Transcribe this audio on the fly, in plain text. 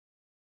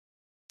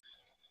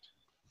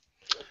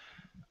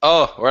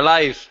Oh, we're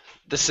live.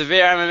 The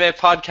Severe MMA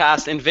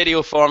podcast in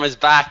video form is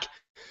back.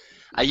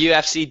 A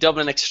UFC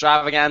Dublin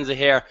extravaganza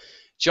here,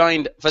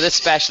 joined for this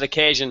special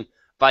occasion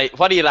by...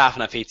 What are you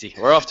laughing at, Pete?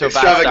 We're off to a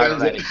bad start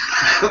already.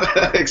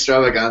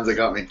 Extravaganza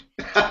got me.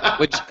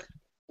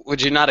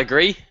 Would you not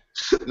agree?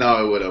 No,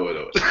 I would.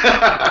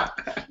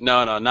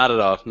 No, not at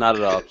all. Not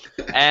at all.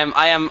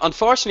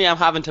 Unfortunately, I'm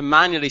having to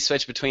manually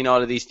switch between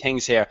all of these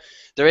things here.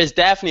 There is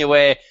definitely a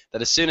way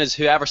that as soon as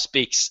whoever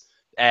speaks,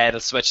 it'll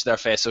switch their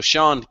face. So,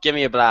 Sean, give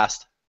me a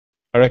blast.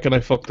 I reckon I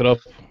fucked it up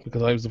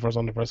because I was the first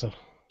one to press it.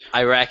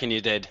 I reckon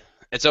you did.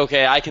 It's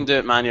okay. I can do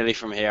it manually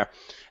from here.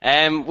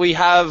 We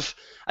have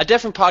a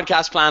different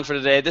podcast planned for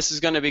today. This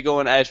is going to be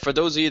going out for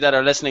those of you that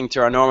are listening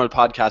to our normal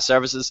podcast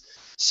services.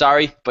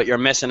 Sorry, but you're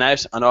missing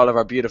out on all of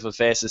our beautiful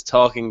faces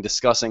talking,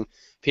 discussing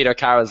Peter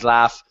Carroll's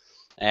laugh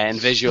in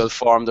visual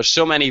form. There's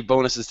so many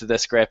bonuses to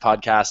this great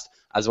podcast,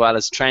 as well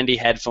as trendy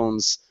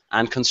headphones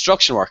and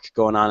construction work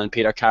going on in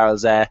Peter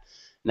Carroll's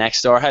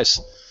next door house.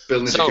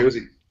 Building a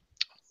jacuzzi.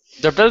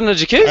 They're building a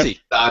jacuzzi?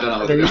 I don't know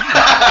what to do.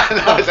 I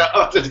don't know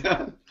what to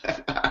do.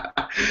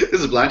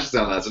 This is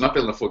Blanchardstown, lads. They're not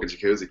building a fucking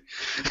jacuzzi.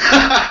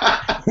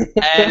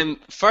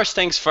 First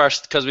things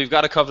first, because we've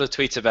got a couple of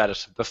tweets about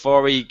it.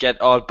 Before we get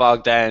all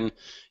bogged down,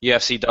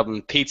 UFC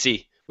Dublin.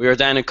 Pete, we were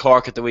down in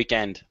Cork at the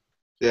weekend.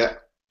 Yeah.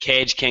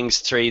 Cage Kings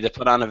 3. They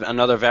put on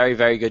another very,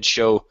 very good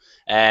show.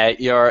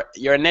 Your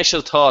initial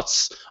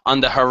thoughts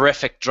on the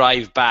horrific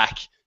drive back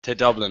to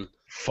Dublin?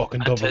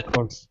 Fucking Dublin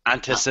cunts.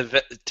 And to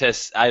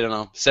I don't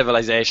know,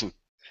 civilization.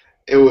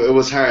 It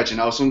was hard, you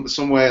know.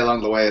 Some way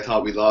along the way, I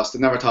thought we lost. I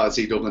never thought I'd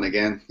see Dublin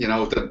again. You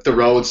know, the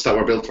roads that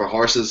were built for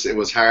horses. It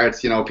was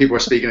hard. You know, people were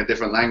speaking a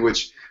different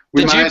language.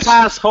 Did you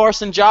pass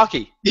horse and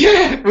jockey?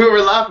 Yeah, we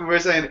were laughing. We were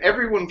saying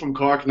everyone from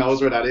Cork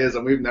knows where that is,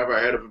 and we've never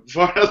heard of it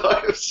before in our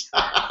lives.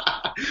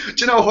 Do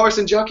you know horse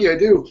and jockey? I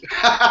do.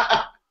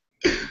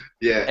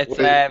 Yeah, it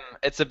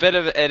is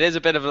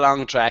a bit of a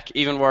long trek.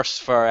 Even worse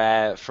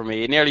for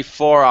me. Nearly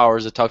 4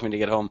 hours it took me to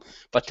get home.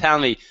 But tell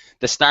me,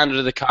 the standard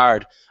of the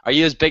card. Are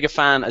you as big a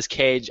fan of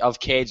caged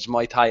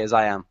Muay Thai as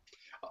I am?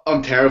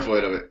 I'm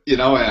terrified of it. You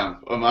know I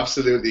am. I'm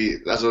absolutely.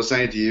 As I was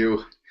saying to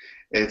you,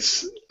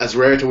 it's as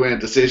rare to win a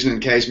decision in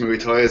caged Muay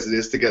Thai as it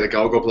is to get a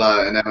go-go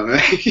pla in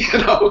MMA. You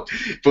know.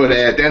 But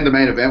then the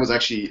main event was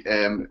actually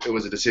it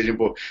was a decision.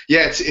 But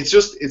yeah, it's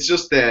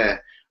just.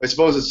 I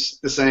suppose it's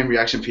the same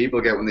reaction people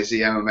get when they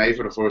see MMA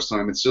for the first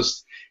time.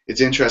 It's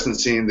interesting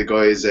seeing the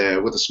guys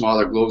with the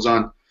smaller gloves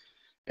on.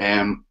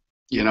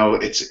 You know,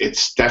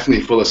 it's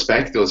definitely full of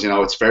spectacles. You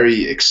know, it's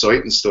very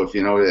exciting stuff.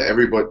 You know,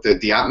 everybody,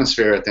 the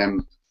atmosphere at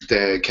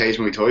the cage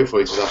Muay Thai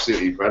fights was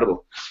absolutely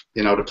incredible.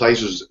 You know, the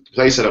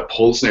place had a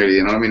pulse nearly.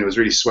 You know what I mean? It was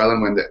really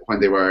swelling when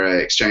they were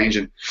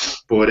exchanging.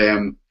 But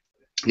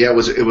yeah,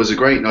 it was a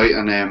great night,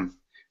 and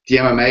the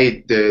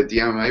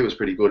MMA was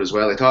pretty good as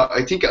well.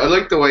 I think I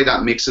like the way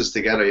that mixes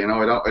together. You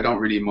know, I don't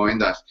really mind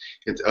that.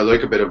 I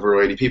like a bit of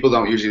variety. People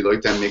don't usually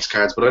like them mixed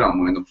cards, but I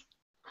don't mind them.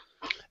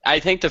 I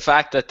think the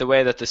fact that the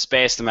way that they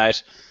spaced them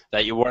out,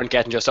 that you weren't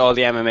getting just all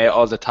the MMA,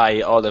 all the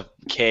Thai, all the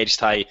cage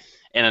Thai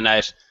in and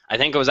out. I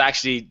think it was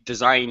actually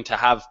designed to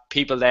have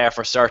people there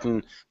for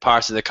certain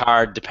parts of the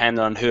card,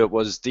 depending on who it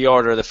was, the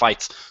order of the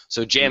fights.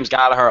 So James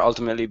Gallagher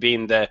ultimately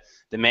being the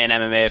main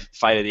MMA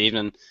fight of the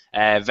evening.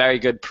 Very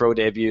good pro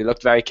debut.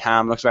 Looked very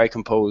calm. Looked very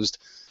composed.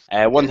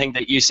 One thing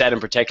that you said in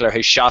particular,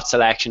 his shot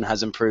selection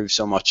has improved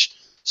so much.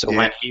 So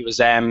when he was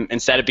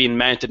instead of being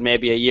mounted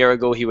maybe a year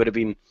ago, he would have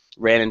been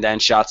raining down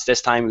shots.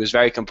 This time he was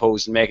very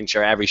composed and making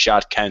sure every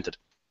shot counted.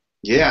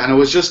 Yeah, and it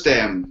was just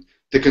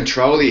the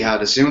control he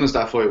had. As soon as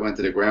that fight went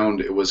to the ground,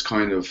 it was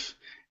kind of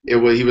he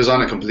was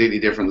on a completely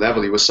different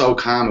level. He was so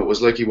calm. It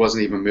was like he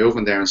wasn't even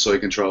moving there in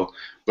side control.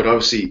 But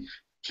obviously,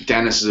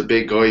 Dennis is a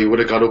big guy. He would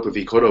have got up if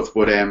he could have.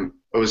 But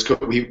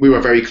we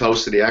were very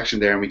close to the action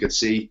there, and we could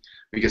see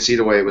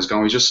the way it was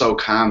going. He was just so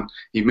calm.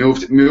 He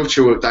moved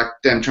through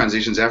them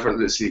transitions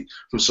effortlessly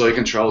from side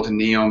control to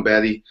knee on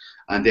belly,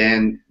 and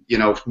then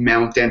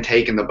mount, then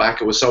taking the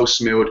back. It was so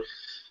smooth.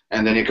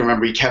 And then you can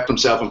remember he kept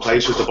himself in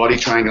place with the body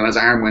triangle, and his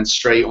arm went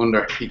straight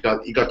under. He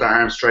got the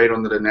arm straight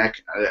under the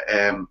neck.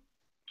 And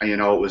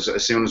it was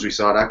as soon as we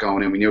saw that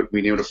going in,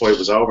 we knew the fight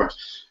was over.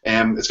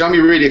 It's going to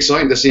be really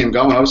exciting to see him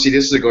going. Obviously,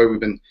 this is a guy we've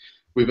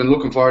been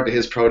looking forward to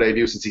his pro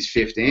debut since he's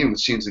 15, which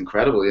seems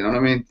incredible. You know what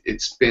I mean?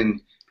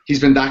 He's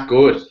been that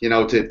good. You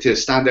know, to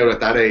stand out at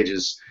that age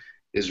is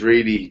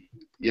really,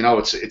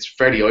 it's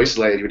fairly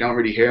isolated. We don't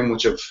really hear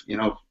much of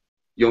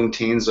young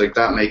teens like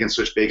that making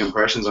such big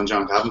impressions on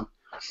John Kavanagh.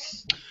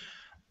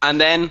 And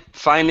then,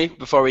 finally,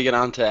 before we get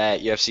on to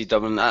UFC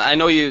Dublin, I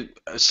know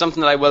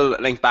something that I will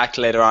link back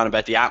to later on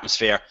about the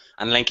atmosphere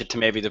and link it to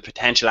maybe the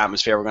potential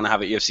atmosphere we're going to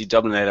have at UFC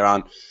Dublin later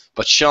on.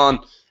 But Sean,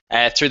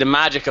 through the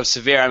magic of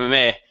Severe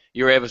MMA,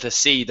 you were able to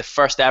see the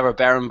first ever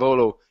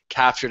Berimbolo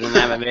captured in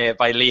MMA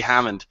by Lee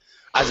Hammond.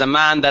 As a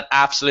man that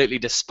absolutely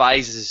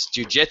despises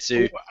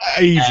jiu-jitsu,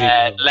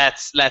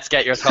 let's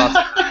get your thoughts.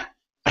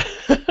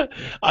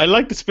 I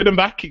like the spinning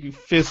back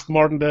fist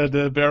more than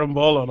the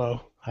Berimbolo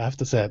now. I have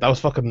to say, that was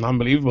fucking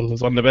unbelievable. It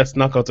was one of the best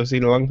knockouts I've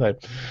seen in a long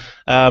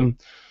time.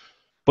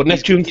 But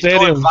Neptune He's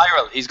Stadium, going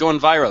viral. He's going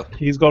viral.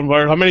 he's gone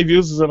viral. How many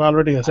views is it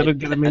already? I said it'd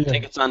get a I million.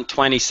 think it's on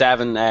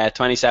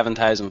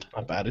 27,000.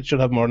 Not bad. It should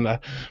have more than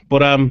that.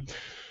 But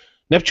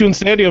Neptune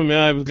Stadium,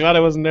 yeah, I was glad I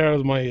wasn't there. It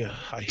was my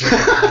I hate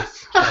that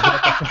place.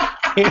 I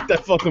hate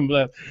that fucking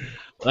place.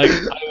 Like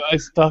I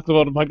talked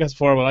about the podcast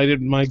before, but I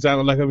did my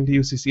exam. Like I went to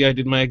UCC, I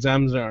did my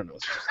exams there, and it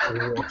was just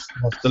the worst,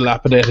 most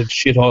dilapidated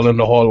shithole in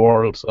the whole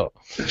world. So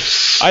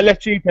I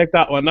let you take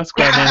that one. That's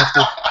great. I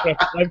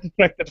have to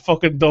trek to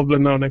fucking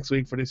Dublin now next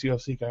week for this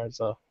UFC card.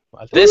 So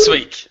This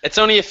week. It's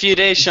only a few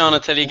days, Sean,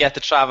 until you get to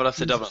travel up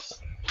to Dublin.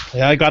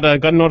 yeah, I got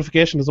a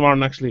notification this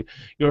morning actually.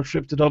 Your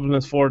trip to Dublin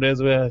is 4 days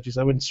away. Jeez,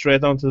 I went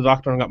straight down to the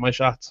doctor and got my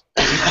shots.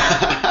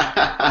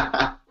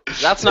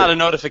 That's not a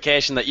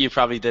notification that you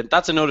probably did.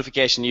 That's a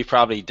notification you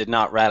probably did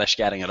not relish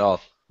getting at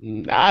all.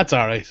 Nah, it's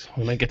all right.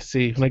 When I get to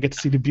see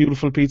the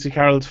beautiful Pizza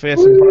Carol's face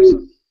in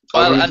person.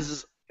 Well,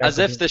 as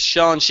if the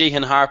Sean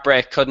Sheehan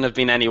heartbreak couldn't have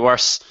been any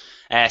worse.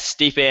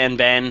 Stipe and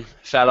Ben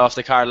fell off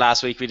the card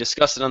last week. We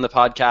discussed it on the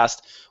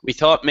podcast. We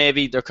thought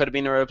maybe there could have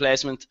been a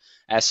replacement.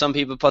 Some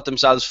people put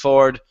themselves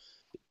forward.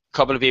 A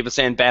couple of people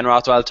saying Ben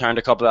Rothwell turned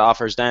a couple of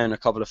offers down, a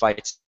couple of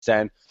fights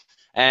down.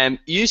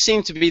 You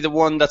seem to be the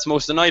one that's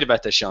most annoyed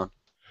about this, Sean.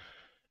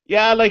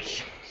 Yeah,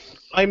 like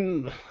I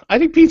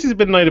think Pizzi's a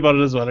bit annoyed about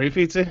it as well. Are you,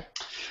 Pizzi?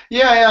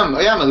 Yeah,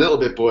 I am a little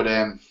bit, but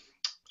I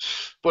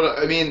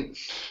mean,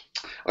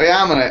 I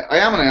am and I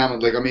am.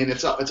 Like, I mean,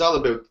 it's all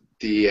about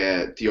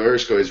the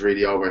Irish guys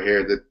really over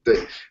here.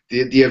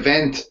 The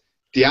event,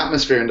 the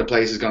atmosphere in the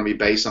place is going to be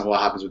based on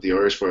what happens with the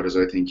Irish fighters.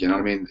 I think, you know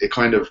what I mean. It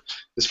kind of,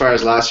 as far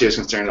as last year is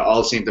concerned, it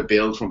all seemed to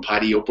build from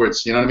Paddy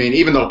upwards. You know what I mean.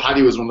 Even though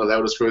Paddy was one of the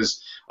loudest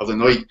crews of the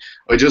night,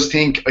 I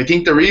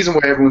think the reason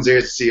why everyone's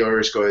there to see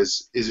Irish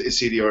guys is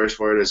see the Irish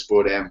fighters.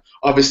 But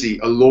obviously,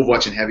 I love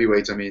watching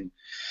heavyweights. I mean,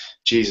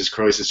 Jesus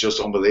Christ, it's just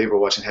unbelievable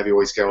watching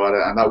heavyweights go at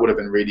it, and that would have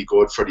been really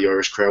good for the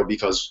Irish crowd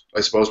because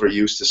I suppose we're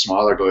used to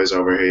smaller guys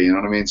over here. You know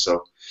what I mean?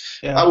 So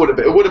yeah,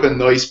 it would have been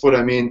nice. But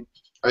I mean,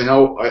 I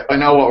know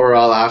what we're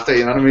all after.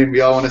 You know what I mean?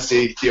 We all want to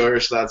see the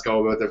Irish lads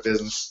go about their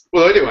business.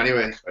 Well, I do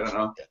anyway. I don't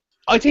know.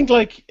 I think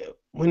like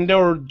when they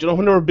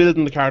were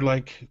building the card,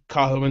 like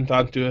Cahill went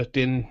on to it,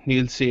 then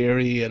Neil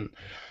Seary and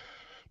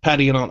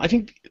Paddy and all. I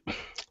think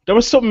there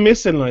was something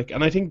missing, like,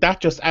 and I think that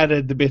just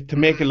added the bit to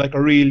make it like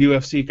a real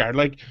UFC card.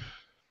 Like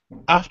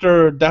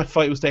after that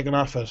fight was taken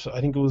off it,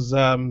 I think it was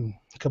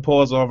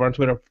Capozzo over on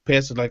Twitter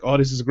pasted like, "Oh,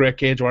 this is a great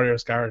Cage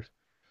Warriors card."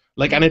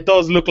 Like, and it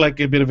does look like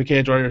a bit of a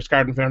Cage Warriors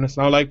card in fairness.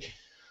 Now, like,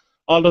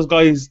 all those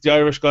guys, the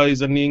Irish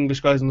guys and the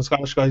English guys and the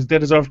Scottish guys, they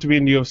deserve to be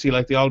in the UFC.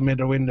 Like, they all made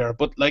their win there.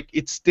 But, like,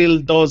 it still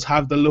does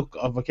have the look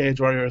of a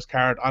Cage Warriors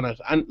card on it.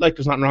 And, like,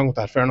 there's nothing wrong with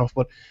that, fair enough.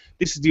 But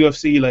this is the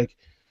UFC, like,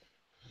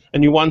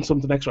 and you want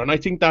something extra. And I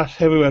think that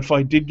heavyweight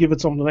fight did give it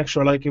something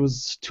extra. Like, it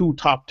was 2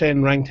 top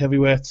 10 ranked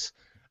heavyweights.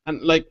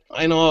 And, like,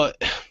 I know,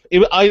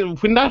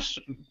 when that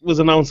was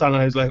announced on it,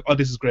 I was like, oh,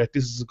 this is great.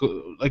 This is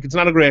good. Like, it's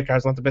not a great card.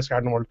 It's not the best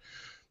card in the world.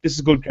 This is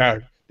a good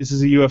card. This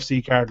is a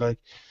UFC card, like.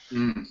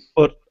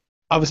 But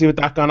obviously, with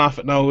that gone off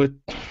it now,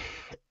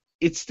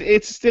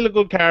 it's still a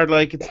good card,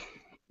 like.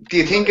 Do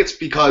you think it's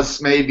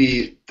because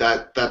maybe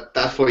that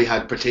fight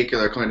had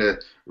particular kind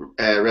of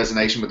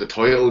resonation with the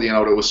title? You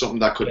know, there was something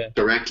that could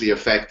directly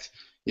affect,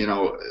 you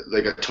know,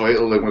 like a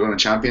title, like we're going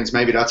to champions.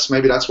 Maybe that's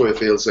why it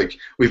feels like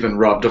we've been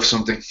robbed of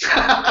something.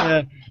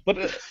 Yeah, but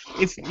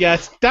it's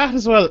that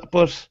as well,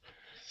 but.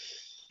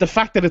 The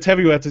fact that it's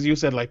heavyweights, as you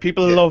said, like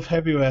people love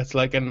heavyweights,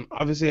 like, and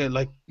obviously,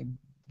 like,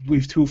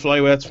 we've 2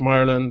 flyweights from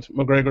Ireland.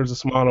 McGregor's a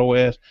smaller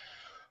weight.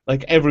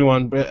 Like,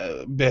 everyone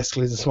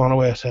basically is a smaller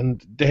weight,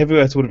 and the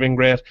heavyweights would have been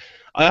great.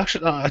 I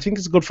think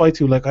it's a good fight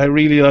too. Like, I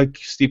really like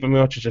Stipe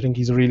Miocic. I think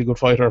he's a really good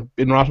fighter.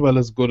 Ben Rothwell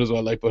is good as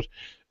well, like, but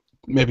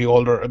maybe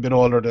a bit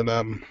older than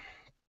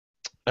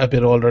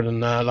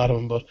a lot of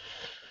them, but.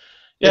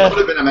 Yeah. That could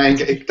have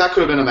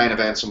been a main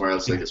event somewhere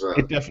else, like, as well.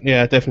 It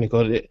definitely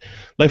could.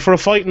 Like, for a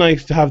fight night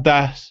to have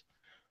that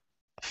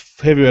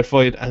heavyweight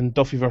fight and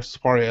Duffy versus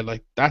Poirier,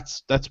 like,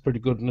 that's pretty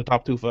good in the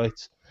top 2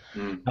 fights.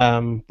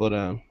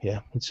 Yeah,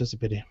 it's just a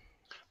pity.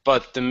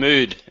 But the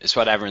mood is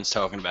what everyone's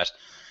talking about.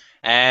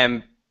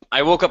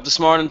 I woke up this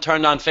morning,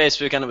 turned on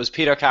Facebook, and it was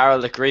Peter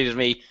Carroll that greeted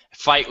me,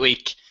 fight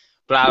week,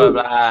 blah blah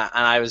blah,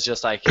 and I was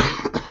just like,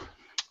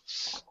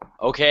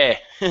 okay.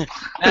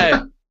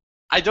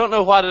 I don't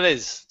know what it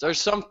is.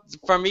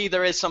 For me,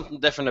 there is something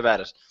different about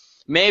it.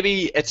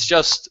 Maybe it's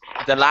just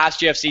the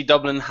last UFC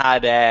Dublin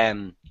had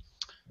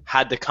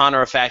the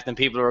Conor effect and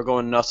people were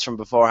going nuts from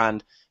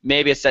beforehand.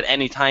 Maybe it's that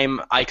any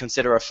time I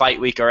consider a fight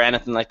week or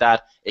anything like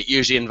that, it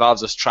usually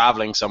involves us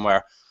traveling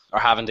somewhere or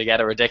having to get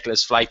a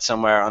ridiculous flight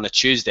somewhere on a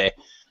Tuesday.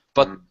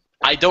 But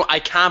I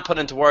can't put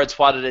into words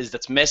what it is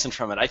that's missing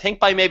from it. I think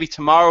by maybe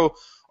tomorrow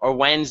or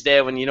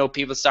Wednesday, when, you know,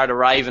 people start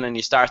arriving and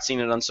you start seeing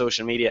it on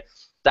social media,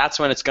 that's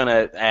when it's going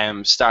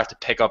to start to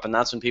pick up, and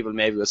that's when people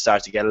maybe will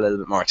start to get a little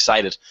bit more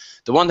excited.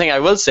 The one thing I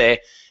will say,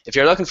 if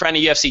you're looking for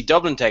any UFC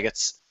Dublin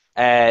tickets,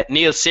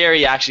 Neil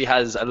Seary actually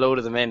has a load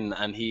of them in,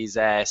 and he's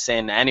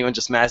saying anyone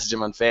just message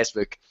him on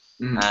Facebook.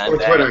 Or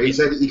Twitter. He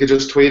said you could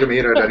just tweet him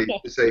either that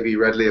he'd say be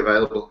readily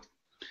available.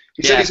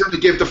 He said he's going to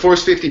give the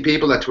first 50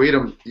 people that tweet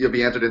him, you'll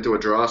be entered into a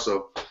draw.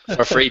 So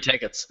for free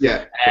tickets.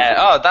 Yeah.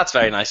 Oh, that's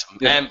very nice.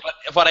 Yeah.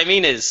 But what I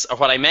mean is, or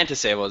what I meant to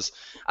say was,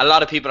 a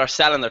lot of people are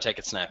selling their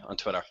tickets now on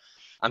Twitter.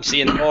 I'm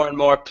seeing more and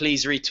more.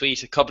 Please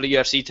retweet a couple of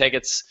UFC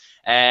tickets.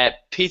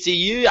 PT,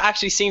 you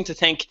actually seem to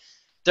think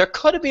there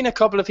could have been a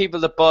couple of people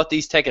that bought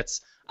these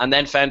tickets and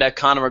then found out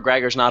Conor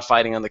McGregor's not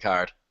fighting on the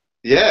card.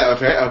 Yeah,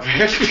 I've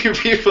heard a few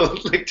people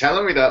like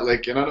telling me that,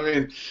 like, you know what I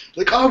mean?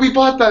 Like, oh, we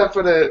bought that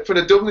for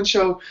the Dublin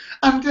show,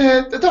 and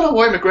I don't know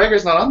why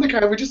McGregor's not on the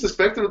card. We just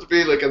expected him to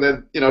be, like, and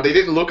then, you know, they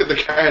didn't look at the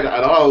card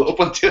at all up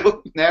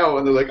until now,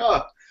 and they're like,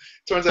 oh,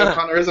 turns out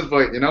Conor isn't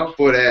fighting, you know?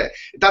 But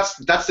that's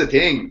the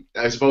thing.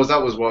 I suppose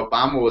that was what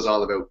BAMMA was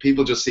all about.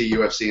 People just see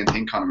UFC and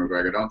think Conor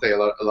McGregor, don't they? A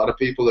lot of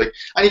people, like,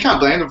 and you can't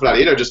blame them for that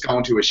either, just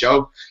going to a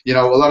show. You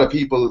know, a lot of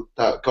people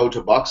that go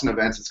to boxing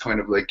events, it's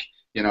kind of like,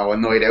 you know, a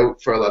night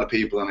out for a lot of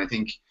people, and I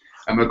think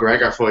a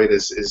McGregor fight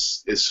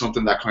is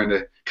something that kind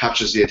of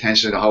captures the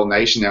attention of the whole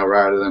nation now,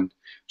 rather than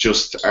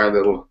just our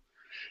little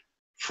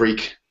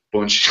freak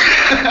bunch.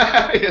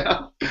 You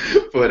know?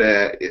 But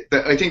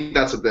I think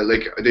that's a bit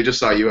like they just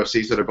saw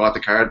UFC, so they bought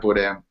the card. But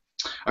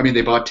I mean,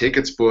 they bought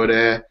tickets. But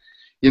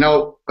you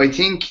know, I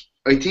think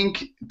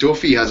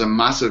Duffy has a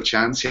massive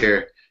chance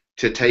here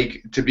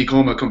to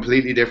become a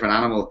completely different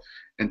animal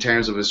in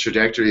terms of his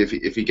trajectory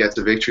if he gets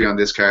a victory on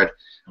this card.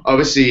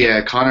 Obviously,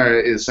 Conor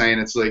is saying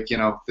it's like, you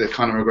know, the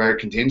Conor McGregor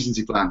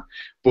contingency plan.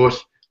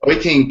 But I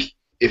think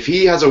if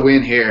he has a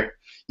win here,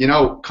 you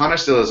know, Conor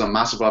still has a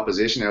massive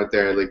opposition out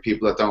there, like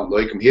people that don't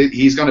like him.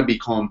 He's going to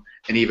become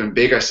an even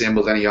bigger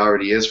symbol than he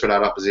already is for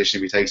that opposition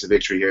if he takes a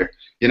victory here.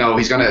 You know,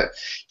 he's gonna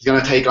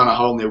take on a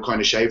whole new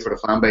kind of shape for the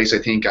fan base, I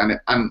think. And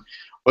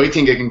I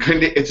think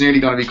it's nearly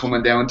going to be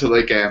coming down to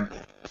like,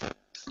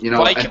 you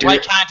know, why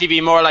can't he be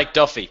more like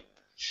Duffy?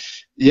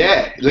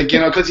 Yeah, like, you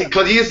know, because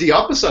he is the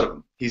opposite of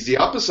him. He's the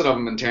opposite of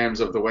him in terms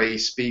of the way he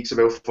speaks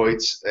about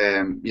fights.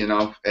 You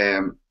know,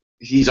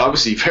 he's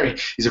obviously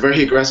he's a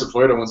very aggressive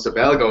fighter once the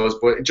bell goes.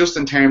 But just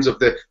in terms of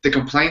the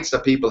complaints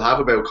that people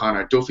have about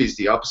Conor, Duffy's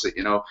the opposite.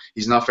 You know,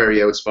 he's not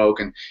very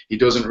outspoken. He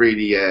doesn't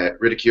really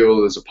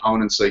ridicule his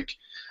opponents, like,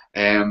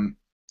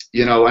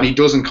 you know, and he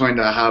doesn't kind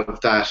of have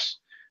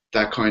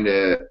that kind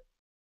of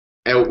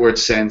outward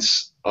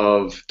sense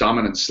of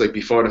dominance. Like,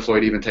 before the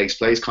fight even takes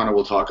place, Conor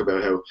will talk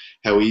about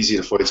how easy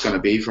the fight's going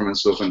to be for him and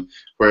stuff. And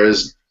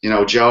whereas, you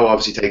know, Joe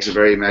obviously takes a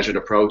very measured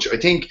approach. I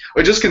think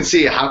I just can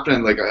see it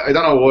happening. Like, I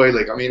don't know why.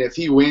 Like, I mean, if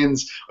he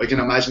wins, I can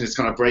imagine it's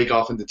going to break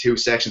off into two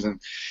sections,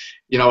 and,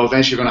 you know,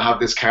 eventually you're going to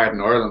have this card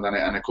in Ireland,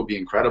 and it could be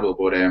incredible.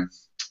 But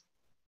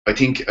I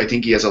think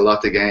he has a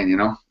lot to gain, you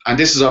know. And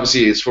this is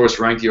obviously his first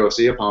ranked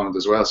UFC opponent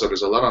as well, so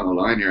there's a lot on the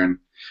line here, and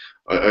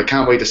I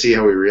can't wait to see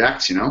how he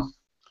reacts, you know.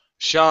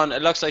 Sean,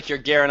 it looks like you're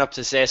gearing up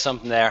to say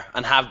something there,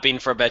 and have been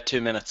for about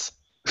 2 minutes.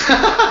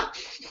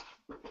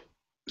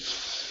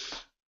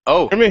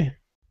 Oh. Hear me?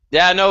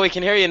 Yeah, no, we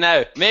can hear you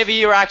now. Maybe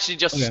you were actually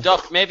just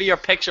stuck. Maybe your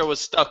picture was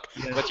stuck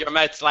with your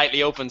mouth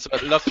slightly open, so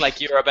it looked like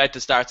you were about to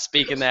start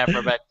speaking there for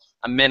about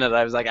a minute.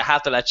 I was like, I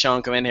have to let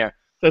Sean come in here.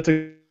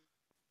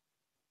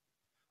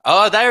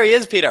 Oh, there he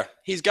is, Peter.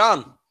 He's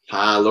gone.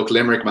 Look,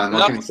 Limerick, man.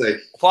 What can you say?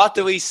 What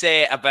do we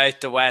say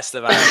about the west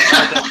of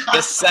Ireland?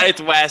 the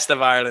southwest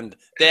of Ireland.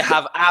 They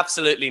have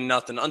absolutely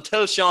nothing.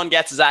 Until Sean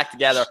gets his act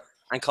together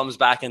and comes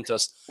back into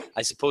us,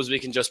 I suppose we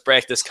can just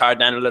break this card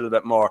down a little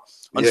bit more.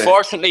 Yeah.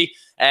 Unfortunately,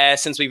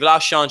 since we've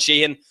lost Sean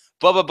Sheehan,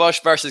 Bubba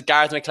Bush versus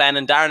Gareth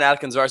McLennan, Darren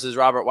Elkins versus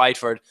Robert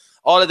Whiteford,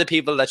 all of the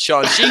people that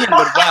Sean Sheehan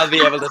would well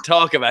be able to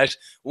talk about,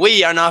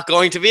 we are not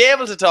going to be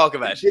able to talk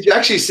about. Did you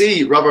actually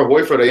see Robert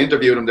Whiteford? I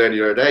interviewed him there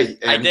the other day.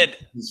 I did.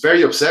 He's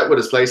very upset with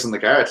his place on the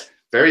card.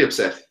 Very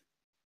upset.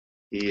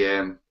 He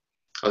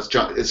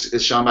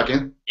is Sean back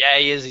in? Yeah,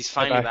 he is. He's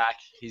finally back.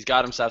 He's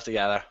got himself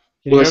together.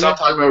 Will I stop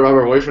talking about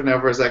Robert Whiteford now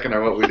for a second,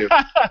 or what we do?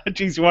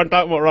 Jeez, you weren't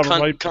talking about Robert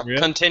Whiteford. Yeah?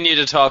 Continue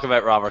to talk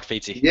about Robert,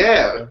 Fitzy.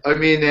 Yeah, I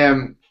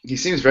mean, he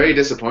seems very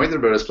disappointed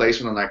about his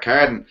placement on that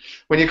card, and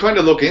when you kind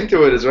of look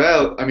into it as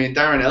well, I mean,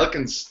 Darren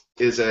Elkins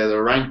is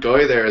a ranked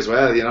guy there as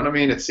well. You know what I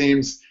mean? It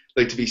seems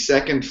like to be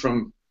second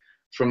from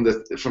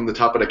the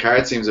top of the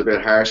card seems a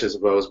bit harsh, I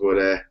suppose,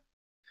 but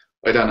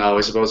I don't know.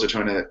 I suppose they're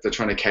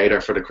trying to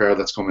cater for the crowd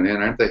that's coming in,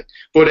 aren't they?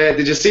 But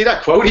did you see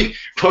that quote he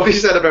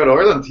said about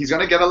Ireland? He's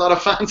going to get a lot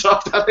of fans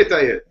off that, I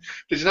tell you.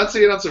 Did you not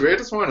see it on Severe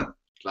this morning?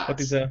 What did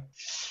he say?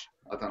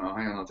 I don't know.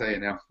 Hang on, I'll tell you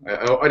now.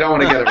 I don't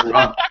want to get it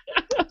wrong.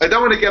 I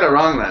don't want to get it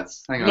wrong,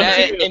 lads. Hang on. Yeah,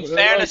 in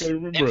fairness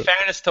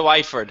to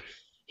Whiteford,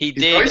 he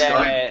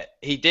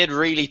did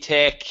really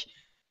take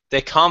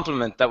the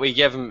compliment that we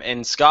give him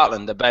in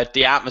Scotland about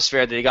the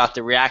atmosphere that he got,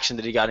 the reaction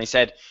that he got. And he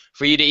said,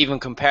 for you to even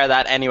compare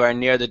that anywhere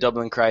near the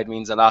Dublin crowd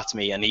means a lot to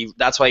me. And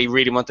that's why he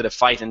really wanted to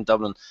fight in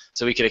Dublin,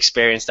 so he could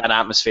experience that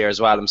atmosphere as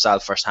well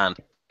himself firsthand.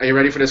 Are you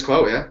ready for this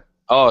quote, yeah?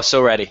 Oh,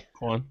 so ready.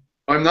 Go on.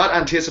 I'm not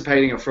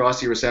anticipating a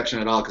frosty reception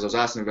at all, because I was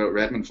asking about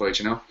Redmond fight,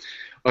 you know.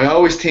 I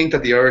always think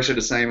that the Irish are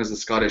the same as the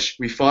Scottish.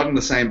 We fought in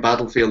the same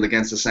battlefield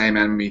against the same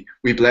enemy.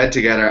 We bled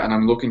together, and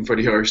I'm looking for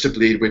the Irish to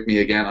bleed with me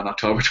again on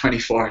October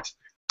 24th.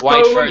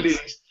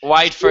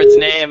 Whiteford's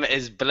name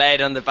is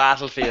bled on the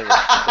battlefield.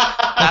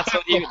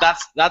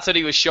 That's what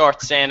he was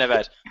short saying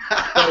about.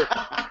 So,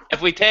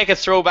 if we take a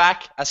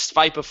throwback, a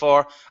fight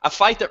before, a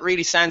fight that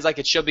really sounds like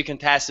it should be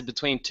contested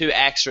between two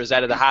extras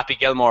out of the Happy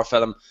Gilmore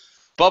film,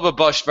 Bubba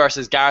Bush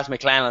versus Gareth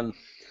McLennan,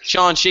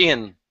 Sean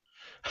Sheehan.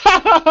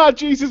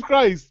 Jesus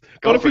Christ!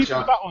 Go Got a for piece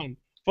Sean. of that one.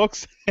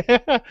 Fucks.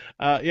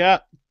 Yeah,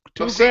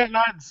 two I've great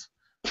lads.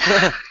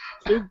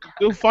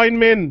 Two fine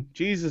men.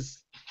 Jesus.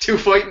 Two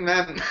fighting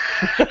men.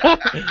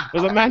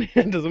 There's a man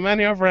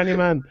here for any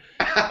man.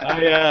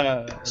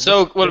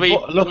 So will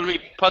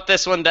we put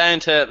this one down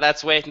to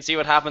let's wait and see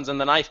what happens in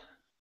the night?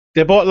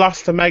 They both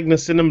lost to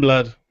Magnus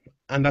Blood,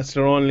 and that's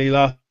their only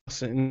loss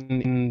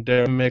in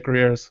their MMA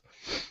careers.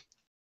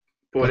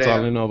 But, that's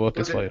all I know about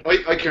this fight.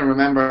 I can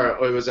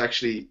remember I was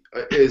actually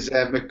is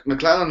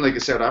McClellan like a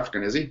South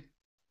African, is he?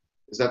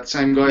 Is that the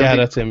same guy? Yeah,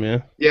 that's him.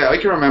 Yeah. Yeah, I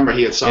can remember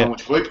he had so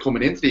much hype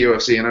coming into the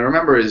UFC, and I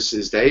remember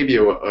his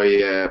debut.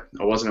 I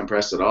wasn't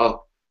impressed at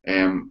all.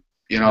 I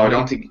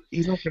don't think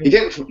he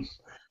didn't.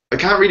 I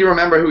can't really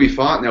remember who he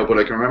fought now, but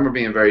I can remember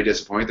being very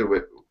disappointed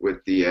with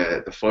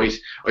the fight.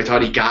 I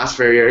thought he gassed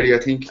very early, I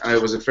think, and there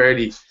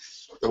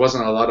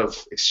wasn't a lot of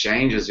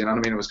exchanges. You know what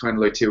I mean? It was kind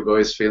of like two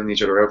guys feeling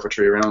each other out for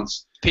 3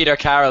 rounds. Peter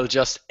Carroll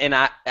just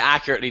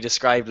inaccurately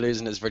described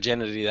losing his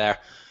virginity there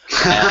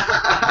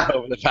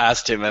over the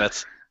past 2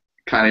 minutes.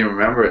 Can't even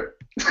remember it.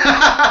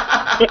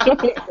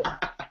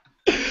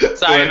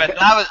 Sorry, but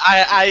that was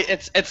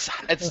it's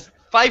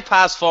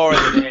 4:05 in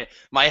the day.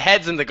 My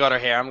head's in the gutter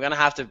here. I'm gonna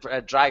have to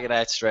drag it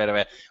out straight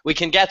away. We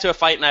can get to a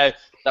fight now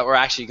that we're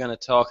actually going to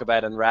talk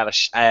about and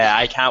relish.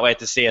 I can't wait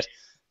to see it.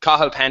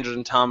 Cathal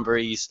Pendred, Tom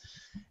Breeze,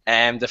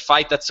 the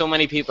fight that so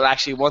many people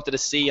actually wanted to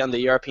see on the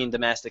European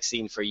domestic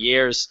scene for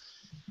years.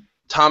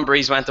 Tom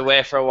Breeze went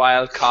away for a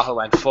while. Cathal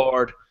went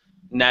forward.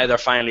 Now they're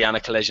finally on a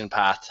collision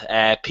path.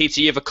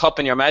 Pizza, you have a cup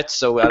in your mouth,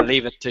 so I'll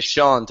leave it to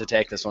Sean to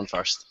take this one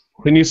first.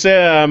 When you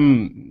say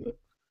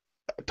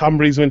Tom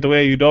Breeze went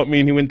away, you don't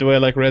mean he went away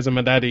like Reza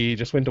Madadi. He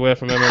just went away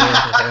from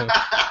MMA.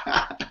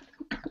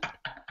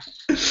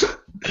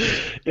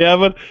 Yeah,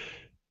 but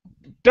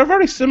they're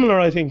very similar,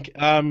 I think.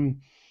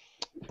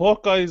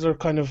 Both guys are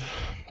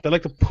they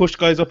like to push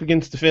guys up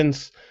against the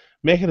fence,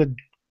 make it a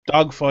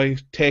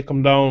dogfight, take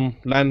them down,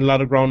 land a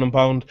lot of ground and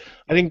pound.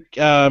 I think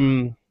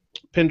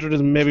Pendred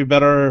is maybe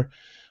better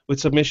with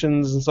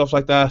submissions and stuff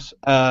like that.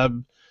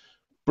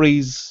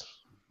 Breeze,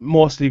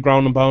 mostly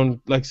ground and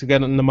pound, likes to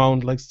get it in the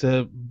mound, likes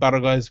to batter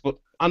guys. But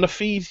on the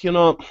feet,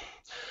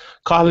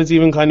 Colin's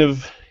even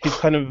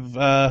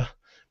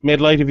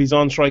made light of his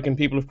own striking.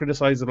 People have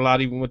criticised it a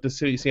lot, even with the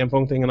CM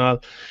Punk thing and all.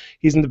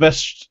 He's not the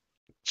best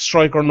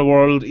striker in the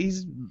world.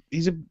 He's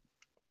a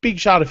big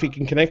shot if he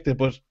can connect it,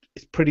 but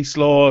it's pretty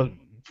slow,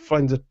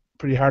 finds it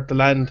pretty hard to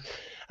land.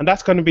 And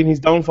that's kind of been his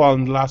downfall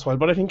in the last while.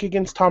 But I think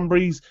against Tom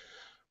Breeze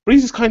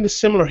is kind of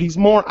similar. He's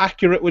more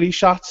accurate with his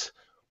shots,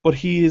 but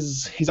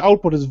his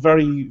output is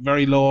very,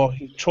 very low.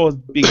 He throws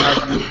big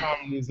hard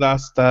shots in his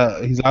last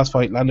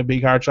fight, landed a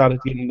big hard shot at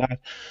the end of that.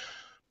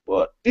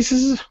 But I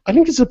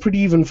think it's a pretty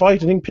even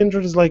fight. I think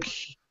Pendred is like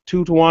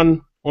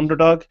 2-1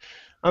 underdog,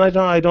 and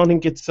I don't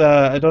think it's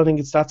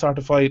that sort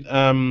of fight.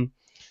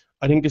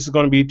 I think this is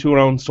going to be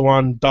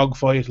 2-1 dog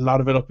fight. A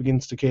lot of it up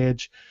against the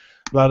cage,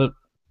 a lot of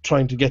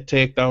trying to get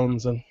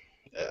takedowns, and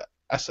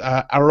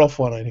a rough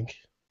one, I think.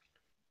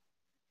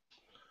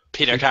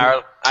 Peter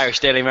Carroll,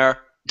 Irish Daily Mirror.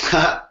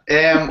 I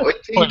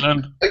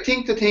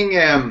think the thing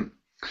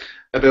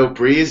about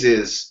Breeze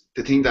is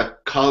the thing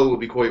that Cathal will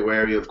be quite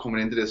wary of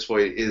coming into this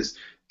fight is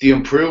the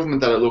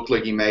improvement that it looked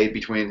like he made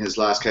between his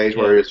last Cage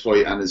Warriors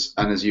fight and his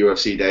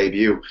UFC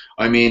debut.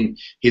 I mean,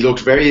 he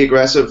looked very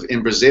aggressive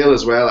in Brazil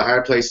as well, a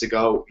hard place to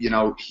go.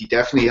 He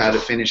definitely had a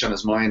finish on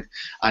his mind.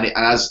 And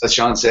as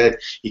Sean said,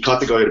 he caught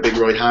the guy with a big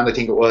right hand, I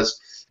think it was,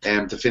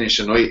 to finish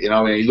the night.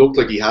 And he looked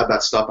like he had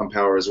that stopping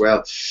power as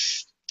well.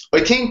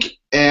 I think,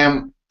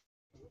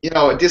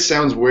 this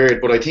sounds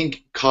weird, but I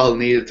think Cathal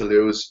needed to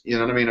lose. You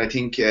know what I mean? I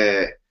think,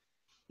 I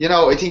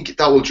think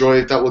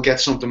that will get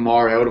something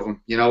more out of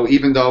him.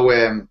 Even though,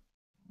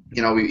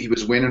 he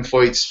was winning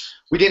fights,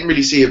 we didn't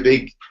really see a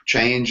big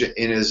change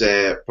in his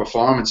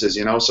performances.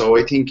 So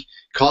I think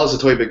Cathал's the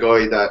type of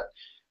guy that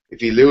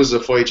if he loses a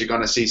fight, you're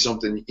going to see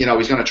something. He's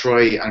going to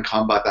try and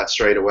combat that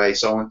straight away.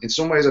 So in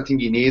some ways, I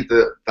think he needed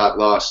that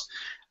loss.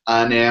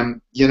 And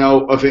I'm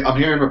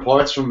hearing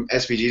reports from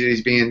SBG that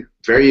he's being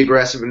very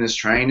aggressive in his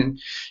training.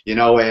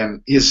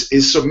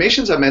 His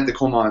submissions are meant to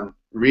come on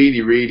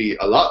really, really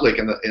a lot, like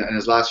in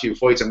his last few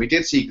fights, and we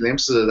did see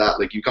glimpses of that.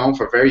 Like, you're going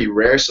for very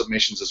rare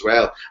submissions as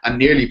well, and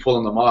nearly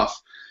pulling them off.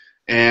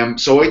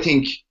 So I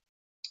think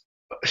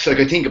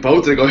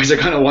both the guys are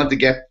going to want to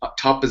get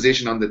top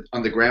position on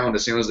the ground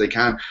as soon as they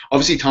can.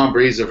 Obviously, Tom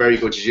Breeze is a very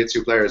good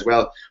jiu-jitsu player as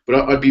well, but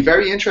I'd be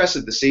very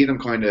interested to see them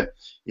kind of,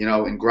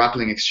 in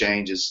grappling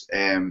exchanges.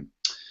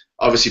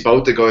 Obviously,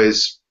 both the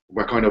guys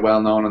were kind of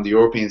well known on the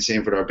European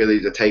scene for their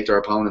ability to take their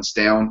opponents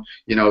down.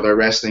 Their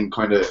wrestling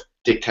kind of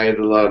dictated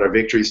a lot of their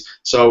victories.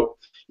 So,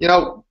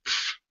 I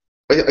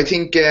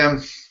think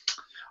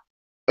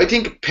I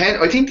think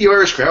the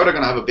Irish crowd are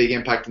going to have a big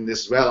impact in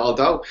this as well.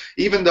 Although,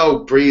 even though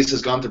Breeze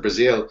has gone to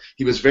Brazil,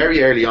 he was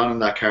very early on in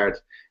that card.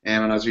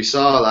 And as we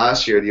saw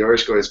last year, the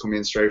Irish guys come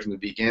in straight from the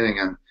beginning,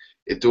 and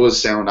it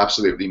does sound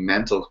absolutely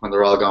mental when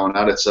they're all going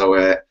at it. So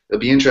it'll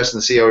be interesting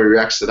to see how he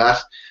reacts to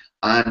that.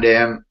 And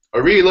I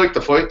really like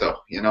the fight, though.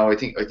 You know, I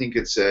think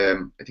it's a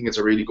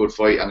really good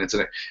fight, and it's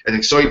an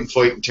exciting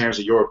fight in terms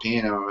of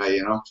European MMA.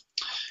 You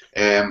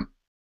know.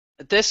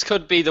 This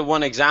could be the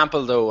one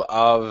example, though,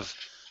 of,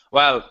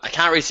 well, I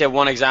can't really say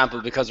one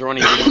example because we're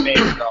only really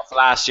based off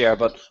last year,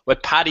 but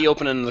with Paddy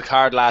opening the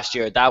card last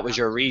year, that was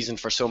your reason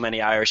for so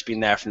many Irish being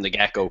there from the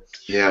get-go.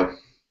 Yeah.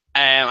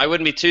 I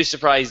wouldn't be too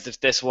surprised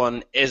if this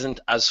one isn't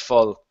as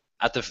full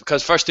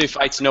because first two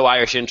fights, no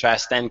Irish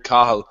interest, then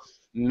Cahill.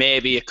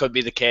 Maybe it could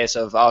be the case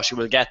of, she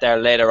will get there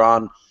later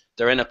on.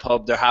 They're in a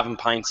pub, they're having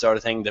pints, sort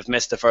of thing. They've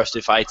missed the first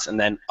two fights, and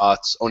then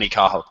it's only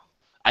Cahill.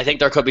 I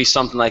think there could be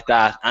something like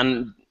that,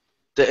 and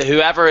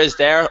whoever is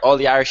there, all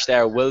the Irish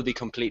there will be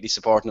completely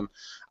supporting him.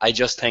 I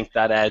just think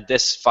that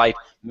this fight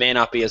may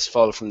not be as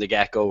full from the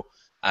get-go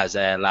as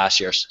last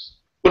year's.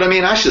 But I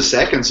mean, Ash is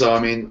second, so I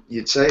mean,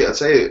 I'd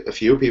say a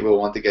few people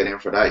want to get in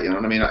for that. You know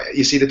what I mean?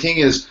 You see, the thing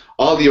is,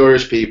 all the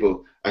Irish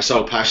people are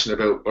so passionate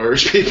about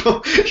Irish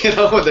people. You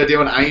know, when they're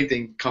doing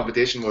anything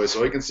competition-wise,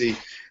 so I can see.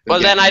 Well,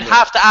 then I'd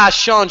have to ask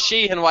Sean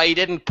Sheehan why he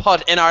didn't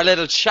put in our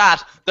little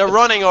chat the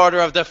running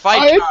order of the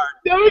fight card.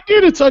 Yeah, I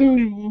did. It's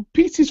on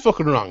PC's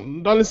fucking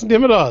wrong. Don't listen to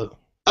him at all.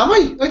 Am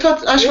I? I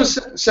thought Ash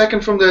was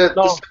second from the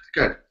second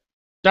card.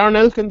 Darren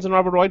Elkins and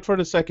Robert Whiteford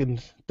is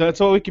second. That's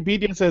what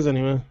Wikipedia says,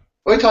 anyway.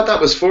 I thought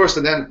that was first,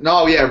 and then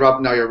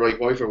Rob. No, you're right.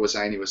 Whiteford was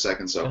saying he was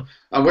second. So, yeah.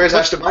 And where's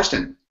Ash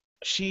Sebastian?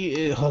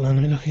 Hold on,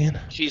 let me look again.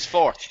 She's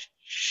fourth.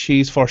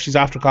 She's fourth. She's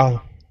after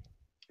Cahill.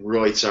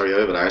 Right. Sorry, I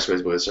have an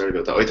arseways, boys. Sorry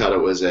about that. I thought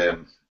it was. I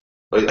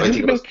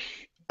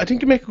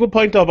think you make a good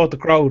point though about the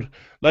crowd.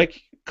 Like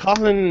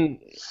Colin,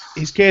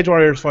 his Cage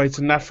Warriors fights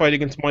and that fight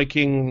against Mike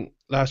King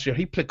last year,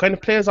 he kind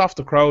of plays off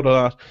the crowd a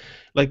lot.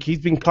 Like he's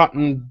been caught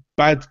in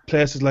bad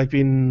places, like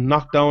being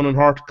knocked down and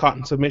hurt, caught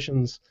in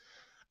submissions,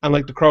 and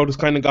like the crowd has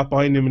kind of got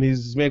behind him and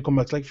he's made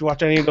comebacks. Like if you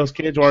watch any of those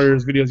Cage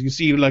Warriors videos, you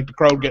see like the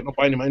crowd getting up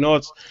behind him. I know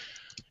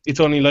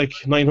it's only like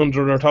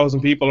 900 or 1,000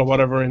 people or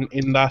whatever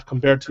in that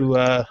compared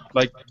to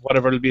like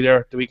whatever will be there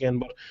at the weekend,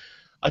 but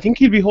I think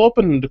he'll be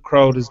hoping the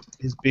crowd is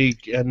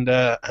big and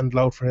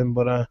loud for him.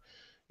 But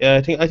yeah,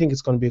 I think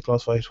it's going to be a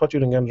close fight. What do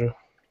you think, Andrew?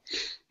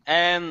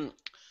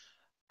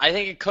 I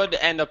think it could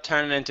end up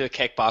turning into a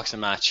kickboxing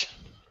match.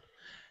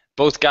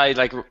 Both guys,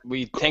 like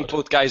we think,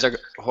 both guys are.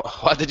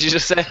 What did you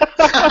just say?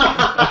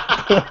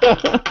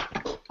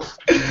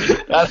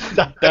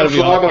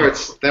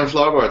 Them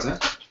floorboards, huh?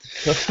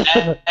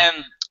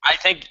 I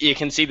think you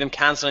can see them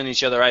cancelling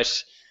each other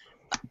out.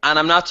 And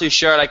I'm not too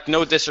sure, like,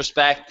 no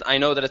disrespect. I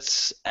know that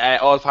it's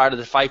all part of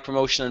the fight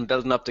promotion and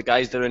building up the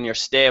guys that are in your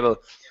stable.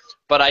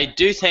 But I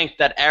do think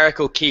that Eric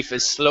O'Keefe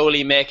is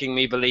slowly making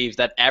me believe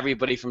that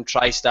everybody from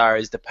TriStar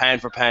is the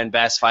pound-for-pound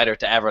best fighter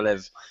to ever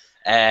live.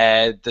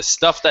 The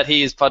stuff that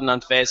he is putting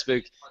on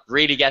Facebook,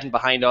 really getting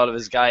behind all of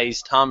his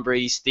guys, Tom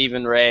Breeze,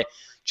 Stephen Ray,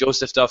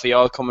 Joseph Duffy,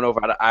 all coming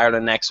over to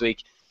Ireland next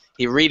week.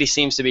 He really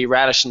seems to be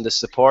relishing the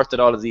support that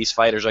all of these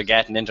fighters are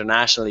getting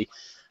internationally.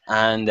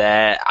 And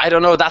I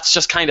don't know, that's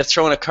just kind of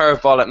throwing a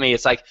curveball at me.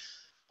 It's like,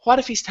 what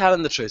if he's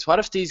telling the truth? What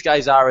if these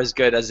guys are as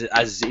good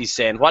as he's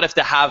saying? What if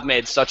they have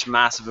made such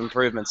massive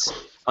improvements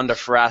under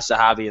Firas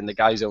Zahabi and the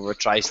guys over at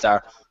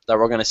TriStar that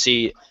we're going to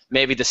see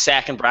maybe the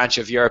second branch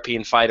of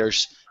European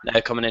fighters now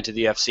coming into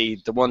the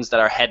UFC, the ones that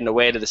are heading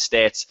away to the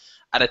States,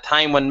 at a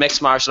time when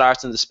mixed martial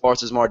arts and the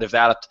sports is more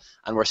developed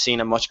and we're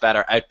seeing a much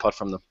better output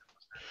from them?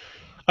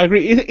 I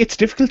agree. It's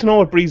difficult to know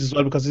what Breeze as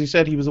well because, as you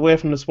said, he was away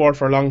from the sport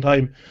for a long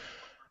time.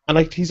 And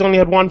like he's only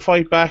had one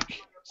fight back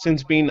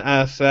since being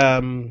at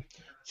TriStar,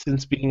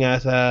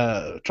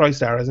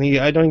 hasn't he?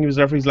 I don't think he was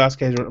there for his last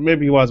cage, or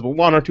maybe he was, but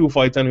one or two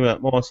fights anyway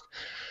at most.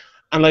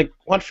 And like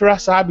what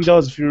Firas Zahabi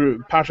does,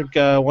 Patrick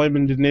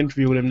Wyman did an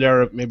interview with him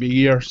there maybe a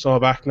year or so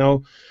back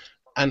now,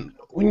 and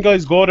when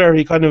guys go there,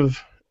 he kind of,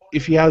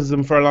 if he has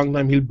them for a long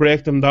time, he'll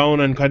break them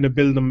down and kind of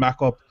build them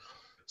back up.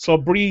 So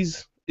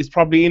Breeze is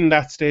probably in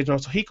that stage now,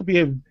 so he could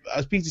be,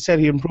 as Pete said,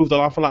 he improved an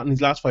awful lot in his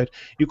last fight.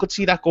 You could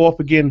see that go up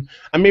again,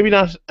 and maybe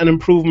not an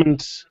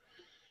improvement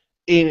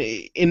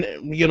in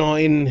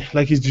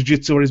like his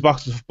jiu-jitsu or his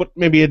boxing, but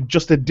maybe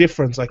just a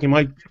difference. Like he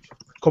might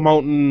come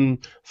out and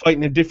fight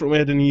in a different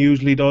way than he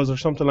usually does, or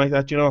something like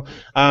that. You know,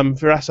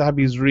 Firas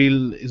Zahabi is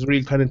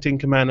real kind of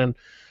tinker man, and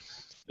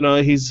you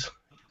know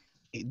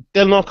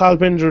they'll know Carl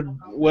Binder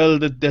well.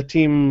 The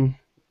team,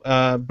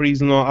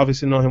 Breeze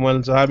obviously know him well,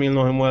 Zahabi will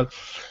know him well,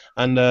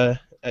 and.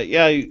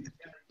 Yeah,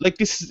 like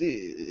this,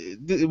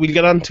 we'll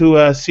get on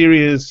to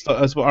Series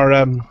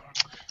or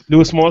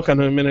Lewis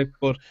Malkin in a minute,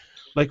 but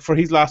like for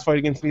his last fight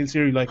against Neil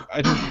Seery, like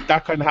I think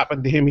that kind of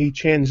happened to him. He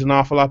changed an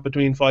awful lot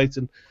between fights,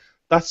 and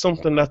that's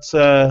something that's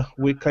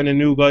with kind of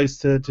new guys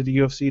to the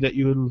UFC that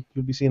you'll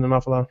be seeing an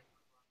awful lot.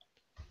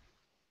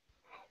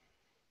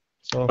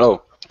 So.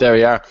 Oh, there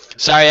we are.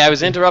 Sorry, I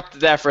was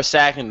interrupted there for a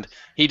second.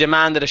 He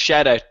demanded a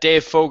shout out.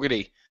 Dave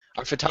Fogarty,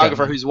 our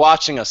photographer who's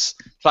watching us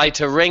tried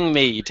to ring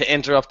me to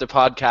interrupt the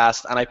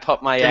podcast, and I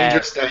put my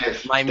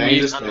my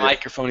mute on the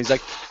microphone. He's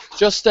like,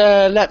 just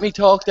let me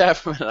talk there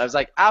for a minute. I was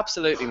like,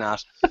 absolutely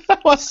not.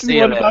 What's he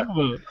want to talk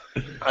about?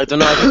 I don't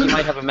know. I think he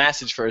might have a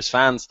message for his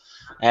fans.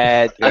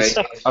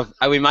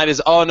 We might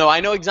as. Oh no,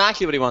 I know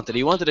exactly what he wanted.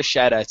 He wanted a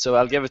shout out, so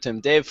I'll give it to him.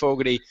 Dave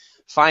Fogarty,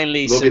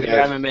 finally,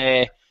 Severe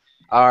MMA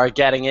are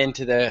getting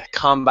into the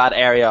combat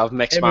area of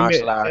mixed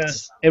martial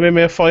arts. Yeah.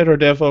 MMA fighter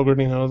Dave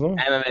Fogarty knows him.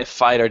 MMA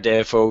fighter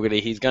Dave Fogarty.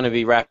 He's going to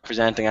be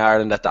representing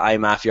Ireland at the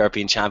IMAF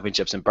European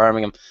Championships in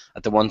Birmingham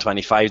at the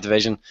 125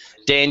 division.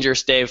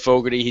 Dangerous Dave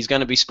Fogarty. He's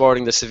going to be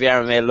sporting the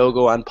Severe MMA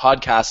logo and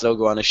podcast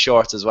logo on his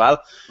shorts as well.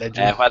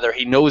 Whether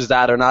he knows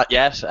that or not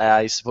yet,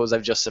 I suppose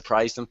I've just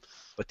surprised him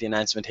with the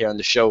announcement here on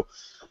the show.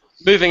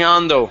 Moving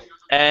on though,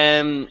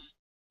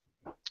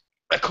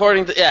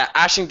 according to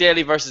Aisling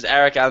Daly versus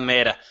Eric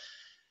Almeida.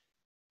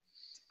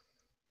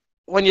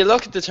 When you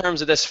look at the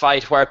terms of this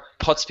fight, where it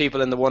puts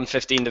people in the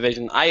 115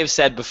 division, I have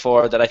said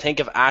before that I think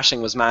if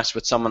Aisling was matched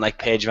with someone like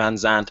Paige Van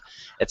Zandt,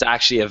 it's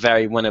actually a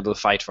very winnable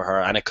fight for her,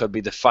 and it could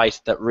be the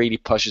fight that really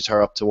pushes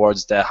her up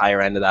towards the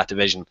higher end of that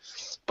division.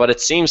 But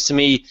it seems to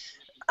me,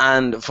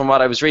 and from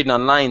what I was reading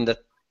online, that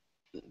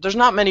there's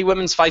not many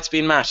women's fights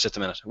being matched at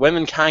the minute.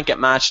 Women can't get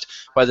matched,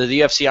 whether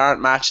the UFC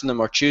aren't matching them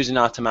or choosing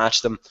not to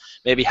match them,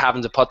 maybe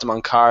having to put them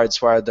on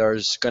cards where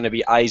there's going to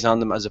be eyes on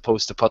them as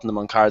opposed to putting them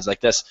on cards like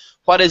this.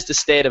 What is the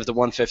state of the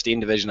 115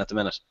 division at the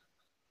minute?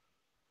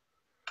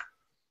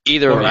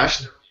 Either way.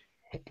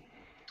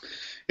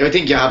 Yeah, I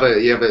think you have a.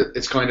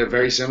 It's kind of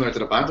very similar to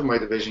the bantamweight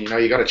division. You know,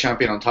 you got a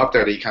champion on top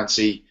there that you can't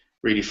see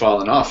really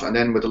falling off, and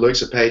then with the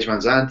likes of Paige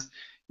Van Zandt,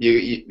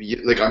 you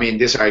like. I mean,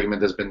 this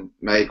argument has been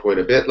made quite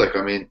a bit. Like,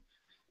 I mean,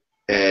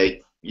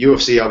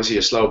 UFC obviously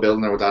a slow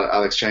building there with that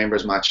Alex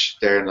Chambers match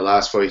there in the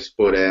last fight,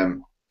 but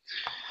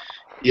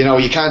you know,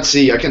 I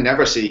can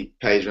never see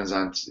Paige Van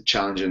Zandt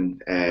challenging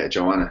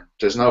Joanna.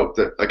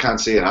 I can't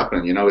see it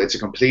happening. You know, it's a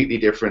completely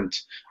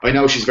different. I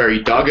know she's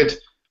very dogged.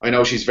 I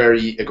know she's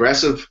very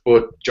aggressive,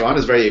 but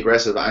Joanna's very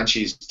aggressive and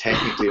she's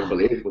technically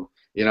unbelievable.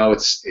 You know,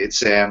 it's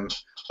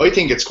I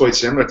think it's quite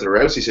similar to the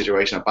Rousey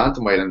situation at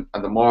bantamweight,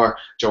 and the more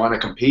Joanna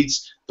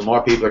competes, the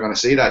more people are going to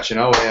see that. You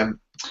know, and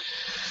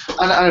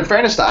in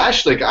fairness to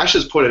Ash, like Ash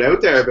has put it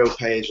out there about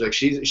Paige. Like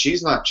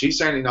she's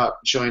certainly not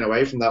shying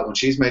away from that one.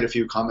 She's made a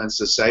few comments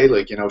to say,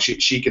 like, you know,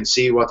 she can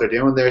see what they're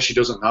doing there. She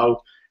doesn't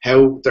know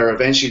how they're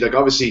eventually, like,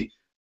 obviously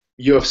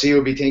UFC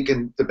would be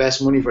thinking the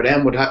best money for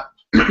them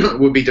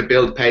would be to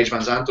build Paige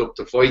Van Zandt up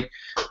to fight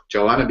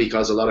Joanna,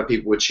 because a lot of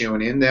people would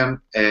tune in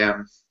them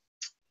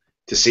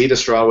to see the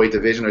strawweight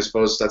division. I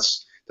suppose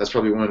that's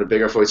probably one of the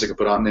bigger fights I could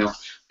put on now.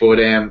 But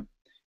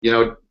you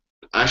know,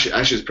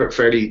 Ash is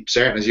fairly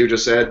certain, as you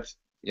just said.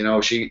 You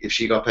know, if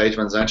she got Paige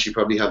Van Zandt, she'd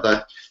probably have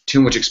that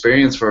too much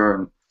experience for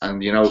her.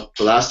 And you know,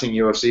 the last thing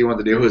UFC want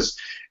to do is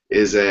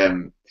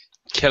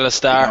kill a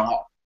star. You know,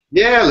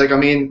 yeah, like, I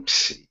mean,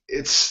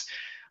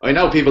 I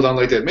know people don't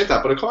like to admit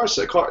that, but of course,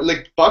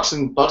 like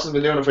boxing's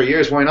been doing it for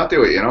years. Why not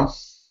do it? You know.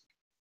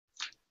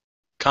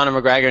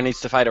 Conor McGregor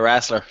needs to fight a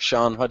wrestler.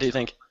 Sean, what do you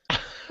think?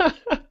 Do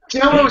you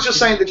know what I was just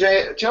saying to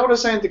Jay? Do you know what I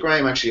was saying to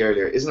Graham actually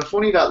earlier? Isn't it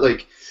funny that,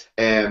 like,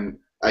 at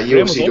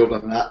UFC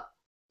Dublin,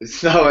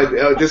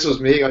 this was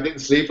me. I didn't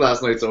sleep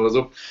last night, so I was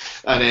up,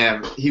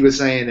 and he was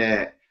saying,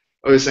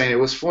 I was saying it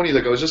was funny.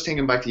 Like, I was just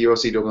thinking back to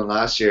UFC Dublin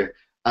last year,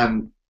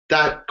 and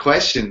that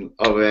question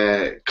of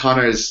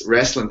Conor's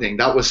wrestling thing,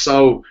 that was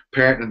so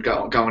pertinent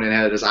going in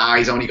head as,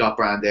 he's only got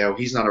Brandao,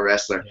 he's not a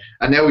wrestler. Yeah.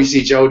 And now we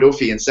see Joe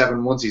Duffy in 7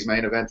 months, he's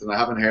main event, and I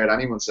haven't heard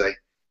anyone say,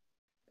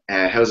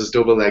 how's his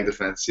double leg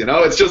defense? You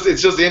know, it's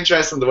just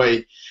interesting the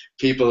way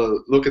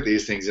people look at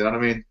these things. You know what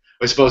I mean?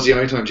 I suppose the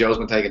only time Joe's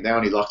been taken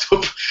down, he locked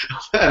up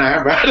an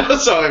armbar.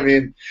 So I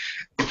mean,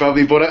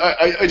 probably. But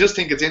I just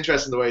think it's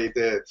interesting the way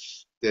the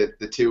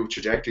two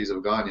trajectories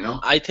have gone. You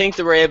know. I think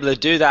they were able to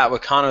do that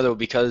with Conor though,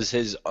 because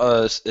his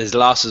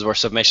losses were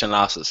submission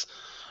losses.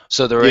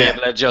 So they were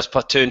able to just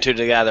put 2 and 2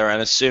 together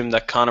and assume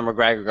that Conor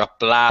McGregor got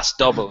blast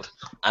doubled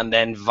and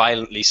then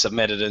violently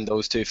submitted in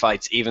those 2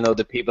 fights, even though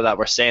the people that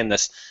were saying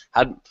this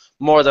had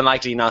more than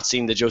likely not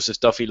seen the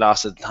Joseph Duffy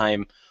loss at the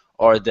time,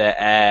 or the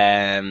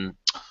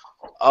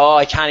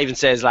I can't even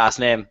say his last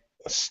name.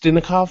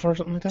 Stinkov or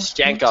something like that?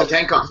 Stenkov.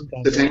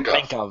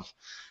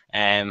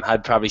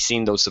 Had probably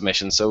seen those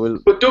submissions.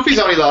 But Duffy's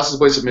only losses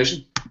by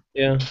submission.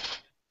 Yeah.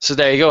 So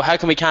there you go. How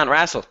come we can't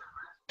wrestle?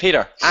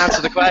 Peter,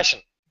 answer the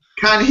question.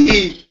 Can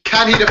he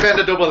defend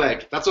a double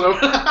leg? That's what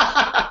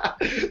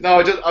I'm.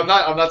 No,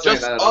 I'm not saying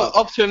that.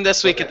 Up to him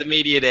this week at the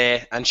media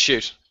day and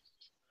shoot.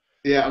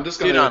 Yeah, I'm just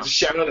gonna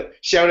shout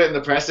it in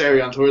the press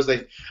area on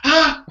Thursday.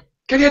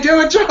 Can you do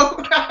it, Joe?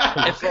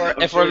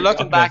 if we're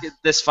looking back at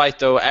this fight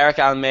though, Eric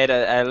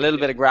Almeida, a little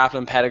bit of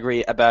grappling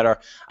pedigree about her.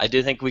 I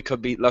do think we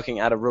could be looking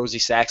at a Rosie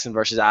Sexton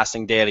versus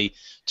Aisling Daly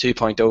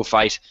 2.0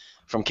 fight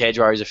from Cage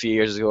Warriors a few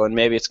years ago, and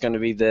maybe it's going to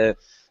be the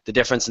the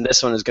difference in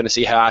this one is going to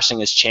see how Aisling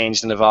has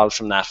changed and evolved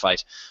from that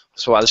fight.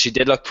 So while she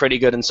did look pretty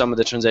good in some of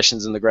the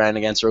transitions in the ground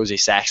against Rosie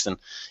Sexton,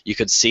 you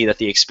could see that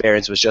the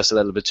experience was just a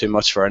little bit too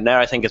much for her. Now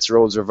I think it's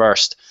roles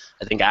reversed.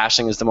 I think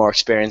Aisling is the more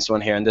experienced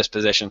one here in this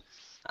position,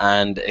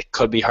 and it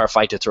could be her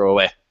fight to throw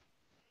away.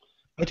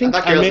 I think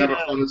that girl's never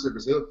fought outside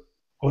Brazil.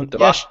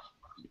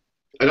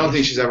 I don't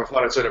think she's ever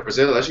fought outside of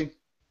Brazil, has she?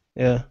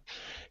 Yeah.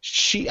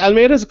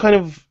 Almeida's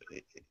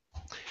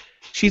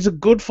she's a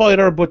good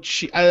fighter, but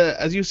she,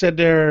 as you said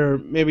there,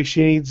 maybe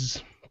she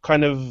needs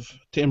kind of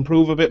to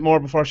improve a bit more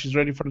before she's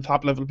ready for the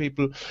top level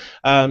people.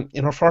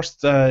 In her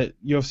first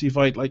UFC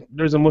fight, like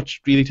there isn't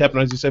much really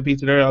happening, as you said,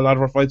 Peter. There, a lot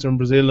of her fights are in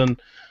Brazil,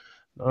 and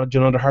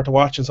they're hard to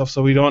watch and stuff.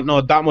 So we don't know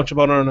that much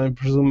about her, and I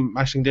presume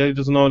Aisling Daly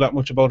doesn't know that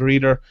much about her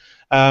either.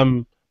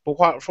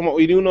 But from what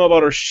we do know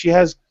about her, she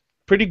has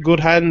pretty good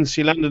hands.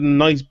 She landed a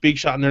nice big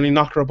shot and nearly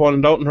knocked her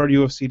opponent out in her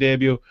UFC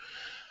debut,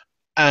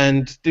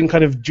 and then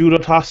kind of judo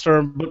tossed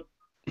her. But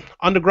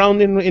on the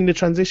ground in the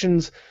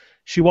transitions,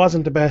 she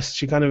wasn't the best.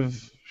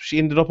 She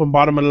ended up on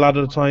bottom a lot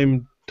of the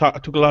time,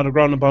 took a lot of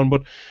ground and pound.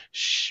 But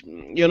she's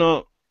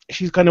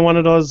kind of one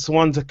of those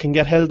ones that can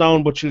get held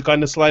down, but she'll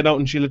kind of slide out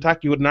and she'll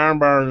attack you with an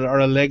armbar or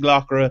a leg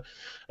lock or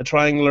a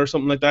triangle or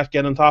something like that,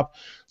 get on top.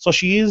 So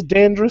she is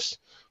dangerous,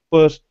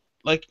 but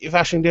like if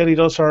Aisling Daly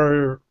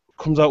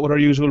comes out with her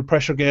usual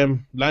pressure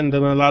game,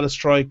 landing a lot of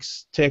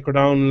strikes, take her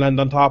down, land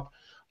on top,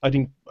 I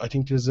think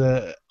there's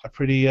a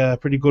pretty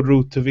good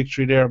route to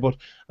victory there. But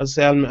as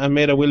I say,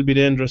 Almeida will be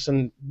dangerous,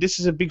 and this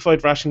is a big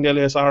fight for Aisling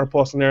Daly. I saw her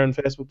posting there on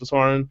Facebook this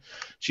morning.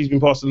 She's been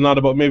posting a lot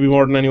about, maybe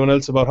more than anyone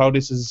else, about how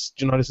this is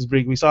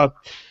big. We saw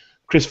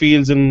Chris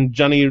Fields and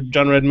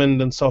John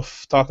Redmond and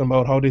stuff talking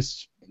about how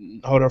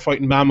they're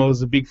fighting Bama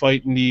was a big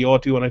fight in the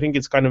O2, and I think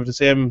it's kind of the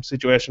same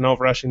situation now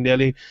for Aisling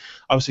Daly.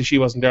 Obviously, she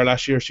wasn't there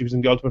last year; she was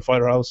in the Ultimate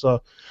Fighter House,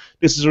 so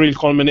this is a real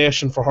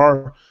culmination for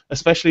her.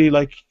 Especially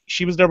like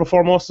she was there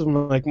before most of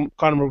them, like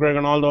Conor McGregor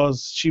and all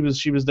those. She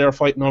was there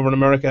fighting over in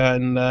America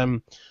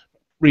and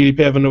really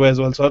paving the way as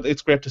well. So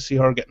it's great to see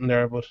her getting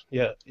there. But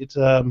yeah, it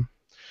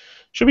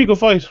should be a good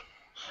fight.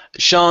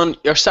 Sean,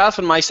 yourself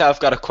and myself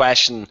got a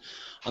question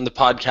on the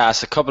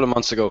podcast a couple of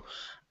months ago.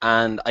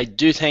 And I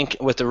do think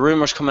with the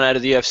rumours coming out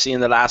of the UFC in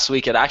the last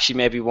week, it actually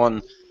may be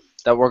one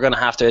that we're going to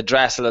have to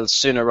address a little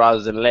sooner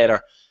rather than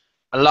later.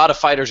 A lot of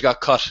fighters got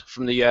cut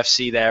from the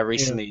UFC there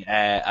recently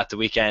at the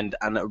weekend,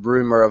 and a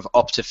rumour of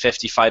up to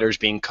 50 fighters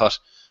being cut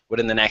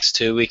within the next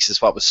 2 weeks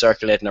is what was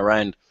circulating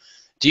around.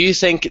 Do you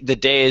think the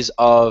days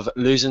of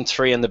losing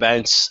 3 in the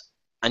bounce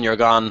and you're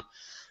gone,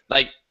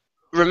 like,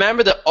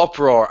 remember the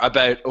uproar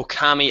about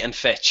Okami and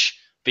Fitch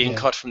being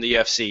cut from the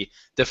UFC?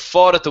 The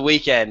fought at the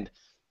weekend.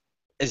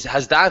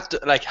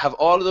 Have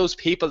all of those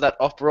people that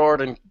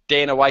uproared and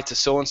Dana White to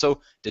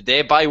so-and-so, did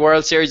they buy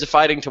World Series of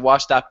Fighting to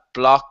watch that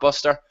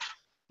blockbuster?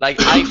 Like,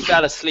 I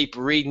fell asleep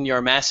reading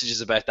your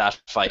messages about that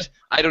fight.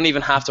 I don't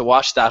even have to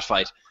watch that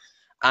fight.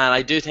 And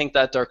I do think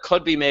that there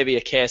could be maybe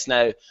a case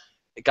now,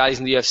 guys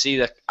in the UFC,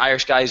 that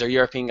Irish guys or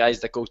European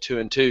guys that go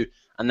 2-2,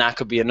 and that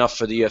could be enough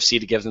for the UFC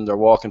to give them their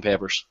walking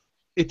papers.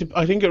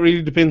 I think it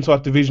really depends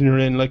what division you're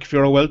in. Like if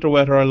you're a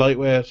welterweight or a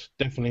lightweight,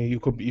 definitely you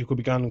could be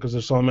gone because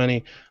there's so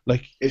many.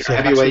 Like it's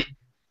heavyweight.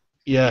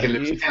 Yeah, you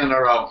can lose 10 in a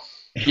row.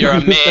 You're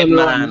a made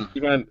man.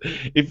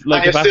 If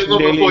still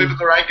number 5 in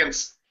the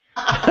rankings.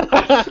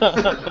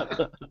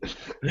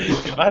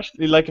 if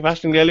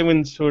Aisling Daly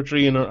wins 2 or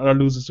 3 or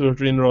loses 2 or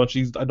 3 in a row,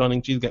 I don't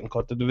think she's getting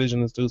cut. The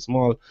division is too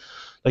small.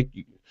 Like,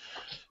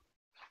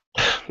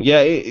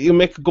 yeah, you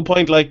make a good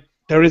point. Like,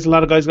 there is a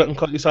lot of guys getting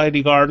cut.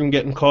 Eddie Gordon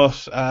getting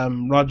cut.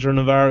 Roger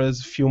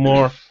Navarez, a few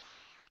more.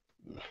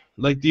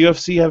 Like the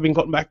UFC have been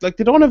cutting back. Like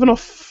they don't have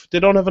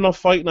enough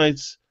fight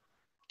nights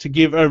to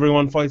give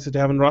everyone fights that they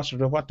have in the roster.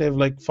 They have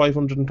like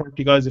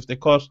 530 guys. If they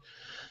cut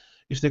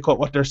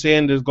what they're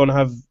saying, they're going to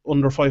have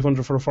under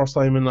 500 for the first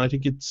time in I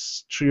think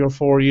it's 3 or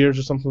 4 years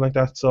or something like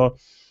that. So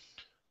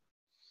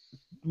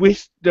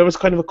there was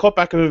kind of a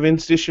cutback of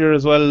events this year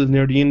as well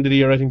near the end of the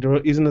year. I think there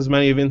isn't as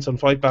many events on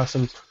Fight Pass,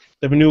 and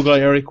they have a new guy,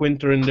 Eric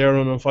Winter, in there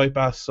on Fight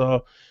Pass.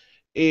 So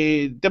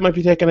they might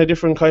be taking a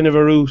different kind of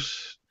a route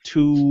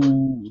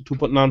to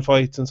putting on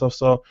fights and stuff.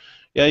 So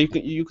yeah,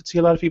 you could see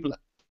a lot of people.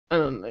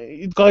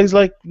 Guys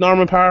like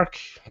Norman Park,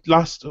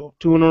 last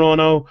 2 in a row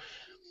now.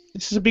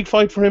 This is a big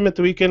fight for him at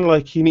the weekend.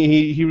 Like he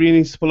really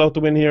needs to pull out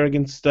the win here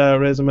against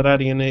Reza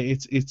Madadi, and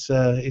it's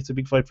a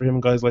big fight for him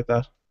and guys like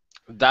that.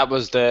 That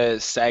was the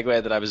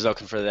segue that I was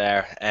looking for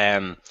there,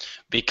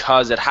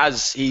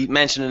 because he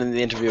mentioned it in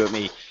the interview with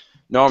me.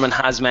 Norman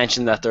has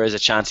mentioned that there is a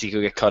chance he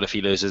could get cut if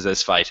he loses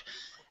this fight.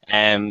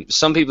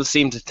 Some people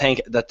seem to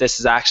think that this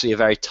is actually a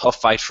very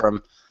tough fight for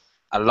him.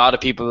 A lot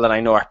of people that I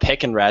know are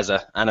picking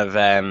Reza,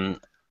 and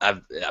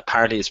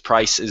apparently his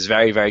price is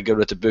very, very good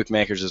with the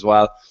bookmakers as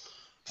well.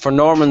 For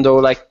Norman, though,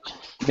 like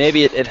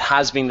maybe it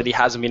has been that he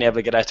hasn't been able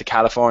to get out to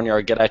California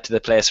or get out to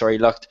the place where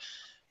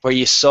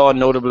you saw a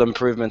notable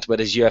improvement with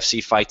his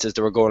UFC fights as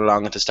they were going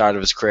along at the start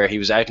of his career. He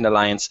was out in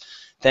Alliance.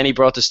 Then he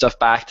brought the stuff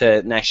back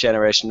to Next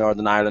Generation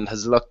Northern Ireland,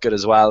 has looked good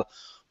as well.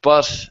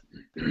 But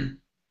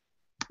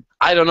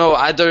I don't know.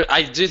 I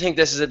do think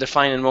this is a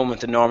defining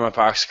moment in Norman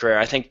Park's career.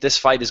 I think this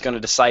fight is going to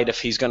decide if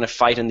he's going to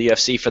fight in the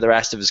UFC for the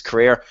rest of his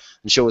career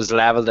and show his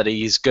level that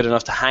he's good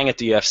enough to hang at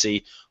the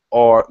UFC,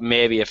 or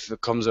maybe if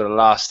it comes with a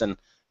loss, then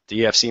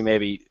the UFC may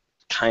be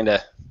kind of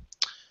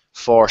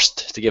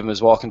forced to give him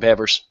his walking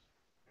papers.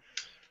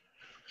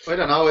 I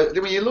don't know.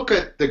 When you look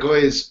at the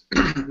guys,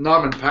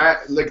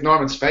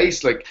 Norman's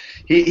face, like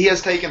he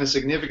has taken a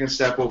significant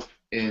step up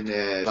in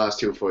the last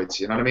two fights.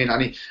 You know what I mean?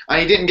 And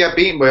he didn't get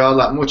beaten by all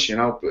that much. You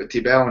know,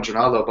 Tibau and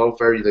Ronaldo both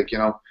very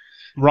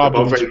Rob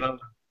both very,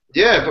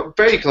 yeah, but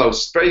very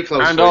close, and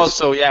fights.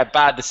 Also, yeah,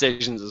 bad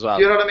decisions as well.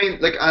 You know what I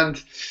mean? Like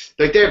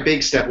they're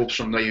big step ups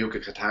from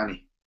Naoya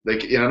Katani.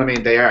 Like, you know what I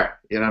mean? They are.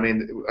 You know what I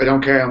mean? I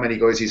don't care how many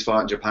guys he's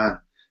fought in Japan.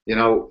 You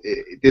know,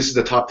 this is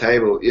the top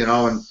table, you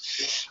know, and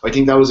I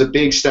think that was a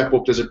big step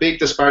up. There's a big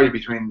disparity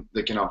between,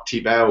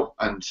 Tibau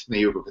and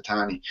Naoya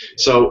Katani.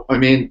 So, I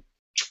mean,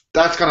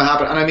 that's going to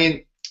happen. And I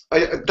mean,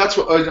 that's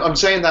what I'm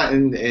saying, that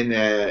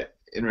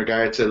in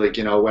regard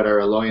to, whether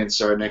Alliance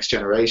or Next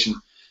Generation.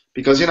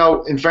 Because,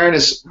 in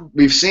fairness,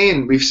 we've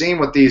seen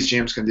what these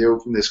gyms can do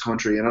from this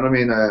country, you know what I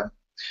mean?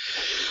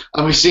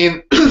 And we've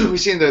seen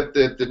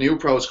the new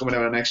pros coming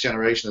out of Next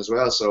Generation as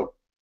well. So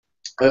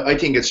I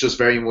think it's just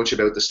very much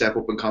about the step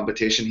up in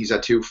competition. He's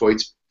had two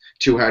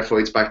hard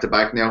fights back to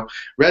back now.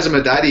 Reza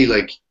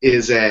Madadi,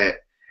 he's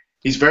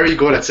very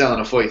good at selling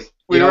a fight.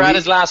 We were at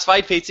his last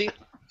fight, Pete.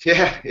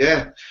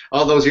 Yeah,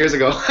 all those years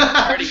ago.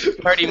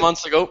 30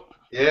 months ago.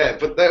 Yeah,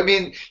 but I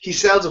mean, he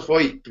sells a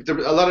fight. A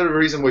lot of the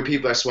reason why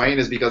people are swaying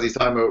is because he's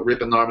talking about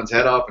ripping Norman's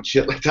head off and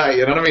shit like that.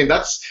 You know what I mean?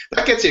 That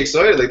gets you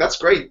excited. Like, that's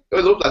great.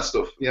 I love that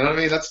stuff. You know what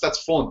I mean?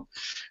 That's fun.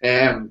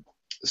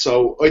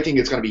 So I think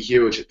it's going to be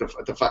huge. It's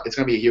going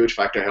to be a huge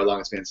factor how long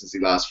it's been since he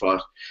last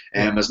fought.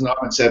 As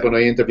Norman said when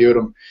I interviewed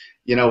him,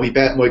 he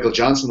bet Michael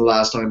Johnson the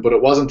last time, but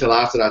it wasn't until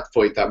after that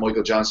fight that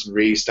Michael Johnson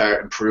really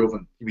started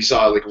improving. We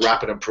saw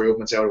rapid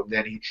improvements out of him.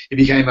 Then he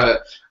became a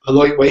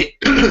lightweight.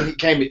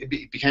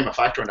 he became a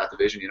factor in that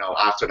division.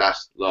 After that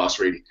loss,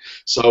 really.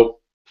 So,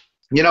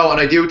 and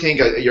I do think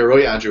you're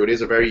right, Andrew.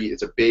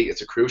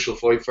 It's a crucial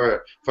fight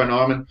for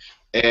Norman.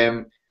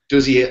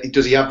 Does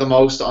he have the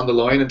most on the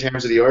line in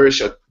terms of the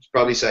Irish? I'd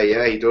probably say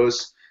yeah, he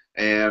does.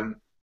 And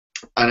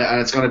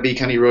it's going to be,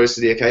 can he rise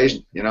to the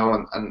occasion?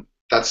 And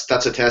that's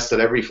a test that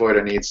every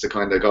fighter needs to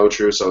kind of go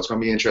through. So it's going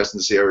to be interesting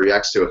to see how he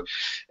reacts to it.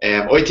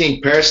 I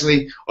think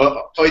personally,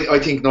 I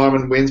think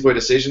Norman wins by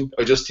decision.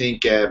 I just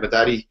think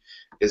Madadi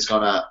is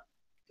gonna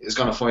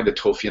find it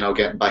tough,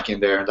 getting back in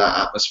there in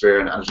that atmosphere.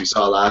 And as we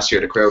saw last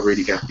year, the crowd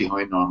really get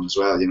behind Norman as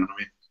well. You know what I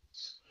mean?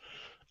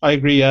 I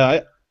agree.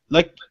 Yeah,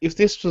 if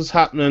this was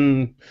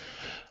happening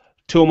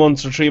 2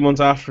 months or 3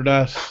 months after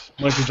that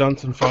Michael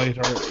Johnson fight,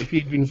 or if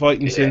he'd been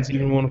fighting since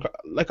even one,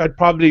 I'd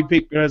probably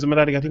pick Reza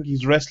Madadi. I think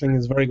his wrestling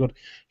is very good.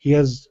 He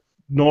has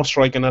no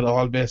striking at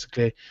all,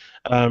 basically.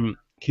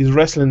 His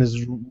wrestling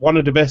is one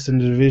of the best in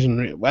the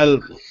division.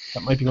 Well,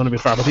 that might be going a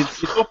bit far, but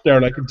it's up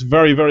there. It's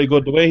very, very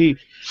good. The way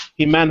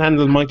he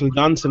manhandled Michael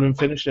Johnson and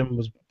finished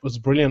him was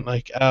brilliant.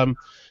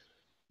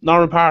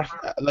 Norman Park,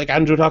 like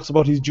Andrew talks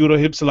about his judo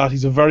hips a lot.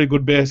 He's a very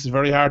good base. He's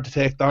very hard to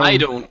take down. I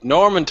don't.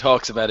 Norman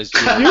talks about his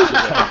judo hips.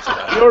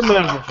 You're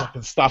never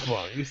fucking stop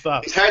on. You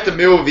stop. It's hard to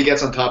move if he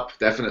gets on top,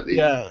 definitely.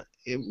 Yeah,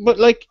 but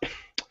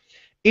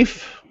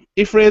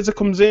if Reza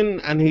comes in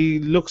and he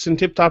looks in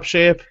tip-top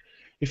shape,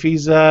 if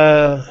he's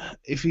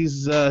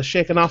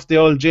shaking off the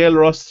old jail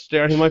rust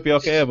there, he might be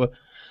okay. But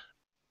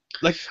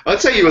I'd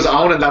say he was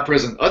owning that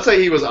prison. I'd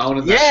say he was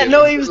owning that. Yeah, shit.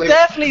 no, he was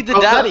definitely the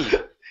daddy.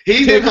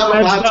 He didn't have a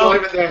bad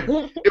time in there.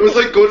 It was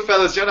like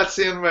Goodfellas. You know that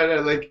scene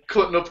where they're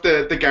cutting up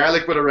the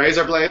garlic with a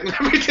razor blade and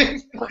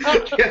everything?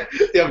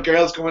 They have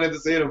girls coming in to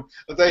see them.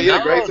 I'll tell you, he had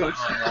a great time.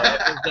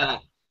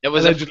 It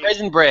was a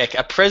prison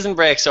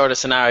break sort of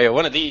scenario.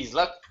 One of these,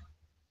 look.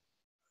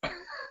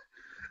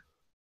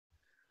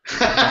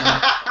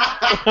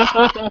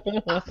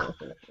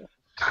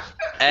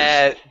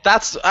 And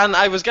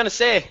I was going to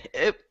say,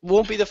 it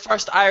won't be the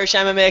first Irish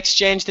MMA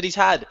exchange that he's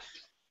had.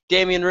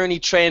 Damien Rooney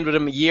trained with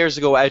him years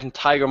ago out in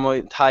Tiger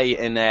Muay Thai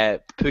in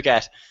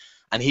Phuket,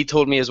 and he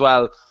told me as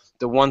well,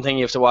 the one thing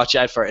you have to watch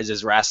out for is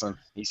his wrestling.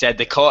 He said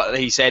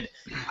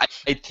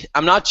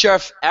I'm not sure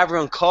if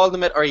everyone called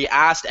him it or he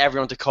asked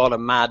everyone to call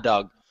him Mad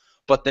Dog,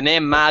 but the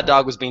name Mad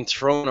Dog was being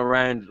thrown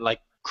around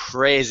like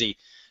crazy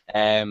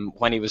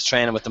when he was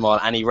training with them all,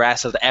 and he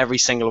wrestled every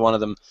single one of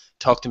them,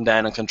 tucked him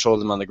down and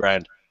controlled them on the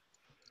ground.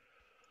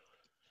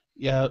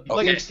 Yeah,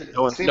 okay.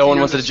 No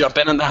one wanted to jump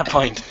in on that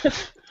point.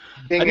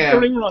 I think the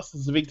ring rust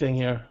is the big thing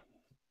here,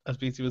 as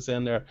BC was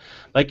saying there.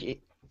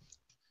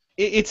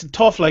 It's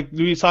tough.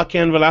 We saw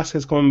Ken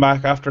Velasquez coming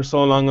back after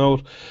so long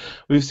out.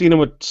 We've seen him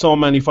with so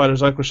many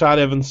fighters. Rashad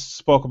Evans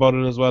spoke about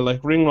it as well.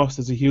 Ring rust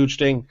is a huge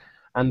thing,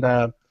 and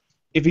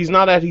if he's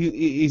not at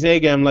his A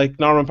game,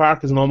 Norman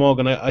Park is no mug.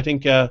 And I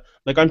think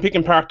I'm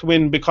picking Park to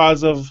win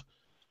because of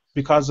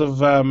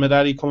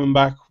Madadi coming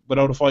back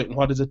without a fight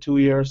in 2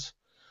 years.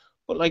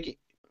 But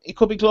it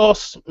could be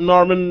close.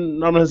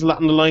 Norman has a lot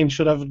on the line.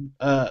 Should have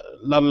a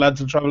lot of lads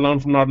who travel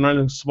down from Northern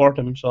Ireland to support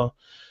him. So,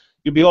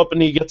 you'd be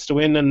hoping he gets the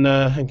win and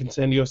can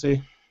stay in the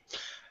UFC.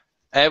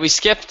 We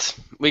skipped.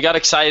 We got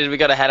excited. We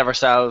got ahead of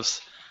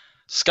ourselves.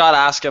 Scott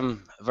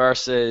Askham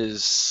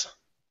versus...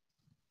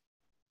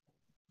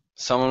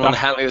 Someone want to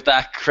help me with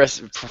that?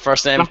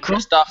 First name? Jocko?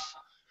 Christoph?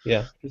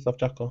 Yeah, Christoph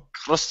Jocko.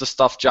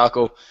 Christoph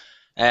Jocko.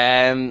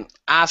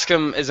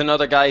 Askham is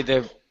another guy,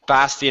 the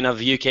bastion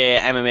of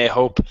UK MMA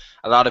hope.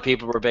 A lot of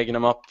people were bigging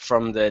him up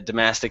from the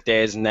domestic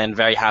days, and then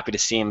very happy to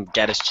see him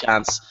get his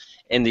chance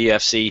in the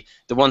UFC.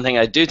 The one thing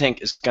I do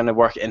think is going to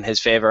work in his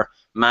favour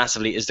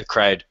massively is the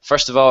crowd.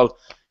 First of all,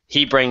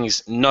 he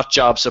brings nut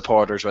job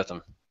supporters with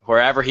him.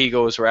 Wherever he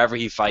goes, wherever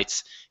he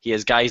fights, he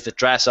has guys that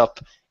dress up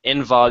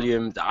in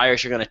volume. The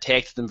Irish are going to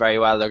take to them very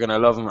well. They're going to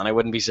love him, and I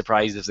wouldn't be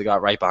surprised if they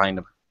got right behind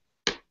him.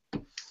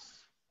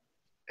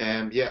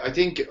 Yeah, I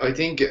think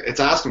it's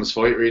Askham's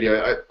fight really.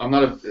 I'm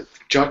not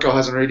Jocko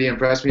hasn't really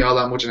impressed me all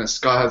that much, and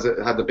Scott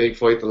had the big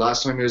fight the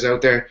last time he was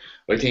out there.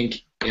 I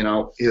think he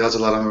has a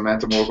lot of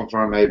momentum working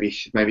for him,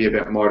 maybe a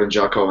bit more than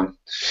Jocko, and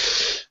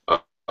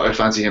I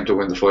fancy him to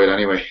win the fight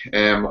anyway.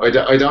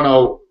 I don't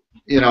know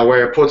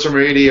where it puts him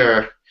really,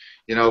 or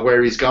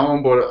where he's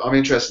going, but I'm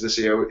interested to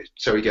see how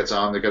he gets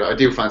on. I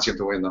do fancy him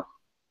to win though.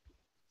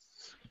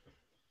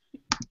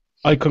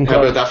 I concur.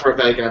 How about that for a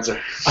vague answer?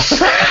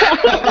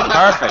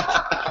 Perfect.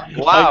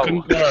 Wow. I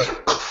concur.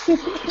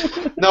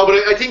 No,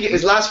 but I think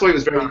his last fight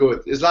was very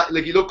good.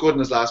 He looked good in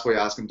his last fight.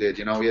 Askham did.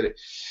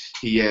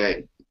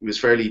 He was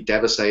fairly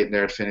devastating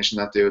there at finishing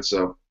that dude.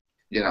 So,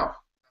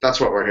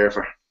 that's what we're here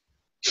for.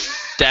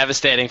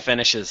 Devastating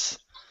finishes.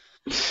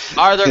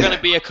 Are there going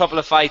to be a couple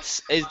of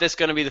fights? Is this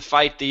going to be the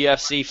fight the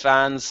UFC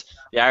fans,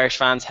 the Irish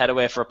fans, head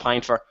away for a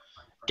pint for,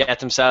 get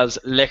themselves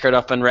liquored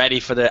up and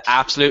ready for the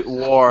absolute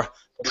war?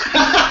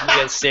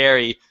 Neil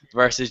Seery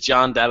versus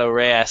John De La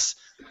Reyes.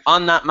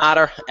 On that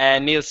matter,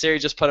 Neil Seery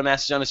just put a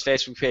message on his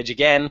Facebook page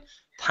again,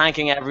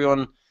 thanking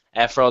everyone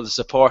for all the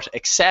support,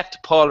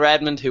 except Paul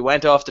Redmond, who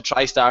went off to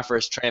TriStar for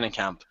his training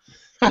camp.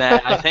 Now,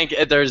 I think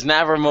there's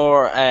never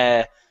more.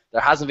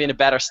 There hasn't been a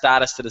better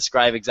status to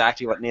describe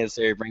exactly what Neil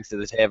Seery brings to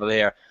the table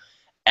here.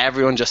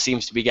 Everyone just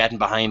seems to be getting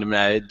behind him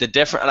now.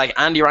 Like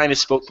Andy Ryan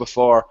has spoke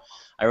before.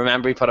 I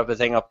remember he put up a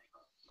thing up.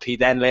 He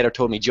then later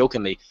told me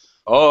jokingly,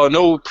 "Oh,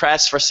 no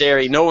press for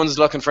Seery, no one's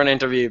looking for an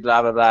interview,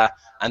 blah, blah, blah."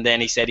 And then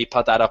he said he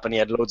put that up and he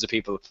had loads of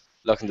people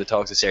looking to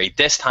talk to Seery.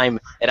 This time,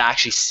 it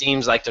actually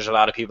seems like there's a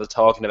lot of people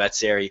talking about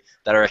Seery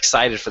that are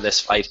excited for this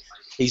fight.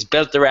 He's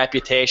built the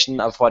reputation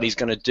of what he's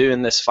going to do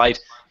in this fight.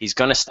 He's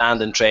going to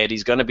stand and trade.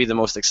 He's going to be the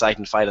most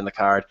exciting fight on the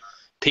card.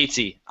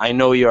 Petey, I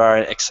know you are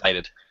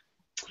excited.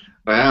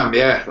 I am,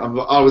 yeah. I'm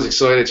always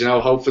excited,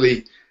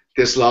 hopefully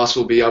this loss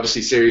will be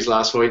obviously Seery's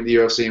last fight in the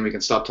UFC and we can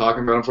stop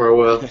talking about him for a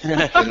while.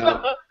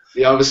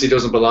 He obviously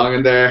doesn't belong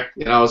in there,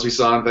 as we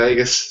saw in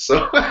Vegas.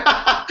 So,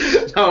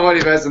 no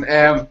money messing.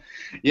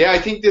 Yeah, I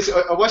think this.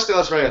 I watched De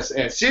La Reyes.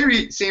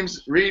 Seery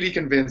seems really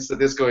convinced that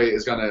this guy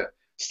is going to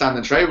stand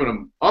and trade with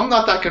him. I'm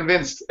not that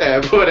convinced,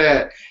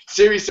 but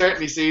Seery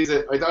certainly sees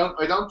it. I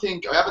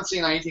haven't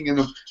seen anything in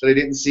him that I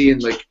didn't see in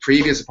like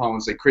previous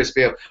opponents, like Chris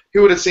Bale.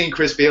 Who would have seen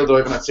Chris Bale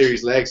diving at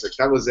Seery's legs? Like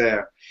that was.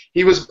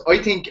 He was.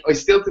 I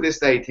still to this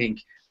day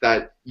think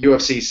that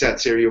UFC set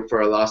Seery up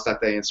for a loss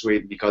that day in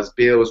Sweden because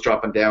Bale was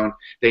dropping down.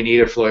 They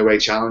needed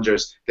flyweight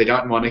challengers. They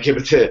don't want to give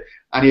it to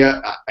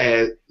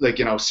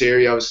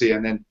Seery obviously,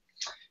 and then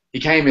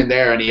he came in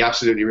there and he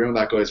absolutely ruined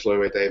that guy's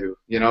flyweight debut.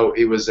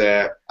 It was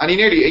and he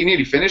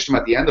nearly finished him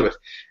at the end of it.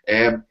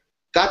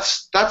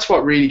 That's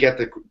what really gets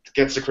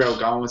the crowd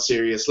going with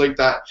Seery. It's like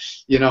that,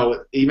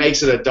 he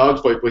makes it a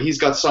dogfight, but he's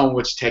got so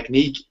much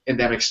technique in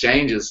them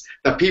exchanges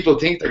that people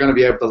think they're going to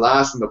be able to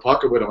last in the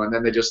pocket with him, and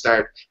then they just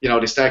start,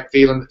 they start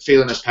feeling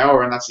his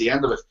power, and that's the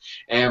end of it.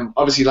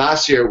 Obviously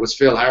last year it was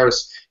Phil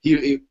Harris.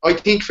 I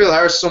think Phil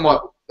Harris is a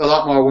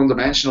lot more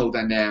one-dimensional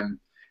than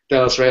De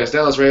La Reyes.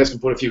 De La Reyes can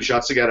put a few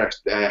shots together.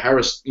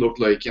 Harris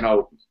looked like,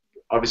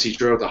 obviously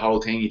throughout the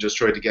whole thing he just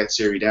tried to get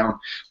Seery down.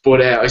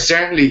 But I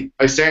certainly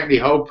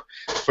hope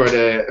for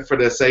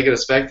the sake of the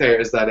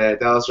spectators that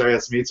De La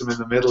Reyes meets him in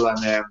the middle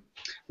and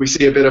we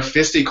see a bit of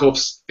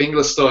fisticuffs,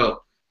 Finglas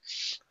style.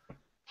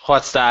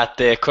 What's that?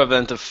 The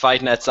equivalent of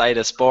fighting outside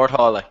a sport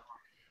hall? Like?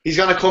 He's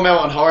gonna come out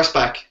on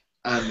horseback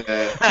and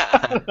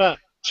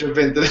jump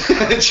into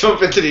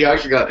the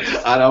octagon.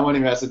 And I'm only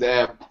messing.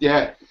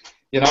 Yeah.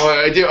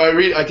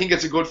 I think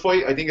it's a good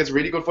fight. I think it's a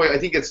really good fight. I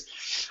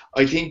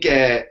think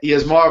he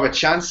has more of a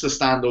chance to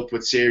stand up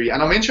with Seery,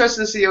 and I'm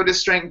interested to see how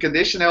this strength and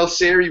condition,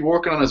 Seery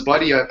working on his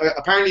body.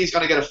 Apparently, he's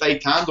going to get a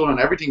fake tan done and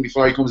everything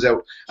before he comes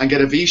out, and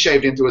get a V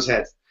shaved into his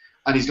head,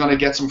 and he's going to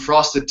get some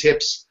frosted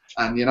tips,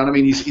 and you know what I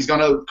mean. He's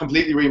going to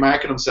completely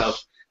remarket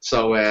himself.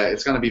 So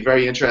it's going to be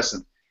very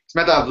interesting. He's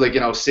meant to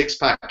have six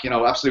pack,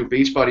 absolute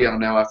beach body on him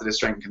now after this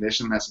strength and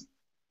conditioning lesson.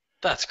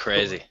 That's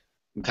crazy.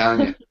 I'm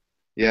telling you.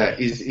 Yeah,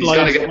 he's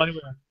going to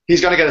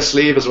get a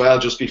sleeve as well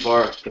just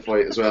before the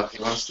fight as well.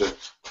 He wants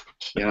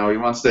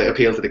to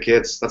appeal to the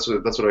kids. That's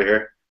what I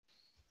hear.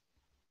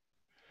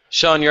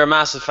 Sean, you're a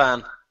massive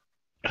fan.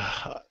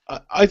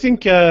 I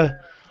think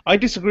I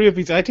disagree with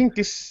you. I think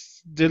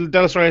De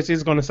La Reyes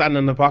is going to stand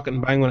in the pocket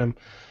and bang with him.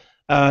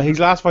 His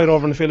last fight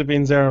over in the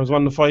Philippines there was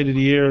one of the fight of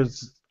the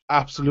years.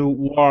 Absolute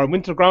war.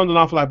 Went to the ground an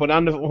awful lot, but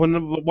when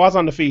it was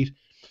on the feet,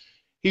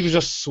 he was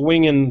just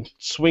swinging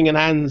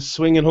hands,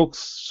 swinging hooks,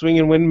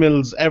 swinging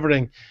windmills,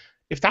 everything.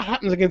 If that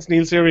happens against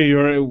Neil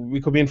Seery,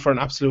 we could be in for an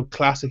absolute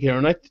classic here,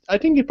 and I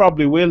think he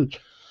probably will.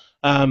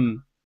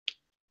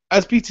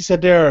 As Beatsy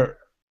said there,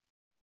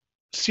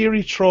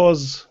 Seery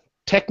throws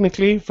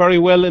technically very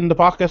well in the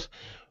pocket.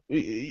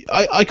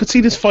 I could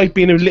see this fight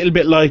being a little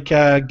bit like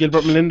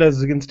Gilbert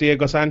Melendez against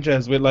Diego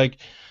Sanchez, with like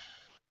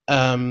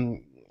De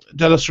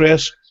Los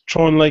Reyes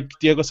throwing like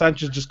Diego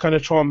Sanchez, just kind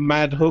of throwing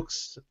mad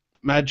hooks,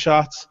 mad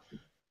shots,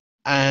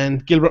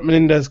 and Gilbert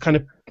Melendez kind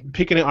of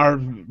picking it, or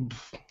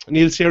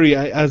Neil Seery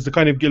as the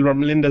kind of Gilbert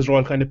Melendez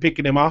role, kind of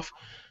picking him off,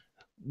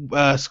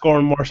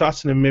 scoring more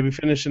shots than him, maybe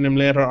finishing him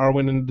later or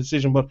winning the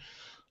decision. But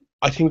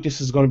I think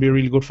this is going to be a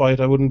really good fight.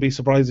 I wouldn't be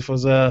surprised if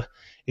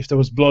there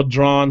was blood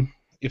drawn,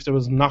 if there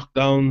was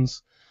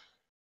knockdowns,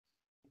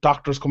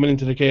 doctors coming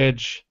into the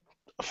cage,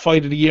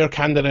 fight of the year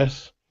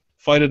candidate,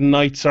 fight of the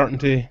night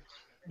certainty.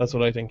 That's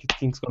what I think. I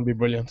think it's going to be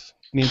brilliant.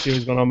 Neil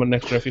Seery's going on with an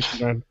extra 50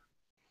 grand.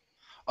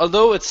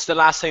 Although it's the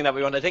last thing that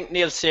we want, I think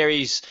Neil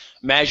Seery's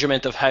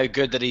measurement of how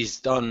good that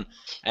he's done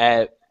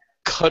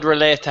could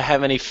relate to how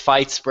many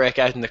fights break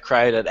out in the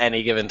crowd at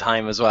any given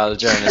time as well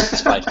during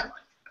this fight.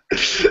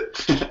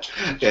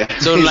 Yeah.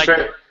 So like,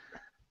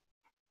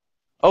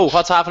 oh,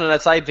 what's happening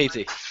outside,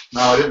 PT?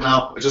 No, I didn't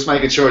know. Just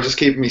making sure, just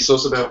keeping me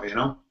sus about me, you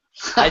know.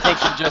 I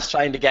think you're just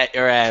trying to get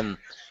your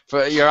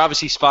you're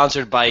obviously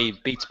sponsored by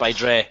Beats by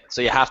Dre,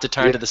 so you have to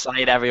turn to the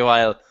side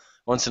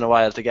once in a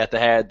while to get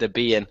the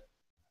B in.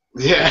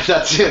 Yeah,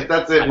 that's it,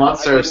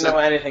 Monster. I didn't know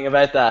anything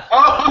about that.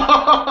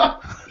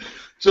 Oh!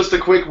 Just a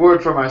quick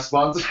word from our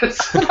sponsors.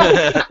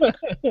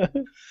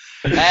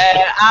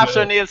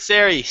 After Neil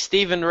Seery,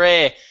 Stephen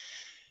Ray,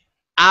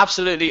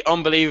 absolutely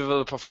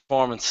unbelievable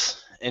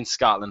performance in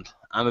Scotland.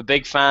 I'm a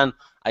big fan.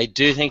 I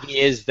do think he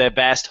is the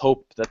best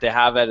hope that they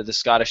have out of the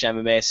Scottish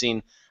MMA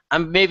scene,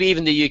 and maybe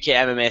even the UK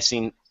MMA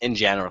scene in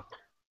general.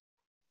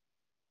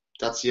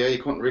 You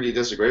couldn't really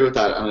disagree with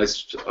that. And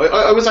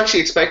I was actually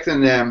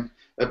expecting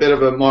a bit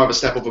of more of a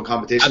step up in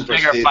competition for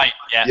bigger fight,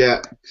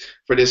 yeah,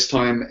 for this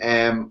time.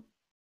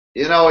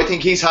 I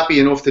think he's happy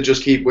enough to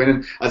just keep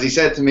winning. As he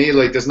said to me,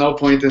 like, there's no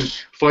point in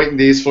fighting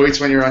these fights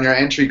when you're on your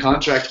entry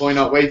contract. Why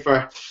not wait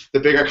for the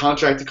bigger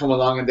contract to come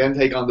along and then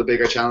take on the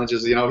bigger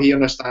challenges? He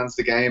understands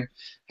the game,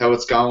 how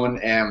it's going.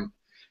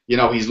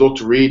 He's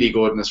looked really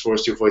good in his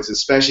first two fights,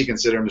 especially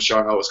considering the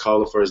short notice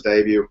call for his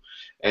debut.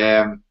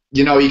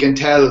 You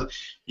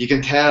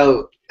can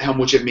tell how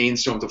much it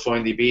means to him to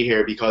finally be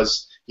here,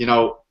 because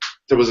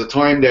there was a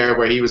time there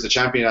where he was the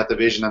champion at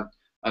division,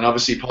 and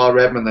obviously Paul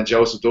Redmond and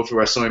Joseph Duffy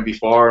were signed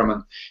before him,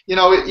 and you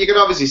could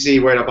obviously see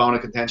where the bone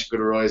of contention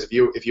could arise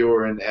if you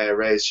were in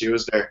Ray's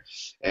shoes there.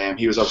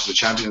 He was obviously the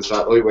champion of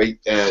that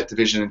lightweight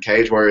division in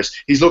Cage Warriors.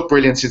 He's looked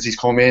brilliant since he's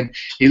come in.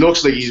 He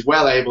looks like he's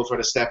well able for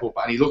the step up,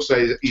 and he looks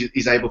like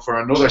he's able for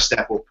another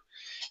step up.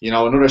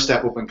 Another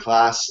step up in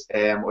class.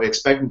 I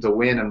expect him to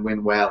win and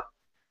win well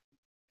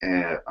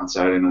on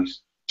Saturday night.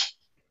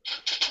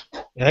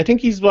 Yeah, I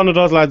think he's one of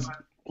those lads.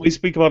 We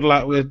speak about a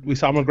lot. We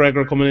saw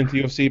McGregor coming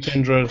into UFC,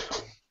 Pindra,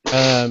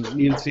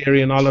 Neil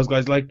Seery, and all those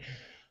guys. Like,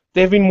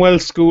 they've been well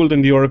schooled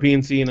in the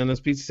European scene, and as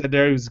Pete said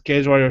there, he was a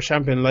Cage Warrior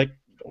champion. Like,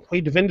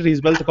 he defended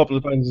his belt a couple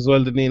of times as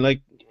well, didn't he?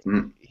 Like,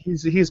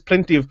 he's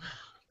plenty of,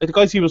 like, the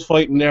guys he was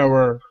fighting there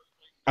were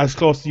as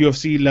close to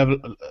UFC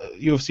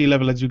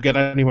level as you'd get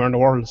anywhere in the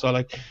world. So,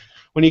 like,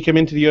 when he came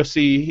into the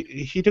UFC,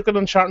 he took it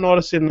on short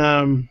notice in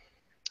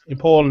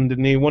Poland,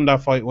 didn't he? Won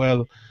that fight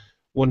well.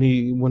 Won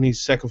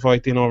his second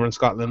fight in over in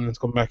Scotland, and it's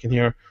come back in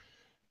here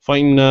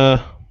fighting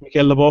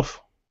Mikel Leboeuf.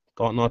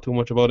 Don't know too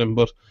much about him,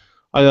 but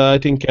I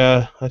think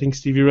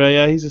Stevie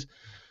Ray, he's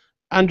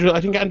Andrew. I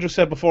think Andrew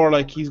said before,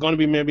 like, he's going to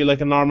be maybe like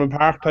a Norman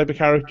Park type of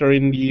character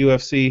in the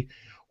UFC,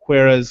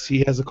 whereas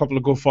he has a couple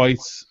of good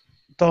fights.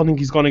 Don't think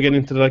he's going to get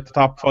into the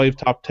top 5,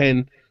 top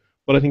 10,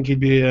 but I think he'd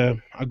be a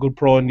good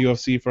pro in the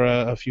UFC for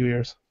a few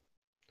years.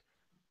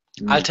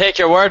 I'll take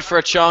your word for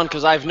it, Sean,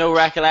 because I have no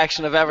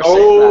recollection of ever saying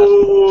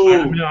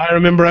that. I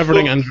remember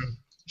everything, Andrew.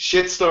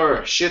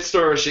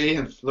 Shitstorm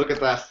Sheehan. Look at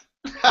that.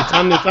 It's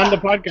on the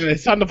podcast.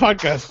 It's on the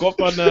podcast. Go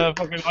up on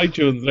fucking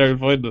iTunes there and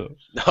find it.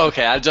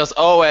 Okay, I'll just.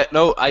 Oh wait,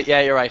 no.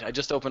 Yeah, you're right. I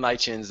just opened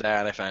iTunes there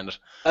and I found it.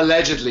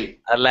 Allegedly.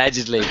 The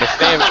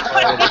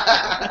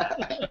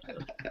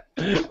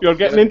favorite. You're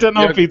getting into it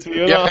now, Pete.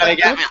 You're gonna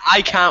get me.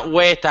 I can't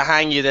wait to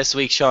hang you this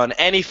week, Sean.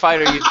 Any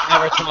fighter you've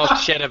ever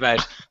talked shit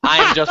about,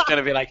 I'm just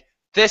gonna be like,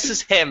 this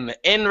is him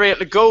in real.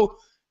 Go.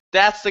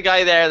 That's the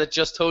guy there that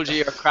just told you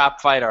you're a crap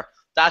fighter.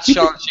 That's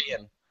Sean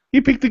Sheehan. He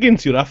picked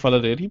against you, that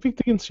fella did. He picked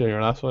against you in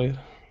your last fight.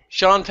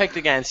 Sean picked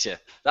against you.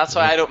 That's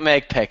why I don't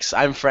make picks.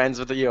 I'm friends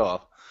with you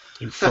all.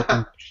 You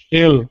fucking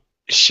chill.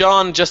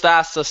 Sean just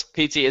asked us,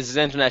 PT, is his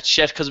internet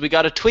shit? Because we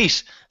got a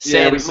tweet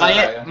saying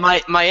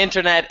my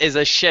internet is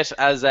as shit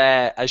as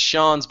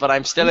Sean's, but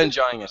I'm still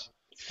enjoying it.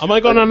 Am I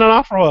going on an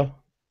offer?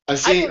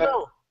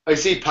 I I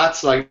see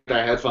Pat's like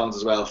their headphones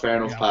as well. Fair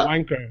enough, Yeah, Pat.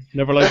 wanker.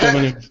 Never liked him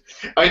anyway.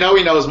 I know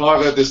he knows more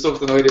about this stuff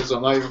than I do, so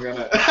I'm not even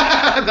gonna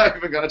not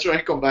even gonna try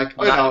and come back.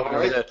 I know,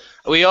 right?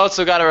 We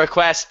also got a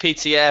request,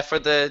 Pizza, for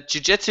the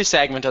jiu-jitsu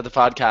segment of the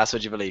podcast,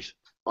 would you believe?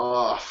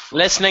 Oh,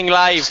 Listening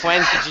live,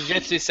 when's the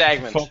jiu-jitsu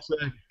segment? Fuck's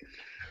sake.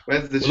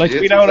 when's the Like, jiu-jitsu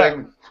tweet out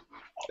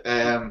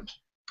segment?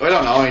 I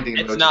don't know anything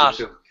It's about not.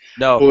 jiu-jitsu.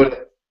 No.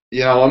 But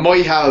you know, I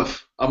might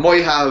have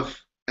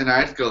an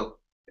article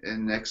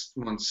in next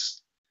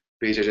month's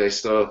BJJ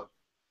Style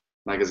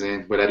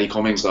magazine with Eddie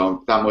Cummings,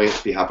 so that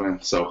might be happening.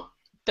 So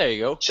There you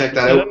go. check I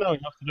that don't out. know. You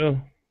have to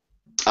do.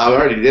 I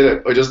already did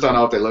it. I just don't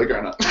know if they like it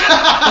or not.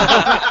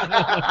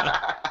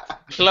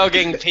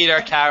 Plugging Peter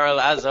Carroll,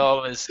 as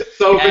always.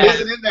 So if it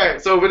isn't in there,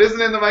 so if it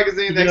isn't in the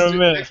magazine You know what I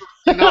mean? next month,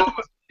 you know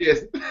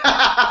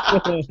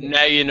it.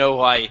 Now you know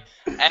why.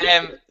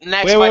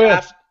 Next Wait, fight wait.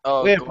 after...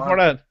 Oh, Wait, go before on.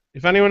 that,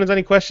 if anyone has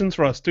any questions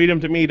for us, tweet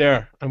them to me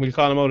there, and we'll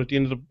call them out at the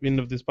end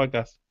of this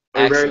podcast.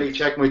 I Excellent. rarely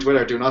check my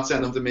Twitter. Do not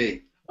send them to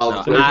me. I'll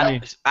No, delete Twitter.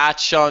 them. at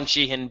Sean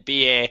Sheehan,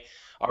 BA,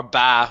 or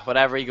Ba,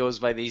 whatever he goes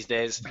by these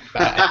days.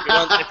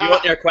 If you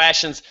want your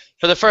questions,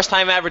 for the first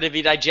time ever to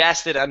be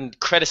digested and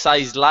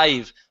criticised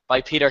live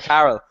by Peter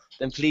Carroll,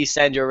 then please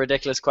send your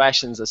ridiculous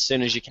questions as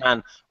soon as you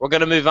can. We're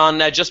going to move on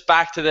now, just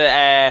back to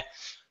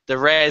the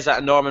Rays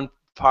at Norman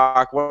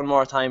Park one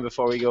more time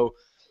before we go.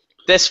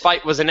 This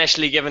fight was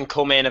initially given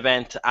co-main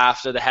event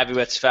after the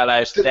heavyweights fell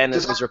out. Then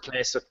it was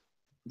replaced with...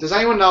 Does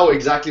anyone know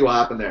exactly what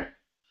happened there?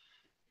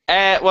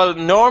 Well,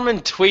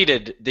 Norman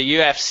tweeted the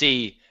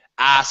UFC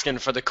asking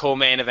for the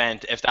co-main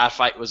event if that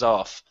fight was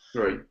off.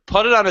 Right.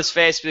 Put it on his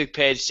Facebook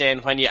page saying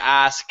when you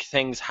ask,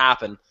 things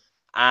happen.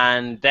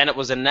 And then it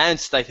was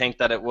announced, I think,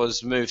 that it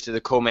was moved to the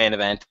co-main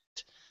event.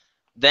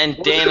 Then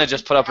Dana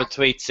just put up a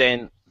tweet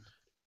saying...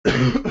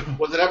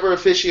 Was it ever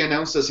officially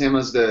announced as him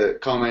as the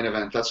co-main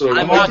event? That's what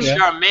I I'm wondered.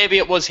 not sure. Maybe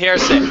it was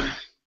hearsay.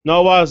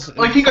 No, it was.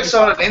 I think I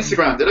saw it on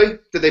Instagram. Did I?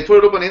 Did they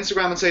put it up on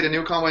Instagram and say the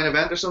new co-main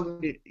event or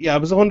something? Yeah, it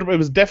was 100. It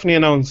was definitely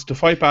announced. The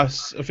Fight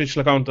Pass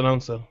official account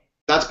announced it.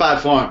 That's bad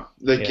form.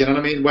 Like, Yeah. you know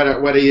what I mean?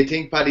 Whether you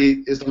think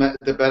Paddy is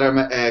the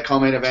better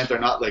co-main event or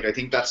not, like, I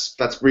think that's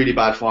really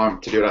bad form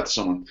to do that to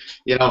someone.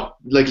 You know,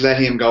 like, let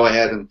him go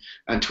ahead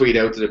and tweet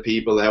out to the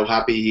people how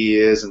happy he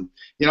is, and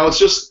you know, it's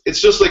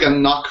just like a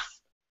knock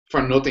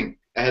for nothing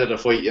ahead of the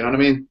fight. You know what I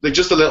mean? Like,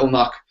 just a little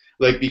knock,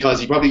 like, because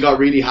he probably got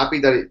really happy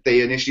that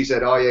they initially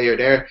said, "Oh yeah, you're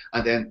there,"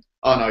 and then,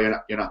 "Oh no,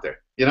 you're not there."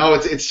 You know,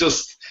 it's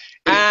just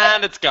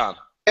And it's gone.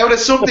 it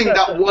was something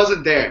that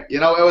wasn't there. You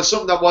know, it was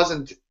something that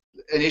wasn't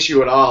an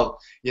issue at all.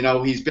 You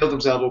know, he's built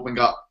himself up and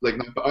got like.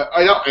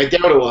 I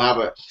doubt it will have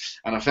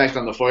an effect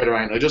on the fight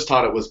around. I just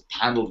thought it was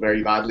handled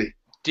very badly.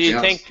 Do you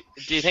Yeah.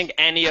 think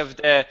any of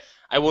the,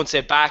 I won't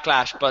say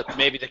backlash, but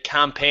maybe the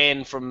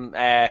campaign from,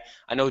 I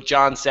know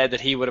John said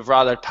that he would have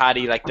rather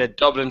Paddy, like the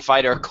Dublin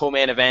fighter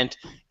co-main event,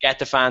 get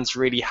the fans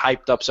really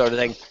hyped up sort of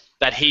thing,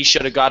 that he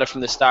should have got it from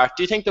the start.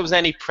 Do you think there was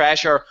any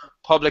pressure,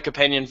 public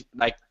opinion,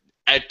 like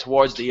out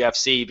towards the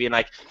UFC being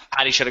like,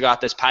 Paddy should have got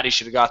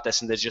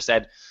this, and they just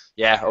said,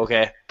 yeah,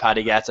 okay,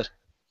 Paddy gets it?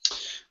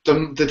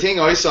 The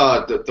thing I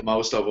saw the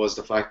most of was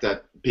the fact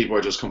that people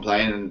were just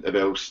complaining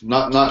about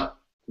not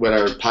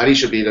whether Paddy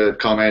should be the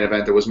co-main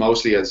event. It was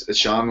mostly, as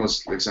Sean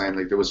was like saying,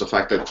 like there was the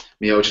fact that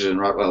Miocic and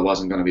Rothwell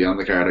wasn't going to be on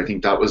the card. I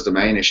think that was the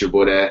main issue.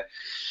 But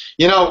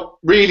you know,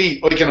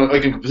 really, I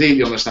can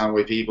completely understand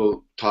why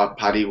people thought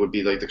Paddy would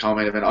be like the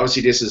co-main event.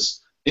 Obviously, this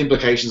is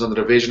implications on the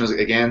division.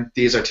 Again,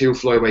 these are two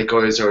flyweight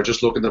guys who are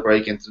just looking to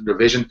break into the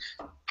division.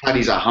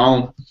 Paddy's at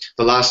home.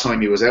 The last time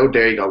he was out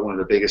there, he got one of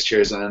the biggest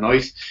cheers of the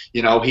night.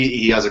 You know,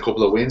 he has a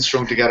couple of wins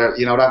strung together.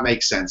 You know, that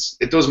makes sense.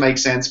 It does make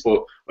sense,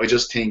 but I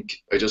just think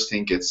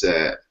it's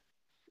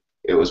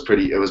it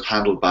was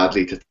handled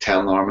badly to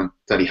tell Norman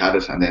that he had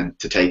it and then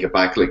to take it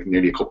back like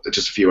nearly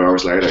just a few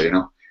hours later. You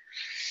know.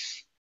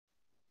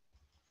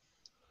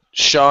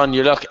 Sean,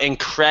 you look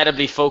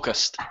incredibly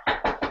focused,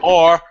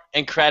 or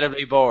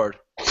incredibly bored.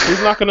 Who's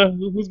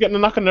getting a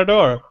knock on their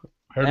door?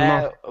 Heard them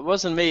knock. It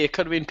wasn't me. It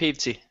could have been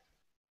Pizzi.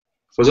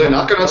 Was I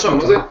knocking on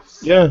something?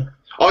 Was it? Yeah.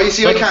 Oh, you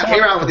see, I can't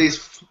hear out with these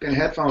fucking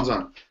headphones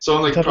on. So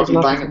I'm like That was probably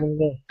knocking banging. on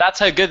the door. That's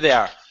how good they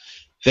are.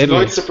 Deadly.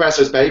 Noise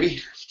suppressors,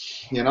 baby.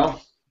 You know.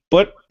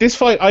 But this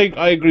fight,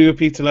 I agree with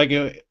Pizza. Like,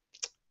 you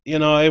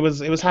know, it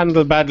was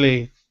handled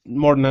badly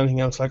more than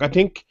anything else. Like, I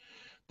think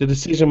the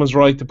decision was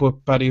right to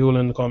put Paddy Hoolan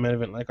in the co-main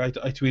event. Like, I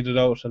tweeted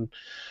out, and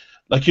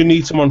like, you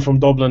need someone from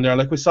Dublin there.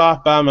 Like, we saw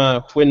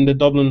Bama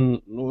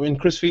when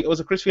Chris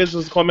Fields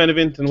was the co-main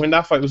event, and when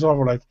that fight was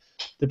over, like,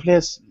 the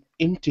place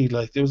emptied.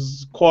 Like, there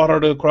was a quarter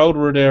of the crowd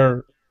were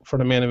there for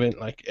the main event.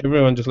 Like,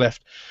 everyone just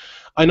left.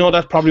 I know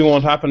that probably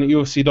won't happen at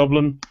UFC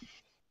Dublin,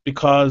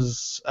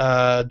 because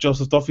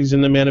Joseph Duffy's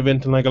in the main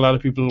event, and like a lot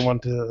of people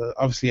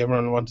obviously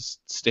everyone wants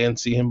to stay and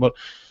see him, but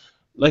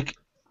like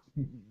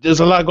there's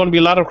going to be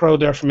a lot of crowd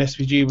there from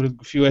SPG, with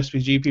a few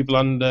SPG people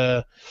on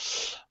the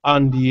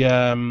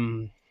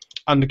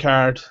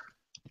card.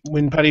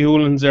 When Paddy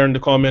Hoolan's there in the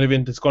co-main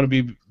event, it's going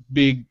to be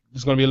big.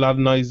 There's going to be a lot of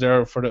noise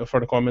there for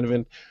the co-main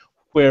event.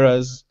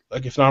 Whereas,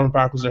 like, if Norman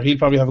Park was there, he'd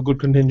probably have a good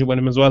contingent with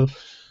him as well.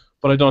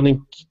 but I don't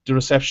think the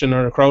reception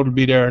or the crowd will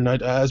be there. And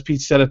as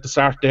Pete said at the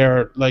start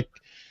there, like,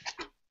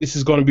 this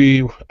is going to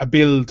be a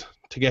build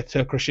to get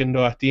to a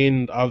crescendo at the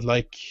end of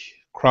like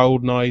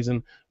crowd noise,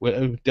 and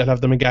they'll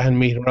have the McGahan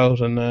meter out,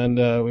 and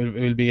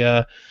we'll be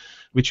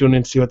we tune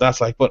in to see what that's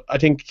like. But I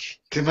think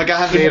the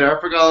McGahan meter, I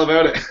forgot all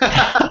about it.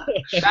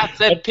 That's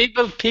it.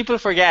 People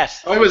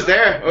forget. I was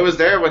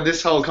there when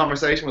this whole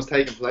conversation was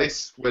taking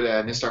place with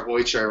Mr.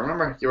 White.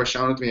 Remember, you were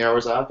showing it to me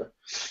hours after.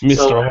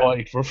 Mr.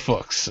 White, for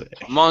fuck's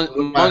sake.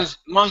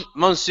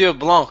 Monsieur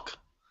Blanc.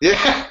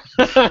 Yeah.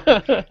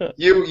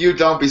 You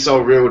don't be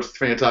so rude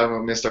when you're talking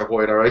about Mr.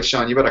 White, alright,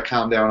 Sean? You better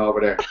calm down over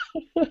there.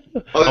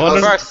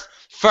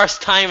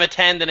 First time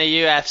attending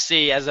a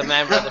UFC as a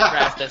member of the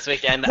press this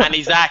weekend, and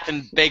he's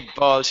acting big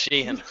ball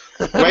Sheehan.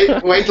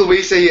 Wait till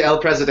we see El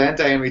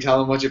Presidente and we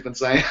tell him what you've been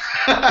saying.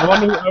 I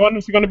wonder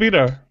if he's going to be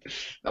there.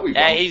 No, he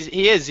won't.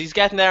 He is. He's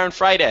getting there on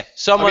Friday.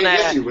 Someone.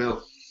 Yes, he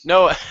will.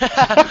 No.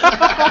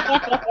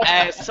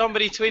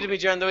 Somebody tweeted me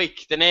during the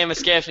week. The name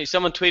escapes me.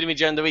 Someone tweeted me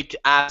during the week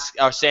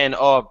saying,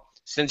 "Oh,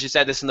 since you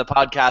said this in the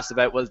podcast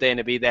about will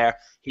Dana be there?"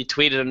 He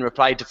tweeted and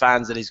replied to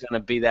fans that he's going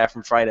to be there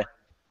from Friday.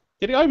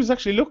 Did he? I was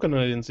actually looking and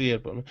I didn't see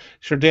it, but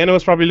sure, Dana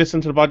was probably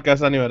listening to the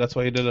podcast anyway. That's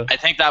why he did it. I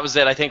think that was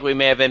it. I think we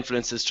may have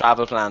influenced his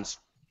travel plans.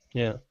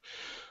 Yeah.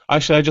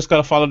 Actually, I just got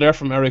a follow there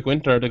from Eric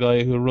Winter, the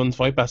guy who runs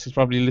Fight Pass. He's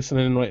probably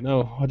listening in right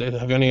now. Have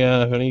you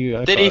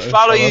any? Did he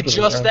follow you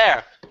just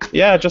there?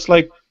 Yeah, just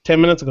like 10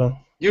 minutes ago.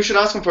 You should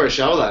ask him for a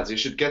show, lads. You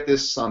should get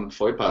this on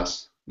Fight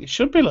Pass. It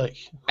should be like.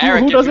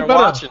 Eric,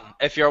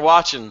 if you're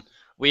watching,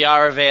 we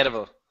are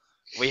available.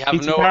 We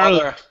have no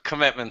other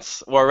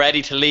commitments. We're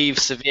ready to leave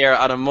Severe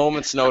on a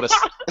moment's notice.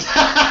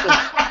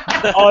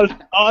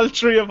 all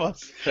three of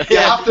us. You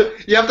have to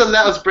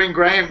let us bring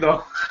Graham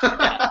though.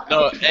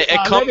 No,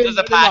 it comes as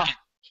a package.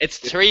 It's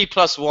 3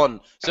 +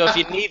 1. So if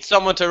you need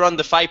someone to run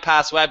the Fight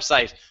Pass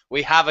website,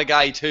 we have a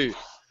guy too.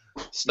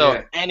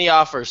 So any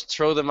offers,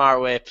 throw them our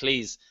way,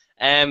 please.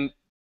 I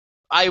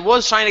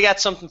was trying to get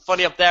something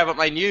funny up there, but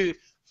my new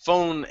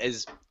phone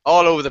is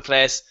all over the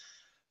place.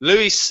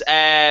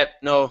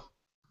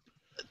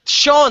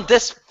 Sean,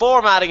 this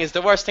formatting is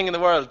the worst thing in the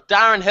world.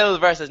 Darren Hill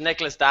versus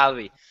Nicholas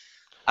Dalby.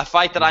 A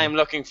fight that I am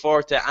looking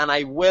forward to, and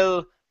I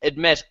will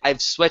admit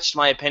I've switched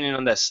my opinion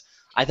on this.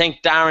 I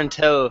think Darren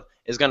Till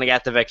is going to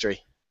get the victory.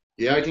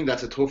 Yeah, I think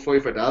that's a tough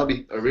fight for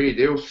Dalby. I really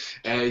do. He's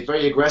a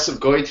very aggressive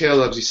guy,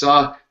 Till, as you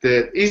saw.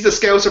 He's the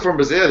Scouser from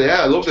Brazil.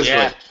 Yeah, I love this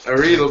guy. I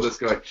really love this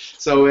guy.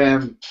 So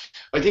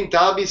I think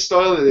Dalby's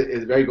style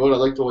is very good. I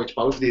like to watch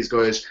both of these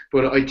guys.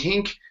 But I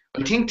think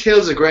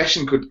Till's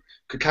aggression could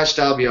catch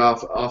Dalby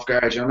off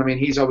guard. You know what I mean?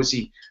 He's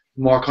obviously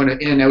more kind of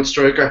in and out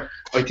striker.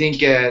 I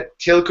think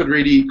Till could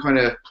really kind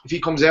of, if he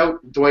comes out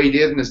the way he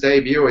did in his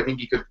debut, I think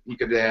he could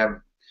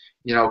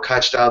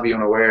catch Dalby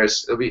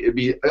unawares. I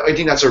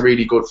think that's a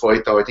really good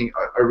fight, though. I think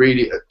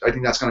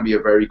that's going to be a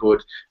very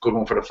good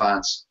one for the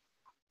fans.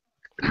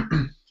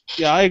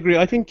 Yeah, I agree.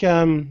 I think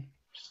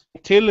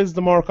Till is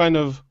the more kind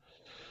of,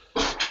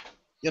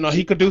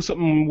 he could do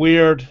something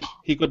weird.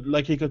 He could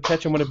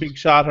catch him with a big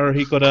shot, or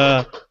he could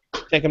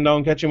take him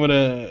down, catch him with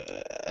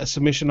a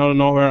submission out of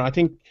nowhere. I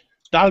think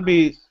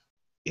Dalby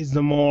is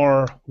the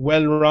more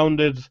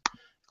well-rounded,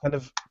 kind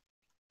of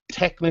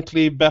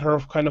technically better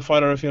kind of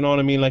fighter, if you know what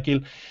I mean. Like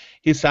he'll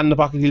stand in the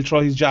pocket, he'll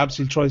try his jabs,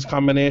 he'll try his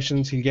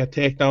combinations, he'll get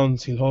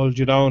takedowns, he'll hold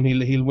you down,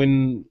 he'll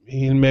win,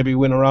 he'll maybe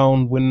win a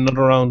round, win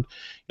another round,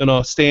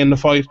 stay in the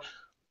fight.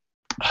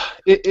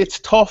 It's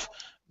tough.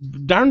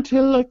 Darren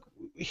Till,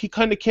 he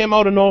kind of came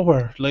out of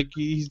nowhere.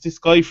 He's this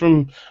guy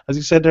from, as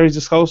you said there, he's a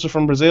Scouser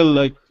from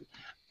Brazil.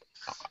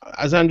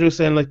 As Andrew's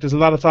saying, there's a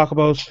lot of talk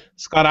about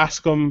Scott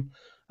Askham,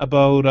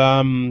 about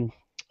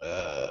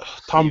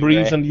Tom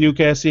Breeze and the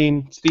UK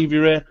scene, Stevie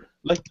Ray.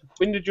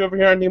 When did you ever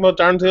hear anything about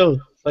Darren Till?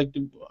 I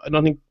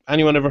don't think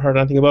anyone ever heard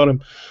anything about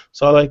him.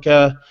 So,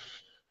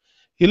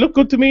 he looked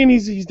good to me in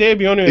his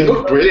debut anyway. He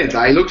looked brilliant.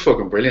 He looked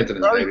fucking brilliant in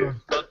his debut.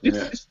 This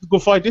is a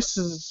good fight. This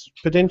is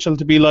potential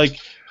to be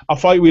a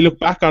fight we look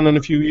back on in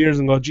a few years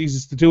and go,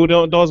 Jesus, the two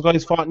of those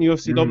guys fought in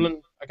UFC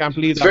Dublin. I can't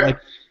believe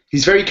that.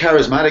 He's very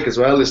charismatic as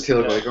well, this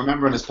Till. I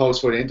remember in his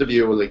post-fight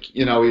interview,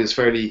 he was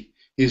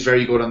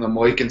very good on the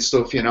mic and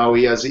stuff. He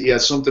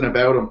has something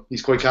about him.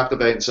 He's quite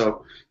captivating.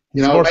 So,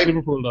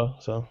 Liverpool though.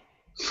 So.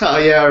 Oh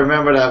yeah, I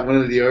remember that one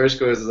of the Irish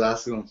guys was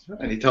asking him,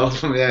 and he told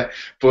him,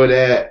 But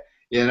I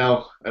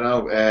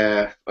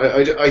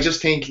just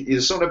think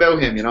there's something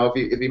about him.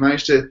 If he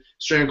managed to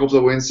string a couple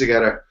of wins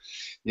together,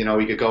 he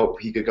could go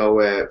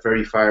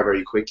very far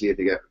very quickly. If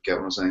you get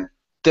what I'm saying.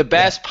 The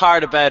best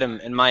part about him,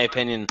 in my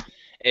opinion,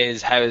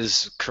 is how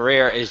his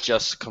career is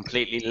just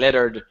completely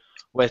littered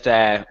with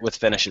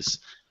finishes.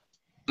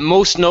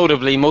 Most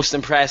notably, most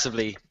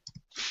impressively,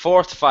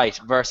 fourth fight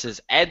versus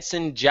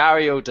Edson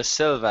Jairo da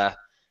Silva,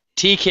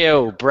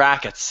 TKO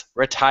brackets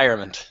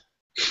retirement.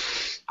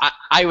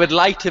 I would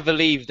like to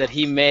believe that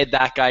he made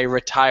that guy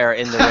retire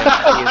in the ring.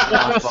 He is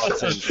not fought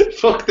since.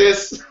 Fuck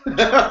this. Do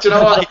you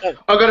know what?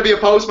 I'm going to be a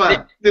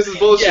postman. This is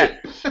bullshit.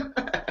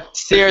 Yeah.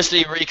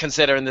 Seriously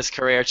reconsidering this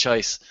career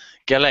choice.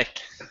 Gillick.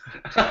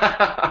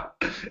 Yeah,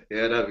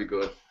 that'd be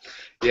good.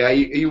 Yeah,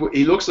 he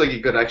looks like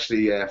he could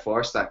actually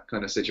force that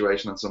kind of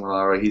situation on someone.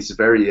 All right, he's a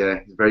very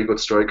good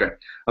striker.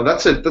 And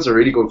that's a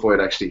really good fight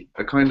actually.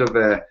 I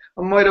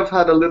might have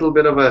had a little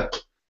bit of a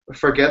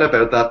forget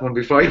about that one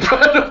before I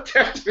brought it up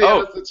there. To be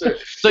honest with you.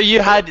 So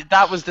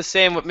that was the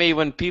same with me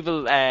when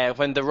people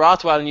when the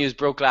Rothwell news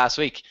broke last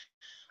week.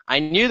 I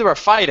knew they were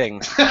fighting,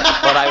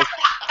 but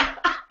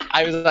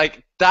I was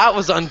like, that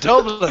was on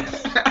Dublin.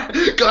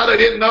 Glad I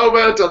didn't know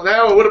about it till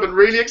now. I would have been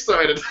really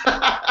excited.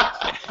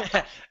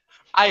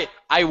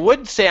 I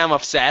would say I'm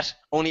upset,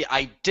 only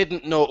I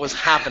didn't know it was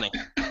happening.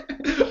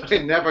 I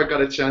never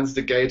got a chance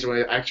to gauge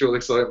my actual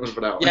excitement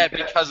for that one. Yeah,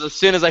 because as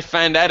soon as I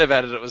found out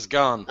about it, it was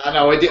gone. I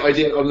know. I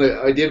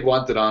did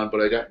want it on,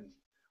 but I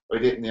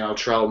didn't,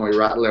 throw my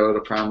rattle out of the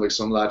pram like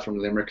some lad from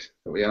Limerick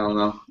that we all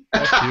know.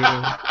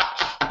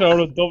 Out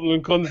of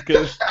Dublin cunts,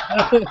 kids.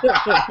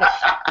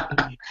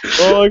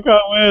 Oh, I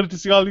can't wait to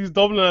see all these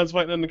Dublin lads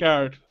fighting on the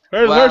card.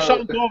 Where's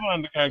Sean Coben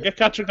on the card? Get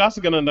Catherine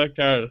Costigan on that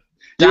card.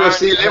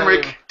 UFC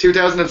Limerick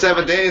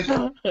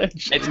 2017.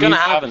 It's going to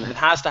happen. It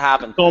has to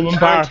happen.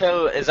 Darren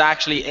Till is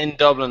actually in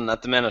Dublin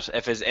at the minute,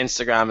 if his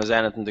Instagram is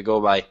anything to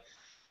go by.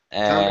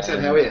 Tom said,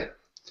 how are you?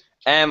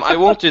 I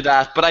won't do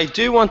that, but I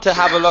do want to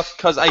have a look,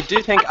 because I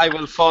do think I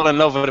will fall in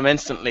love with him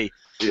instantly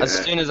as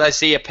soon as I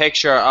see a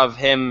picture of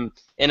him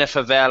in a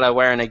favela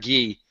wearing a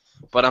gi.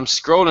 But I'm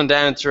scrolling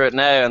down through it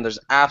now, and there's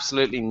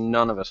absolutely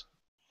none of it.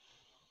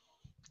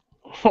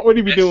 What would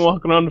he be doing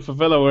walking around the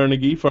favela wearing a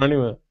gi for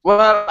anyway? Well,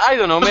 I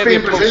don't know. Just maybe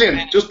being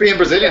Brazilian. Just being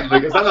Brazilian.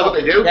 Like, is that not what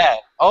they do? Yeah,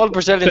 all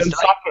Brazilians.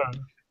 Soccer.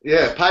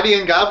 Yeah, Paddy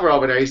and Gav were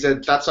over there. He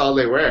said that's all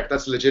they wear.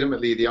 That's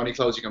legitimately the only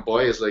clothes you can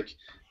buy is gis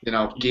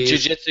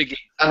Jiu-jitsu gi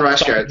and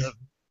rash guards.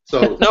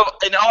 So no,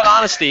 in all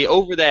honesty,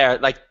 over there,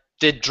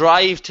 they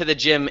drive to the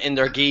gym in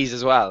their gis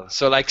as well.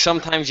 So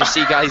sometimes you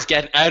see guys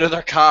getting out of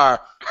their car,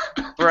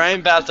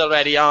 brown belt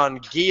already on,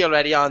 gi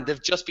already on.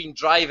 They've just been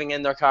driving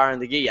in their car in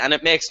the gi, and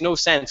it makes no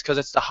sense because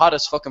it's the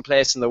hottest fucking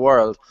place in the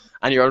world,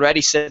 and you're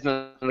already sitting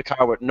in the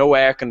car with no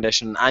air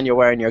conditioning, and you're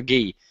wearing your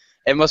gi.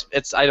 I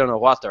don't know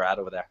what they're at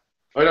over there.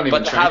 I don't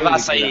even. But they have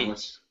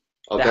acai.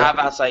 They have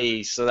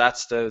acai, so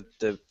that's the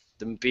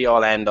be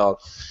all end all.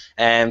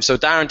 So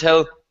Darren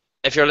Till,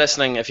 if you're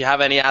listening, if you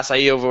have any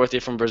acai over with you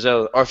from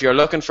Brazil, or if you're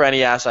looking for any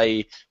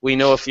acai, we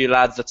know a few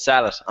lads that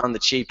sell it on the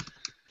cheap,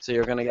 so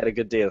you're going to get a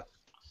good deal.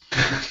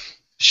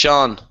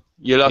 Sean,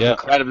 you look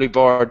incredibly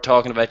bored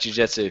talking about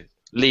jiu-jitsu.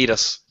 Lead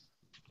us.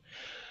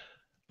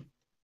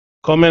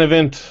 Main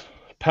event,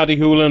 Paddy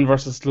Hoolan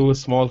versus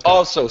Lewis Smolka.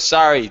 Also,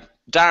 sorry,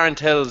 Darren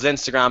Till's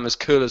Instagram is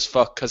cool as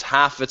fuck because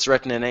half of it's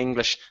written in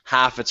English,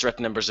 half it's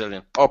written in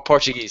Brazilian or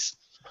Portuguese.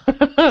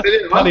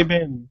 Paddy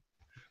Ben.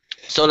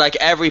 So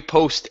every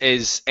post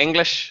is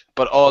English,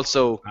 but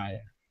also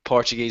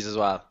Portuguese as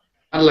well.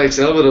 And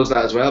Silva does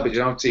that as well, but you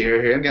don't see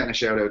him getting a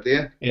shout out, do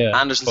you? Yeah.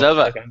 Anderson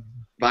Silva.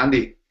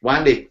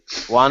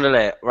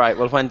 Wanderlei. Right,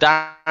 well when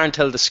Darren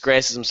Till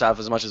disgraces himself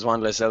as much as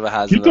Wanderlei Silva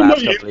has in the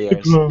last couple of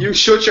years. You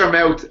shut your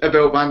mouth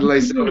about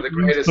Wanderlei Silva, the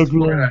greatest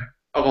foreigner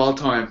of all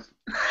time.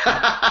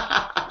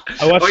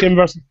 I watched him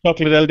versus Chuck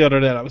Liddell the other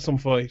day. That was some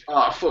fight.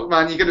 Oh fuck,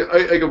 man!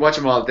 I could watch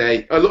him all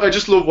day. I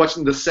just love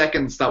watching the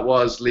seconds that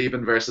was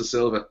Lieben versus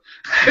Silva.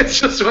 It's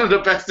just one of the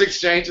best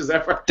exchanges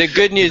ever. The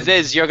good news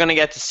is you're going to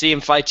get to see him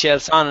fight Chael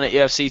Sonnen at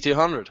UFC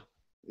 200.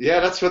 Yeah,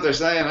 that's what they're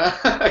saying.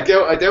 I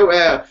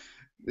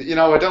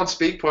don't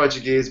speak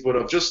Portuguese, but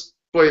I've just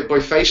by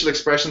facial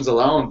expressions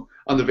alone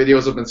on the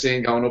videos I've been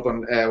seeing going up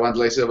on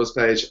Wanderlei Silva's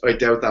page, I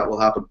doubt that will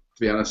happen. To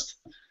be honest,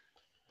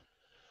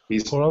 he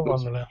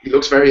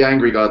looks very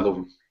angry. God love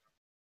him.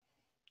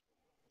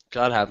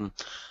 God have him.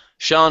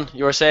 Sean,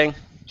 you were saying?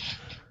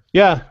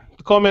 Yeah,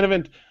 the co-main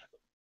event.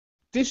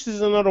 This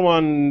is another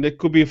one that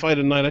could be a fight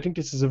at night. I think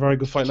this is a very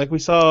good fight. We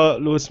saw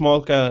Lewis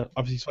Smolka,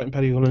 obviously he's fighting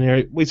Paddy Hoolan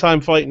here. We saw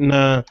him fighting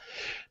Neil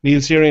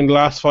Seary in the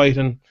last fight,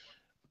 and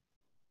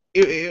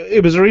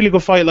it was a really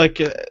good fight.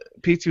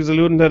 Pete was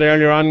alluding to it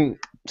earlier on,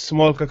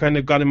 Smolka kind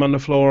of got him on the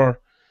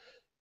floor,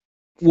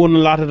 won a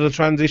lot of the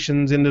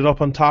transitions, ended up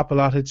on top a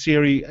lot. At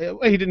Seary,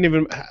 he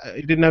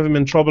didn't have him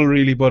in trouble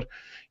really, but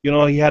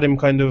he had him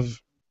kind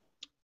of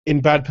in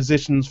bad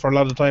positions for a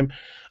lot of the time,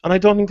 and I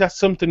don't think that's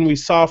something we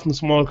saw from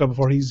Smolka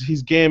before.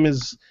 His game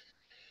is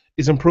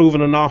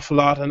improving an awful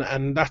lot,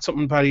 and that's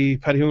something Paddy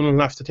Hoolan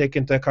will have to take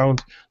into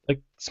account.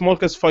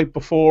 Smolka's fight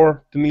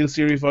before the Neil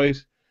Seary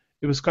fight,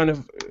 it was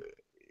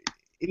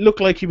it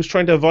looked like he was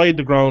trying to avoid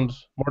the ground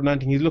more than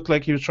anything. He looked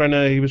like he was trying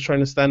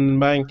to stand and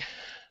bang.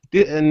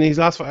 And his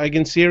last fight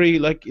against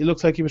Seary, it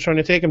looks like he was trying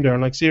to take him there.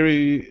 And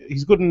Seary,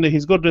 he's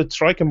good at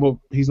striking, but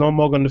he's not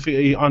mug on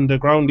the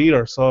ground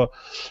either. So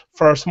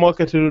for Smolka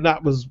to do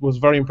that was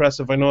very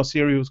impressive. I know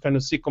Seary was kind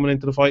of sick coming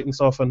into the fight and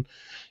stuff, and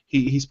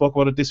he spoke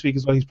about it this week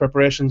as well. His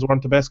preparations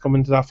weren't the best coming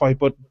into that fight,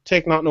 but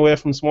take nothing away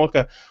from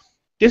Smolka.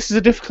 This is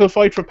a difficult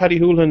fight for Paddy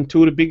Hoolan,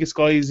 two of the biggest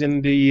guys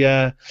in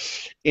the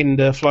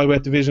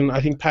flyweight division. I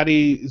think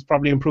Paddy is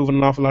probably improving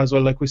an awful lot as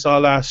well. We saw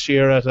last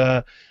year at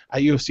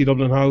UFC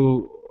Dublin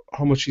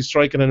how much he's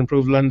striking and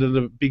improved, landed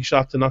a big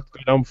shot to knock the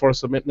guy down before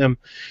submitting him.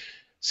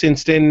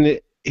 Since then,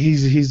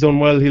 he's done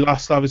well. He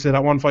lost obviously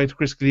that one fight to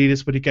Chris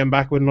Kalidis, but he came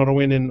back with another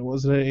win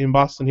in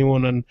Boston. He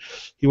won, and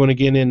he won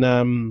again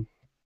in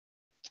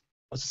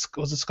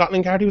was it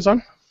Scotland card he was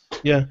on?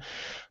 Yeah,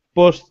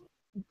 but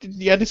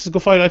yeah, this is a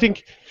good fight. I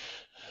think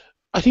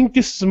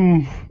this is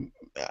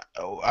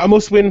a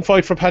must-win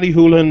fight for Paddy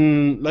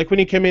Holohan. Like when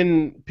he came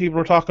in, people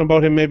were talking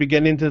about him maybe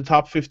getting into the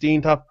top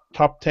 15,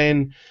 top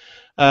 10,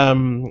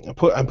 and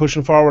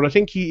pushing forward. I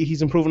think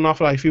he's improving an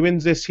awful lot. If he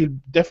wins this, he'll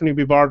definitely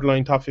be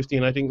borderline top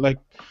 15. I think, like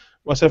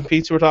myself and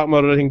Pete were talking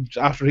about it, I think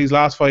after his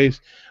last fight,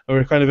 we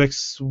were kind of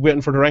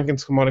waiting for the rankings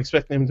to come out,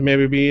 expecting him to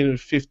maybe be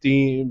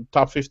in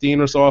top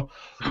 15 or so.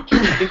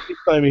 I think this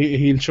time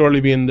he'll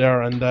surely be in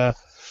there, and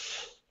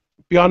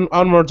beyond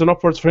onwards and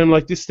upwards for him.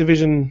 Like this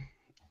division,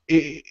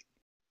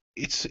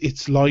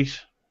 it's light.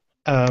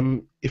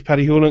 If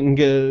Paddy Holohan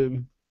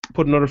can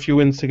put another few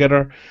wins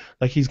together,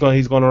 like he's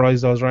going to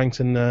rise those ranks,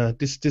 and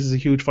this is a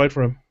huge fight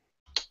for him.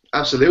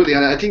 Absolutely,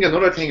 and I think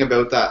another thing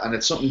about that, and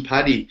it's something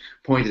Paddy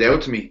pointed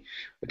out to me.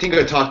 I think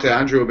I talked to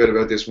Andrew a bit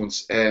about this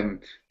once.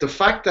 The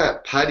fact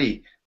that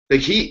Paddy,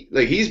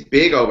 he's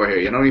big over here.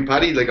 You know, I mean,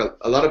 Paddy, like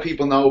a lot of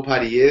people know who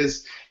Paddy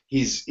is.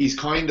 He's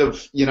kind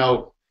of, you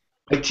know,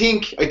 I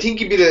think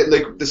he'd be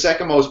the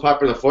second most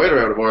popular fighter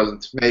out of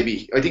Ireland.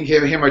 Maybe I think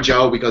him or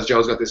Joe, because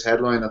Joe's got this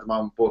headline at the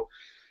moment. But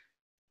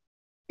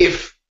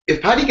if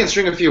Paddy can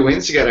string a few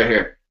wins together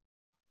here,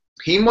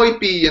 he might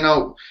be, you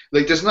know,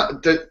 like there's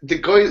not the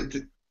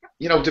guy.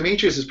 You know,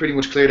 Demetrius has pretty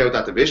much cleared out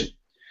that division.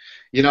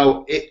 You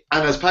know,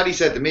 and as Paddy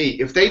said to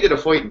me, if they did a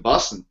fight in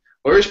Boston,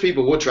 Irish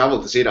people would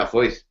travel to see that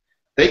fight.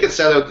 They could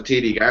sell out the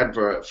TD Garden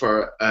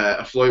for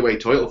a flyweight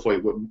title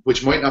fight,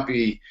 which might not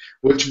be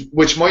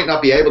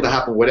able to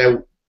happen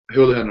without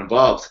Holohan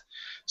involved.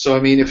 So I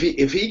mean, if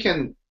he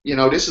can, you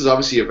know, this is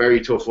obviously a very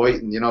tough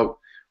fight, and you know,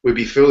 we'd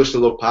be foolish to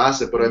look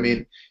past it. But I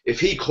mean, if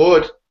he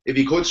could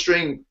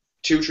string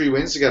 2-3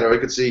 wins together, I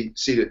could see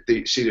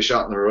the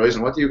shot on the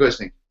horizon. What do you guys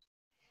think?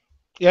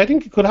 Yeah, I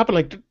think it could happen.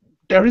 Like,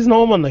 there is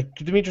no one like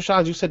Demetrius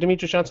Johnson. You said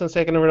Demetrius Johnson's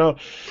taken over now.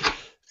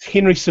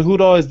 Henry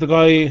Cejudo is the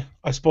guy,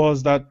 I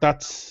suppose,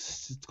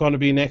 that's going to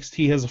be next.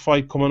 He has a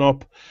fight coming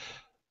up.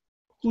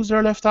 Who's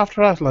there left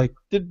after that? Like,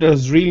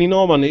 there's really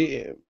no one.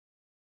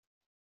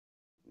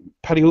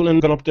 Paddy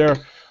Holohan gone up there.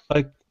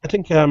 Like, I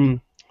think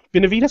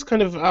Benavidez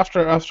kind of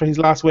after his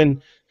last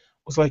win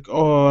was like,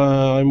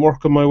 I'm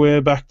working my way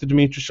back to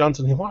Demetrius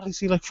Johnson. What is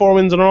he, like 4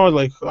 wins in a row?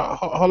 Like,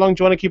 how long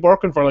do you want to keep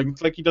working for? Like,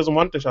 it's like he doesn't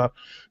want the shot.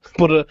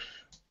 But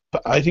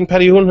I think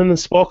Paddy Holohan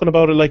has spoken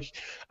about it. Like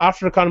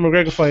after the Conor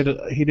McGregor fight,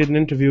 he did an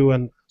interview,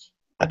 and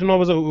I don't know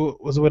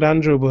was it with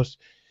Andrew, but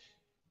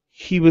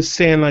he was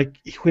saying like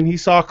when he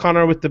saw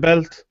Conor with the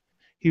belt,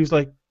 he was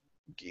like,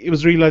 it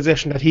was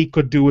realization that he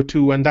could do it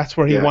too, and that's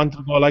where he wanted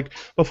to go. Like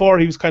before,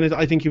 he was kind of,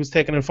 I think he was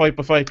taking it fight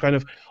by fight, kind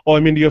of,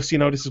 I'm in the UFC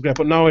now, this is great.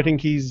 But now I think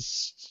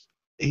he's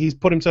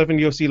put himself in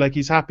the UFC, like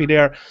he's happy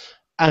there,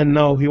 and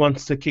now he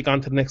wants to kick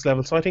on to the next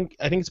level. So I think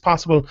it's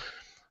possible.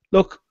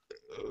 Look,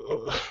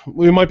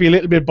 we might be a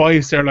little bit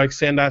biased there, like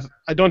saying that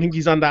I don't think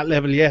he's on that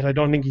level yet. I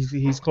don't think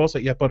he's close to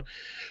it yet. But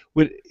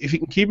if he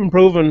can keep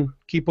improving,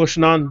 keep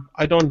pushing on,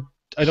 I don't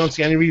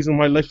see any reason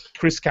why. Like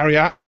Chris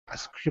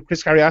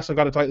Carriasso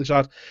got a title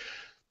shot.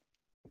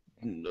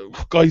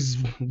 Guys,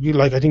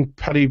 like I think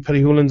Paddy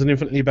Holohan's an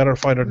infinitely better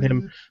fighter than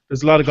him.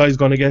 There's a lot of guys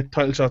going to get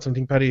title shots, and I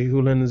think Paddy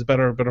Holohan is a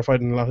better fighter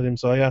than a lot of them.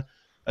 So yeah,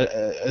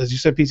 as you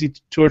said, PC,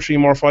 2 or 3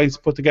 more fights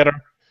put together,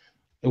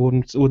 it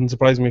wouldn't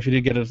surprise me if he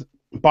did get it.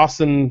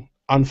 Boston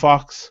on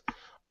Fox,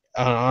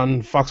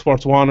 on Fox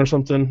Sports 1 or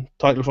something,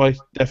 title fight,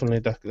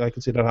 definitely. I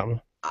could see that happening.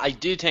 I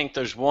do think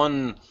there's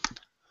one.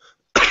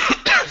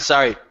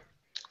 Sorry,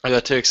 I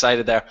got too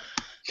excited there.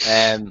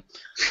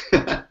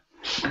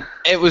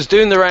 It was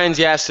doing the rounds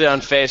yesterday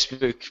on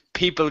Facebook.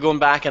 People going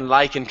back and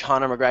liking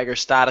Conor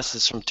McGregor's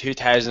statuses from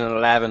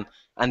 2011,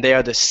 and they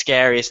are the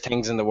scariest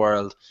things in the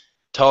world.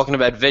 Talking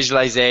about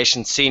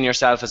visualization, seeing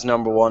yourself as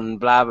number one,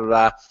 blah blah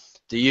blah,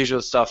 the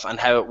usual stuff, and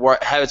how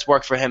it's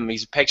worked for him.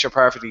 He's a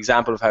picture-perfect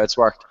example of how it's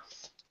worked.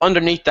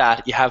 Underneath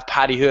that, you have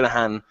Paddy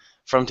Holohan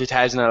from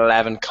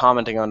 2011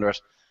 commenting under it.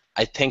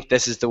 I think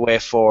this is the way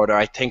forward, or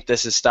I think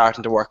this is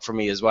starting to work for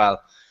me as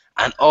well.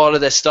 And all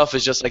of this stuff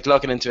is just like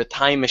looking into a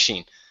time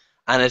machine.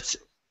 And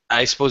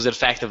I suppose it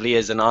effectively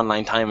is an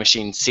online time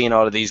machine, seeing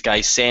all of these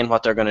guys saying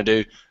what they're going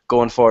to do,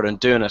 going forward and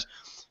doing it.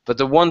 But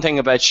the one thing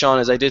about Sean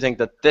is I do think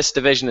that this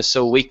division is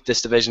so weak,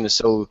 this division is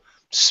so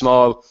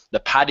small,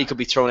 that Paddy could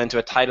be thrown into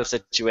a title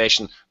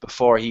situation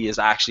before he is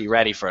actually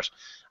ready for it.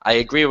 I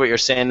agree with what you're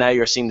saying now.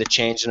 You're seeing the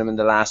change in him in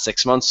the last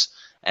 6 months.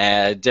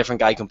 Different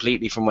guy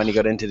completely from when he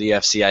got into the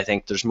UFC. I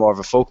think there's more of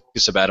a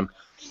focus about him.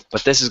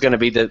 But this is going to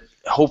be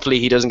hopefully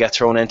he doesn't get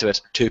thrown into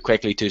it too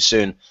quickly, too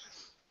soon.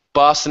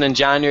 Boston in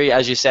January,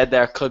 as you said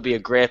there, could be a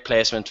great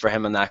placement for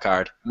him on that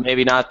card.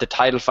 Maybe not the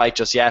title fight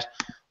just yet,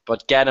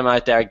 but get him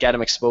out there, get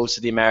him exposed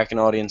to the American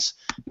audience.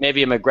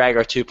 Maybe a McGregor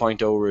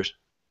 2.0 route.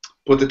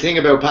 But the thing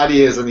about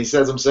Paddy is, and he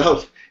says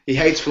himself, he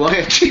hates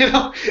flying. You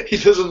know, he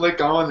doesn't like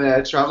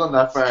going traveling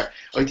that far.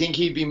 I think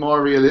he'd be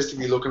more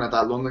realistically looking at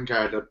that London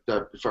card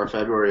for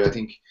February. I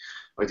think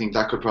I think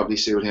that could probably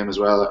suit him as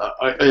well.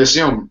 I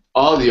assume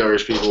all the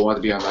Irish people want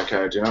to be on that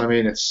card. You know what I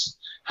mean? It's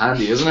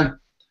handy, isn't it?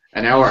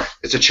 An hour.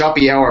 It's a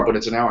choppy hour, but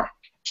it's an hour.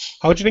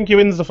 How do you think he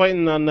wins the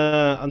fighting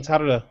on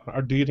Saturday,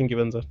 or do you think he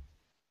wins it?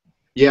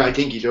 Yeah, I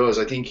think he does.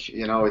 I think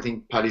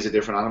Paddy's a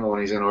different animal when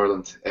he's in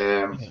Ireland.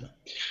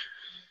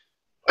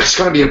 It's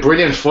going to be a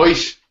brilliant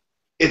fight.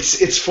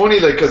 It's funny,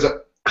 like, because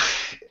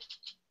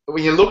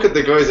when you look at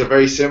the guys, they're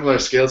very similar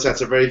skill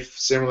sets, are very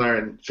similar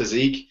in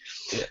physique.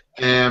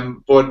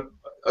 But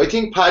I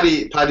think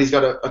Paddy's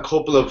got a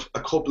couple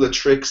of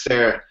tricks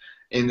there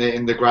in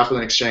the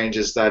grappling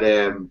exchanges that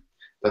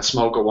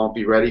Smoko won't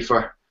be ready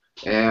for.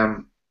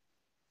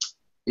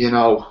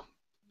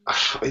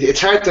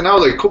 It's hard to know.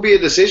 Like, it could be a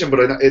decision, but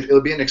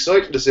it'll be an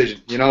exciting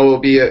decision. It'll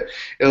be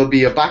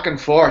a back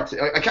and forth.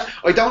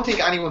 I don't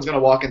think anyone's going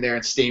to walk in there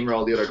and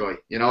steamroll the other guy.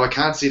 I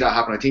can't see that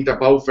happen. I think they're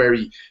both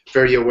very,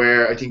 very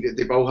aware. I think that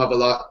they both have a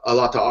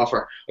lot to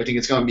offer. I think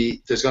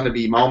there's going to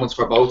be moments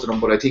for both of them,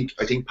 but I think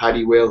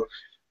Paddy will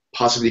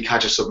possibly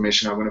catch a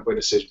submission or win it by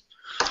decision.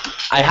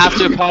 I have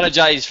to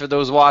apologise for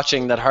those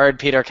watching that heard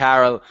Peter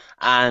Carroll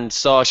and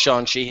saw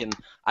Sean Sheehan.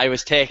 I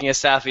was taking a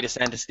selfie to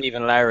send to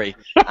Stephen Lowry.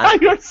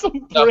 You're so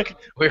prick.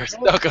 We were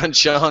stuck on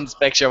Sean's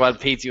picture while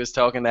Petey was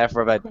talking there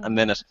for about a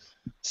minute.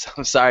 So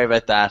I'm sorry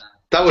about that.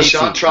 That was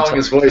Sean throwing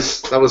his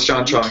voice. Sean's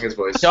throwing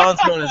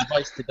his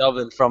voice to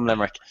Dublin from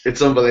Limerick.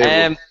 It's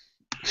unbelievable.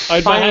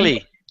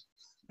 Finally,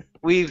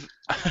 we've...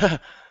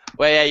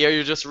 Well, yeah,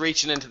 you're just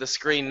reaching into the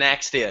screen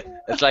next to you.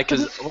 It's like,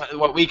 because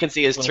what we can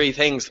see is three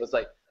things. So it's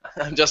like,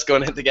 I'm just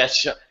going in to get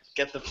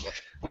the...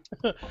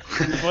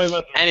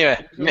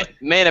 Anyway,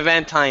 main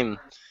event time.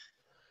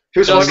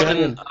 Who's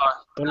fighting?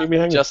 Don't leave me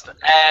hanging.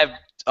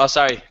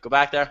 Sorry, go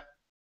back there.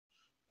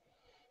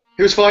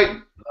 Who's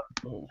fighting?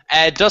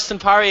 Dustin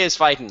Poirier is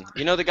fighting.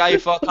 You know the guy who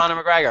fought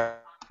Conor McGregor?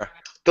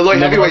 The light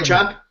heavyweight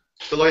champ?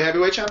 The light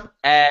heavyweight champ?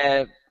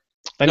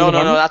 No,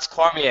 that's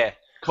Cormier.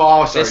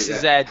 This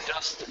is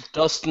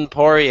Dustin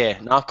Poirier,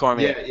 not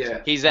Cormier.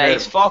 Yeah.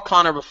 He's fought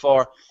Conor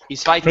before.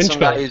 He's fighting French some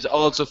guy guy who's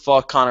also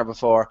fought Conor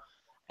before.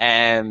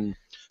 Conor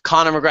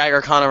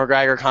McGregor.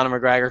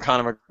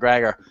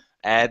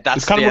 That's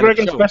is Conor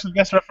McGregor a special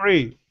guest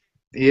referee?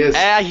 He is.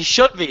 He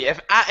should be.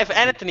 If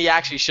anything, he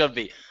actually should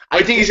be.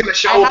 I think he's going to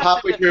show up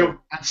halfway through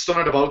and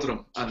stun the both of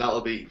them, and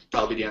that'll be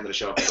the end of the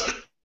show.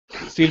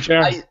 Steel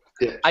chair.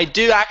 I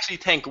do actually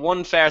think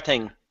one fair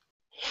thing.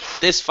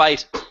 This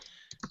fight,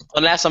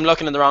 unless I'm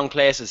looking in the wrong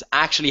places,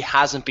 actually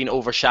hasn't been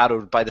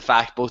overshadowed by the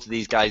fact both of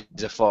these guys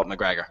have fought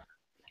McGregor.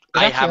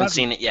 I haven't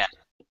seen it yet.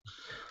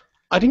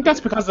 I think that's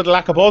because of the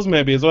lack of buzz,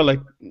 maybe, as well.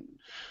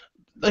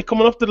 Like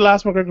coming up to the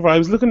last McGregor fight, I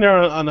was looking there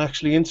on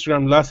actually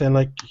Instagram last day, and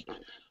like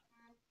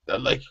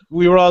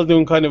we were all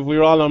doing we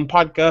were all on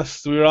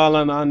podcasts, we were all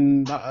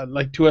on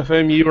like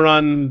 2FM, you were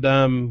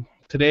on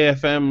Today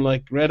FM,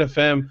 like Red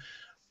FM.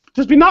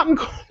 There's been nothing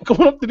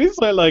coming up to this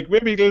fight. Like,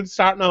 maybe it'll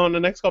start now in the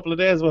next couple of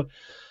days, but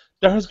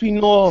there has been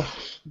no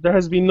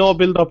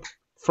build up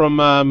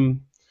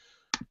from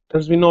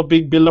there's been no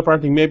big build up or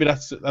anything. Maybe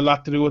that's a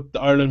lot to do with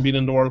Ireland being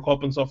in the World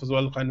Cup and stuff as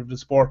well, kind of the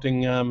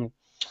sporting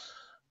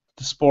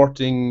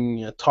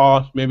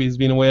thought. Maybe he's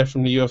been away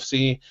from the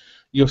UFC.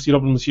 UFC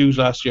Dublin was huge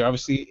last year.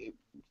 Obviously,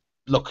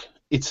 look,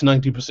 it's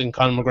 90%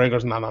 Conor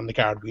McGregor's not on the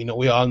card. We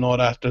all know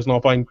that. There's no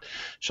point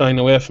shying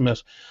away from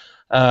it.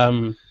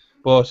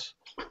 But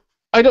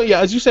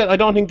as you said, I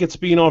don't think it's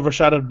been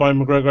overshadowed by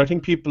McGregor. I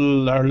think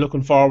people are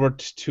looking forward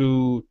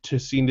to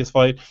seeing this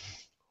fight.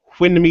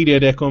 When the media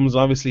day comes,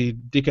 obviously,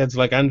 dickheads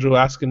like Andrew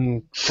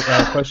asking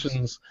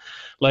questions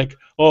like,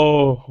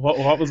 "Oh,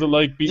 what was it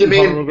like beating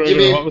Conor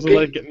McGregor? What was it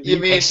like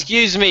getting?"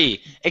 Excuse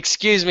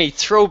me.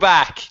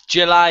 Throwback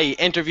July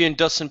interviewing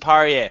Dustin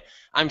Poirier.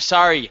 I'm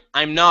sorry,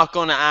 I'm not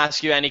going to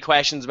ask you any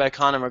questions about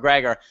Conor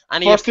McGregor.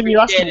 First thing you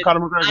asked him,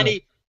 Conor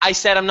McGregor. I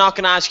said I'm not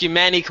going to ask you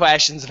many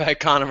questions about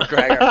Conor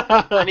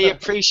McGregor, and he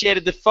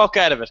appreciated the fuck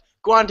out of it.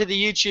 Go on to the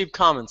YouTube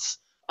comments.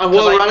 And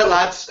we'll run it,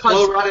 lads.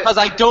 Because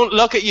I don't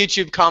look at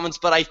YouTube comments,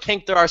 but I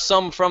think there are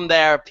some from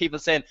there, people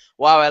saying,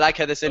 wow, I like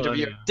how this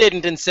interviewer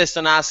didn't insist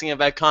on asking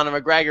about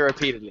Conor McGregor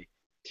repeatedly.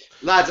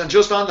 Lads, and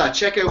just on that,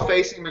 check out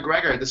Facing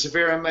McGregor, the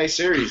Severe MMA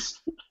series.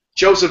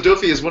 Joseph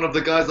Duffy is one of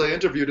the guys I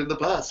interviewed in the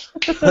past.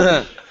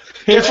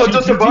 Guess what,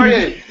 Dustin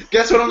Poirier?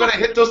 Guess what I'm going to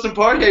hit Dustin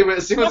Poirier with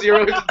as soon as he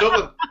arrives in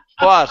Dublin?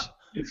 What?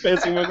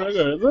 Facing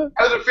McGregor, is it?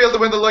 How does it feel to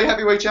win the light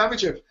heavyweight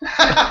championship?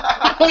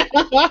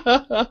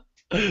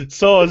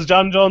 So, is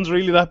John Jones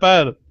really that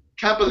bad?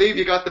 Can't believe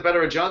you got the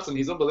better of Johnson.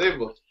 He's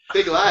unbelievable.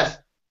 Big lad.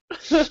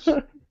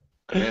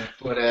 Yeah,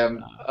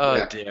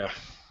 but dear.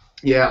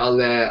 Yeah,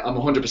 I'm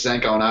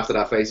 100% going after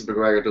that Facing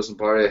McGregor Dustin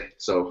Poirier.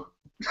 So,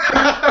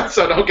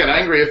 so don't get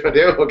angry if I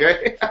do.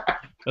 Okay.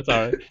 That's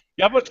alright.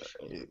 Yeah, but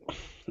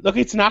look,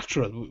 it's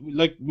natural.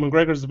 Like,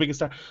 McGregor's the biggest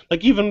star.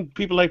 Like, even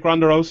people like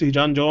Ronda Rousey,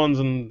 John Jones,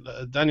 and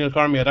Daniel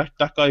Cormier,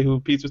 that guy who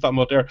Pete was talking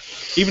about there,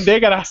 even they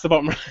get asked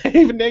about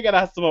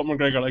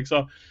McGregor. Like,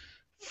 so,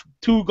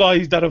 two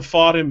guys that have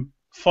fought him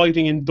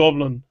fighting in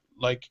Dublin,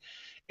 like,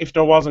 if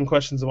there wasn't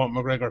questions about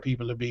McGregor,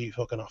 people would be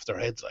fucking off their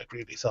heads, like,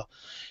 really. So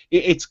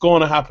it's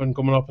going to happen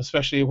coming up,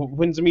 especially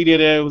when's the media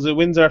day? Was it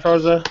Wednesday or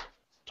Thursday?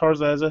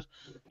 Thursday, is it?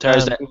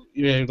 Thursday.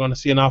 Yeah, you're going to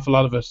see an awful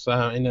lot of it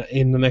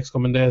in the next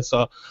coming days.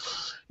 So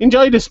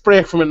enjoy this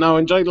break from it now.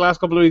 Enjoy the last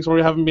couple of weeks where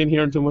we haven't been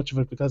hearing too much of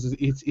it, because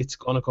it's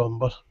going to come.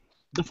 But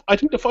I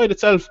think the fight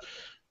itself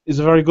is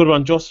a very good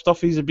one. Joseph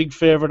Duffy's a big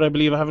favourite, I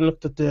believe. I haven't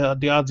looked at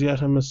the odds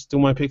yet. I must do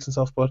my picks and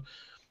stuff, but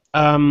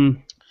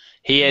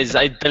he is.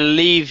 I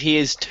believe he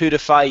is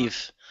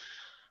 2-5.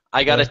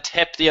 I got a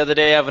tip the other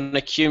day of an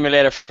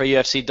accumulator for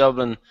UFC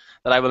Dublin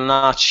that I will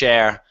not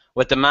share,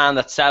 with the man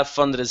that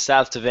self-funded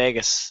himself to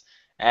Vegas.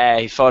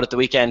 He fought at the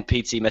weekend,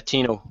 Pete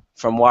Martino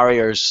from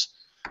Warriors.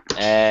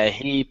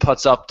 He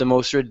puts up the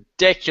most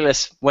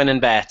ridiculous winning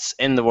bets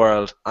in the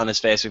world on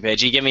his Facebook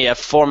page. He gave me a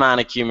 4-man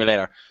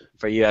accumulator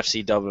for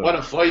UFC Dublin. What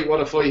a fight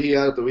he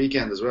had at the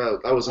weekend as well.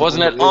 That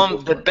Wasn't it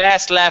the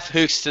best left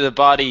hooks to the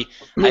body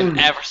I've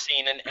ever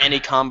seen in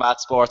any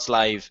combat sports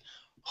live.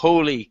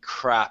 Holy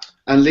crap.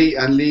 And Lee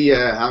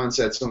Hammond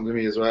said something to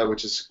me as well,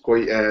 which is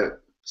quite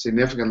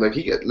significant.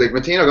 Like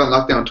Martino got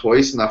knocked down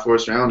twice in that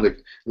first round. Like,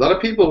 a lot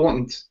of people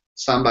wouldn't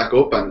stand back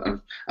up,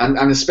 and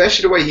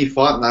especially the way he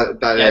fought in that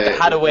they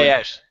had a way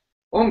out.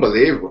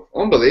 Unbelievable.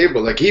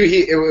 Like,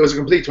 it was a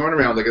complete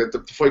turnaround. Like, the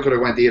fight could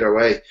have went either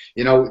way.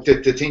 You know,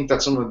 to think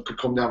that someone could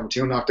come down from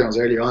 2 knockdowns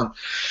early on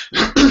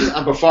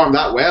and perform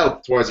that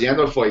well towards the end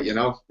of the fight. You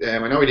know, I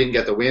know he didn't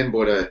get the win,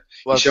 but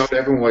he showed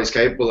everyone what he's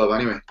capable of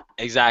anyway.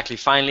 Exactly.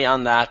 Finally,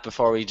 on that,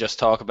 before we just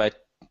talk about,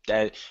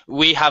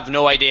 we have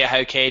no idea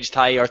how Cage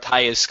Thai or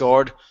Thai is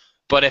scored.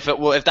 But if that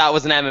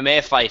was an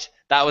MMA fight,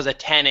 that was a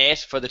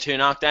 10-8 for the 2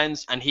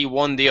 knockdowns, and he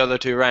won the other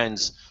 2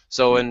 rounds.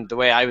 So in the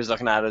way I was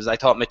looking at it, I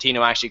thought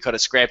Martino actually could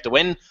have scraped a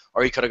win,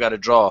 or he could have got a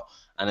draw,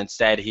 and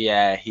instead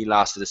he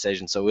lost the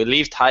decision. So we'll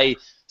leave Thai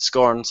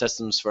scoring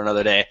systems for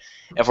another day.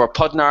 If we're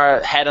putting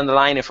our head on the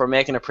line, if we're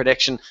making a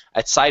prediction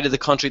outside of the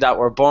country that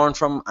we're born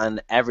from,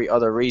 and every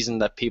other reason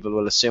that people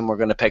will assume we're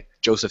going to pick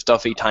Joseph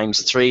Duffy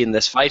 ×3 in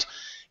this fight,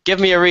 give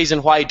me a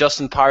reason why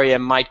Dustin Poirier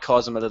might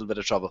cause him a little bit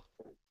of trouble.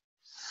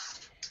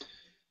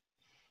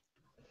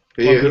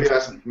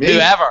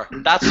 Whoever.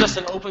 That's just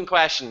an open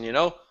question, you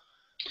know.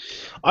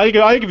 I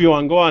give you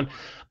one. Go on.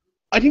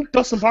 I think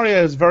Dustin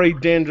Poirier is very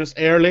dangerous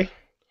early.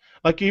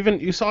 Like, even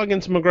you saw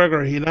against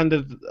McGregor, he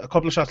landed a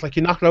couple of shots. Like,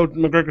 he knocked out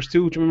McGregor's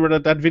tooth. Do you remember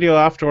that video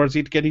afterwards?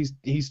 He'd get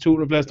his tooth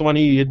replaced, the one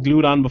he had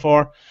glued on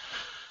before.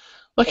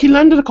 Like, he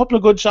landed a couple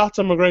of good shots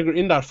on McGregor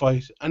in that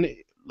fight, and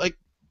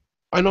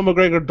I know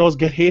McGregor does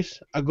get hit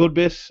a good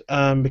bit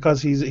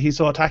because he's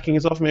so attacking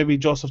and stuff. Maybe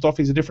Joseph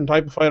Duffy's a different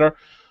type of fighter.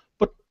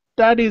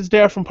 That is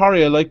there from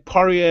Poirier. Like,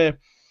 Poirier,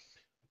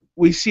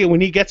 we see it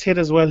when he gets hit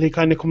as well. He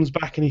kind of comes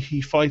back and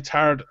he fights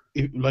hard.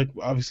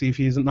 Obviously, if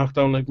he isn't knocked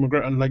down like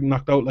McGregor and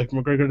knocked out like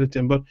McGregor did to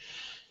him, but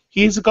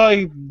he's a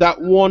guy that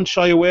won't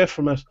shy away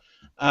from it.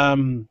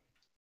 The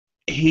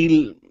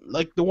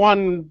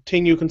one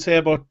thing you can say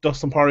about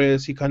Dustin Poirier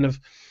is he kind of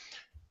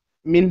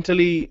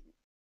mentally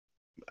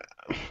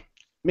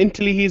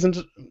he isn't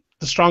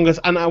the strongest,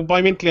 and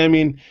by mentally I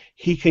mean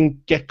he can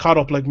get caught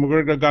up. Like,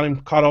 McGregor got him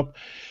caught up.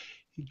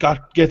 I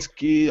could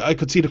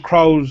see the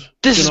crowd.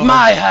 This is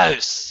my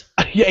house.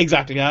 Yeah,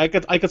 exactly. I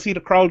could see the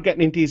crowd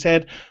getting into his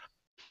head.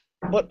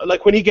 But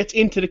like, when he gets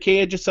into the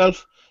cage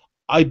itself,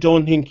 I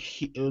don't think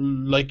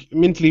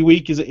mentally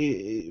weak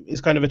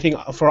is kind of a thing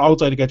for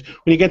outside the cage.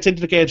 When he gets into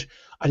the cage,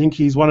 I think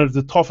he's one of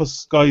the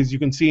toughest guys you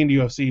can see in the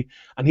UFC,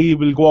 and he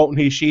will go out in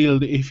his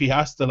shield if he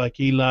has to. Like,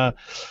 he'll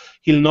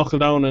knuckle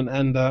down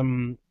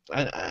and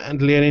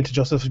lay it into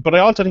Joseph. But I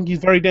also think he's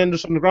very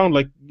dangerous on the ground.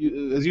 Like,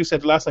 as you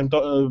said last time,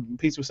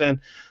 Peace was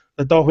saying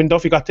that when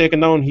Duffy got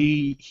taken down,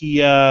 he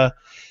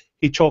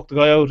choked the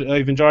guy out,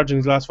 Ivan George, in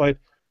his last fight.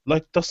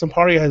 Like, Dustin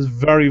Poirier has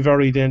very,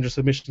 very dangerous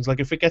submissions. Like,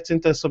 if it gets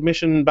into a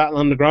submission battle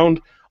on the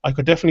ground, I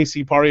could definitely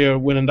see Poirier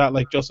winning that.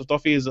 Like, Joseph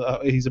Duffy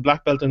he's a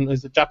black belt and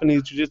is a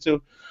Japanese jiu-jitsu,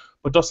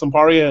 but Dustin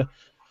Poirier,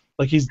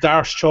 like, his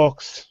Darce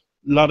chokes,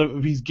 a lot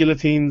of his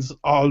guillotines,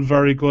 all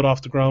very good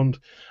off the ground.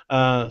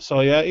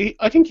 So yeah,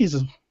 I think he's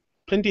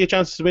plenty of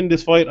chances to win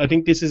this fight. I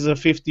think this is a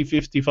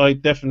 50-50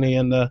 fight, definitely,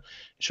 and it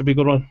should be a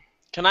good one.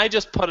 Can I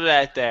just put it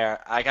out there?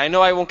 Like, I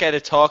know I won't get to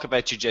talk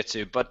about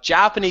jiu-jitsu, but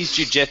Japanese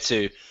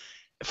jiu-jitsu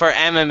for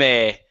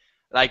MMA,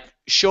 like,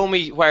 show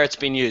me where it's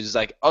been used.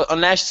 Like,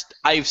 unless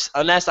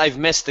I've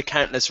missed the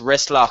countless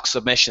wrist lock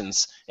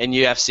submissions in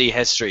UFC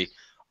history,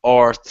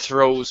 or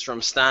throws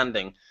from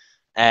standing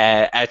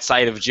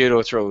outside of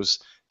judo throws,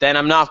 then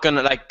I'm not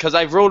gonna, like, because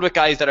I've rolled with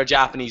guys that are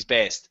Japanese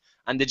based,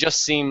 and they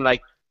just seem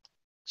like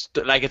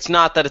it's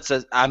not that it's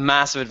a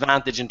massive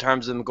advantage in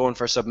terms of them going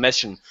for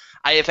submission.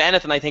 If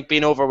anything, I think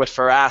being over with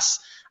Firas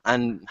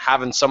and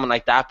having someone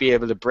like that be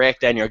able to break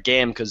down your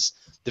game, because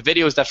the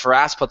videos that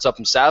Firas puts up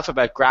himself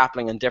about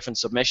grappling and different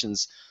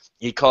submissions,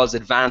 he calls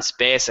advanced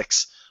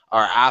basics,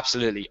 are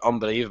absolutely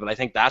unbelievable. I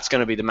think that's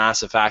going to be the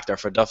massive factor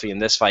for Duffy in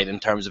this fight in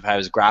terms of how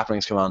his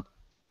grappling's come on.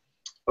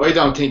 I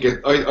don't think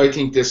it. I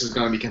think this is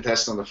going to be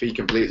contested on the feet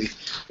completely.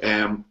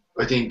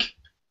 I think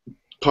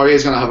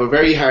Poirier's going to have a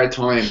very hard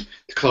time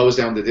to close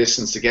down the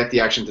distance to get the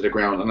action to the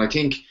ground. And I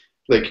think,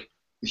 like,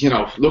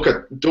 look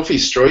at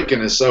Duffy's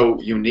striking is so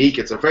unique.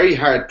 It's a very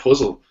hard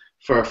puzzle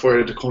for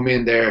it to come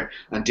in there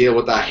and deal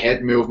with that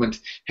head movement.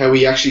 How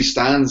he actually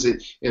stands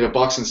in a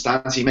boxing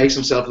stance. He makes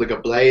himself like a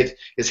blade.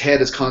 His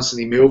head is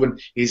constantly moving.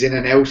 He's in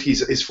and out.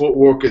 His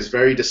footwork is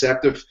very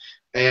deceptive.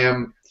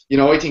 I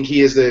think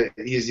he is the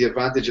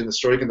advantage in the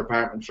striking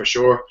department for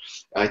sure.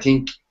 I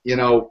think,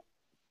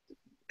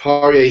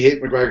 Poirier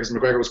hit McGregor because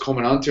McGregor was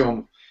coming on to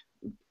him.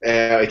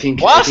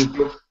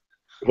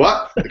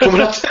 What?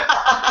 Coming up?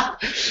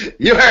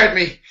 You heard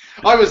me.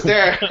 I was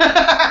there.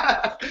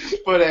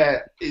 But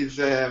I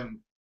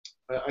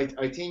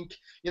think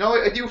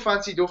I do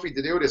fancy Duffy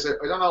to do this.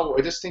 I don't know.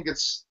 I just think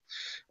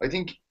I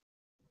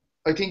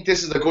think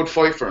this is a good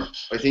fight for him.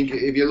 I think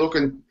if you look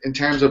in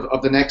terms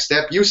of the next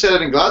step, you said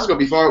it in Glasgow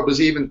before it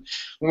was even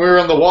when we were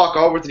on the walk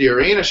over to the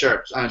arena,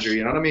 Sharps, Andrew.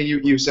 You know what I mean?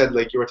 You said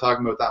like you were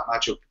talking about that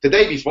matchup the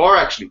day before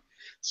actually.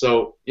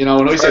 So when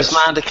I said first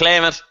man to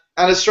claim it.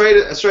 And straight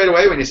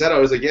away when you said it, I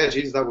was like, yeah,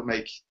 Jesus,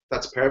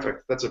 that's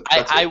perfect.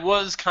 I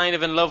was kind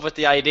of in love with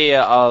the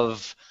idea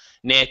of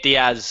Nate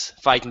Diaz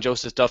fighting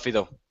Joseph Duffy,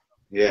 though.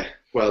 Yeah,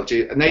 well,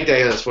 Nate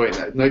Diaz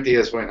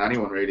fighting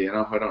anyone really.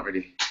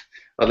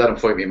 I'd let him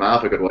fight me, man,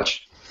 if I could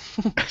watch.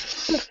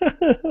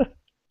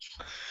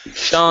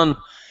 Sean,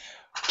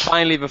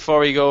 finally, before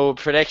we go,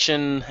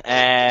 prediction.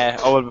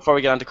 Before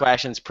we get on to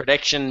questions,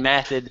 prediction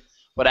method.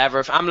 Whatever.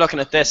 If I'm looking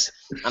at this,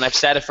 and I've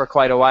said it for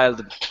quite a while,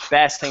 the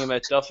best thing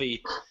about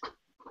Duffy,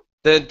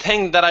 the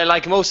thing that I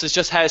like most is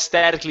just how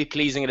aesthetically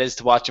pleasing it is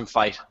to watch him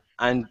fight.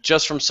 And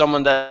just from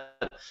someone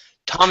that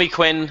Tommy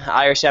Quinn,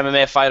 Irish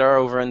MMA fighter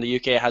over in the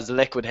UK, has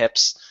liquid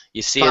hips.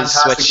 You see his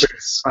switch.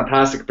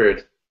 Fantastic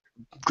beard.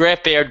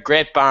 Great beard,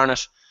 great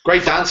barnet.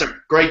 Great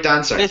dancer.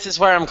 This is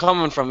where I'm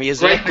coming from. He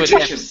has great liquid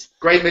magician. hips.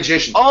 Great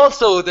magician.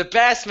 Also, the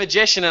best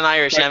magician in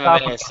Irish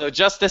MMA. So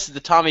this is the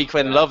Tommy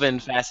Quinn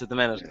love-in fest at the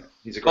minute. Yeah,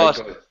 he's a great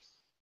guy.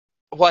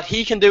 What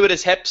he can do with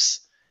his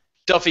hips,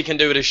 Duffy can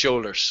do with his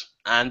shoulders.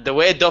 And the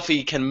way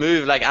Duffy can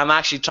move, like I'm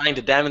actually trying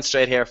to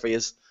demonstrate here for you,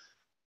 is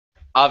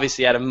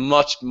obviously at a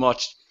much,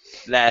 much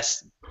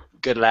less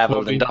good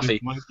level than Duffy.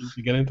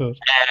 Get into it.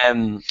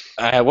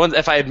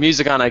 If I had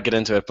music on, I'd get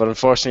into it, but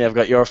unfortunately, I've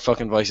got your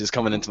fucking voices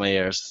coming into my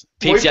ears.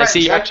 Pete, I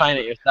see you're trying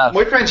it yourself.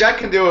 My friend Jack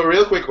can do a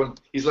real quick one.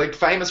 He's like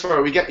famous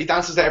for it. He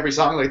dances to every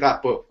song like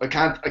that, but I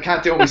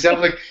can't do it myself.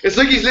 Like it's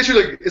like he's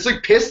literally it's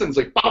like Pistons,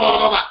 like bah, bah,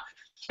 bah, bah.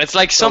 It's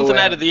like something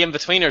out of the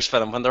In-Betweeners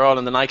film when they're all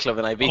in the nightclub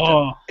and I beat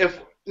them.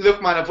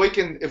 Look, man, if we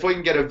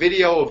can get a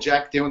video of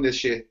Jack doing this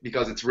shit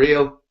because it's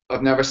real.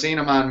 I've never seen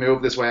a man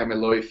move this way in my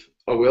life.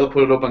 I will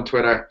put it up on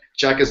Twitter.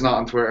 Jack is not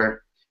on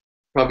Twitter.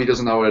 Probably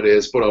doesn't know what it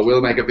is, but I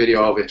will make a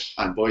video of it.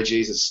 And boy,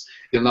 Jesus,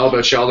 you'll know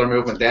about shoulder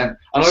movement then.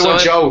 And I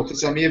want Joe to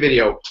send me a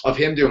video of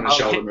him doing a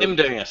shoulder movement. Him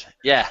doing it,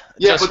 yeah.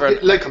 Just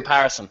for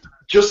comparison.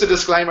 Just a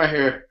disclaimer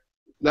here.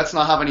 Let's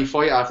not have any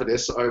fight after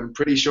this. I'm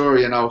pretty sure,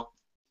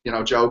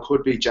 Joe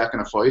could beat Jack in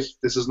a fight.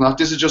 This is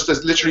just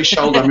literally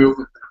shoulder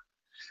movement.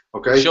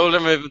 Okay. Shoulder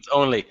movements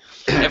only.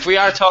 If we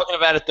are talking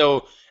about it,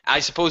 though, I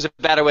suppose a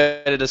better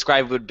way to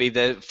describe it would be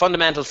the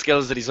fundamental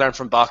skills that he's learned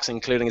from boxing,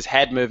 including his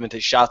head movement,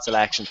 his shot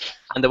selection,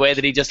 and the way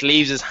that he just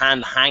leaves his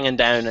hand hanging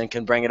down and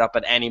can bring it up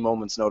at any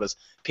moment's notice.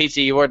 Pete,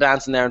 you were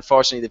dancing there.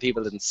 Unfortunately, the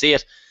people didn't see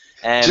it.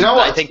 Do you know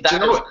what?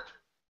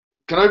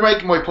 Can I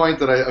make my point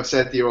that I've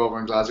said to you over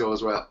in Glasgow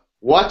as well?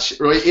 Watch,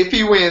 right? If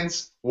he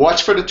wins,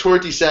 watch for the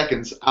 30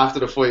 seconds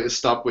after the fight is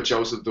stopped with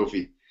Joseph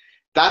Duffy.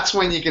 That's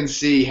when you can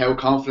see how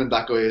confident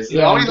that guy is.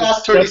 Yeah, the only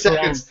last 30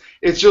 seconds,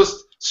 it's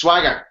just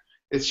swagger.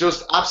 It's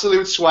just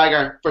absolute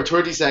swagger for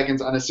 30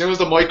 seconds, and as soon as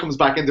the mic comes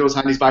back into his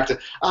hand, he's back to,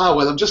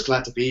 I'm just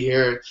glad to be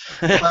here.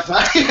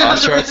 I'm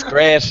sure it's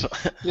great.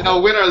 Win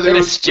or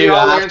lose, we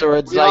all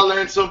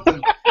learn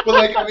something.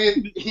 But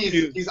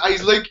he's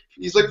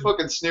like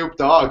fucking Snoop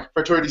Dogg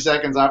for 30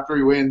 seconds after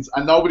he wins,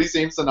 and nobody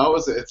seems to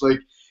notice it. It's like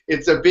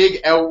it's a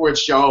big outward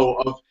show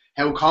of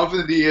how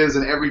confident he is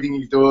in everything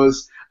he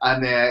does.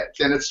 And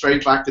then it's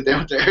straight back to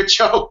down to earth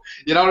show.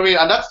 You know what I mean?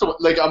 And that's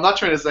I'm not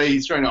trying to say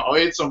he's trying to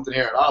hide something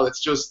here at all. It's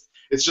just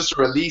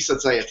a release, I'd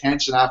say,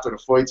 attention after the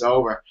fight's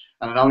over,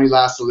 and it only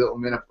lasts a little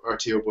minute or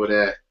two.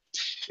 But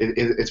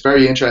it's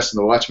very interesting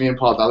to watch. Me and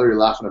Paul Dallery were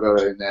laughing about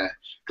it in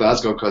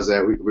Glasgow because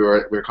we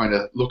were kind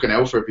of looking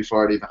out for it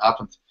before it even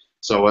happened.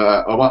 So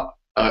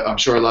I'm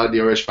sure a lot of the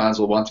Irish fans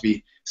will want to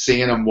be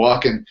seeing him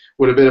walking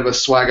with a bit of a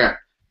swagger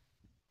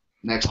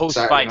next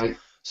Saturday night.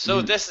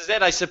 So this is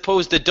it. I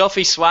suppose the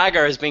Duffy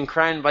swagger has been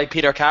crowned by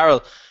Peter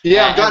Carroll.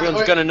 Yeah,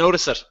 everyone's going to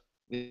notice it.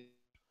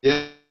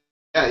 Yeah.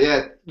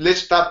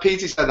 That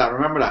Petey said that.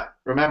 Remember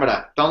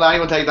that. Don't let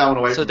anyone take that one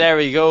away. So there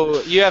we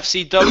go.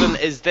 UFC Dublin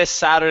is this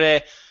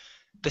Saturday.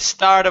 The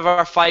start of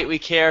our fight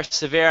week here.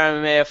 Severe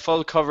MMA,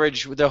 full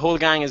coverage. The whole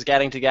gang is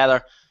getting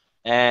together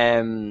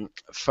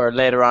for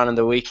later on in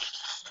the week.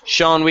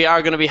 Sean, we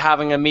are going to be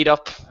having a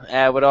meet-up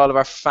with all of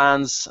our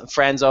fans and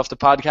friends off the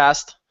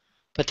podcast.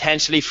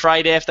 Potentially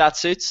Friday, if that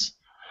suits.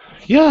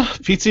 Yeah,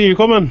 Pete, you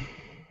coming?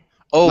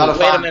 Oh,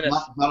 wait a minute.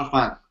 Not a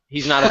fan.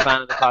 He's not a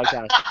fan of the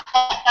podcast.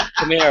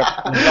 Come here.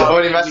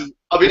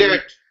 I'll be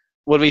there.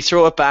 Would we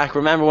throw it back?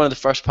 Remember one of the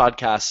first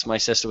podcasts? My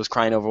sister was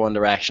crying over One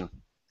Direction.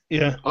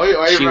 Yeah.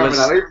 I She remember was-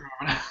 that. I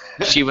remember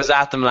that. She was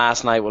at them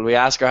last night. Will we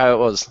ask her how it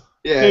was?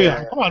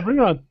 Yeah. Come on, bring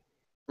it on.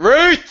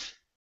 Ruth,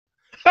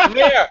 come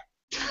here.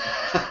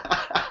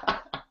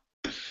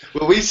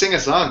 Will we sing a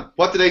song?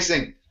 What did they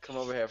sing? Come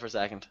over here for a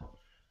second.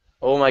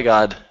 Oh my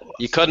God,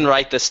 you couldn't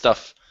write this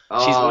stuff.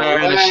 She's Oh,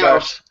 wearing a wow.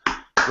 shirt.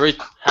 Ruth,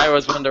 how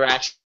was One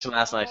Direction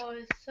last night? Oh,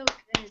 it's so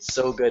good.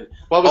 So good.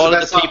 What was All the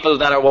of best the song? people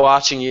that are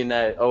watching you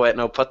now. Oh wait,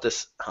 no, put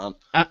this on.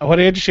 What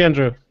age is she,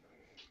 Andrew?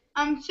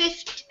 I'm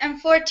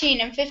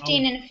 14. I'm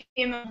 15 in a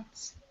few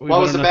months. What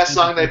was the best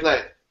song they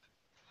played?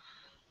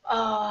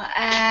 Oh,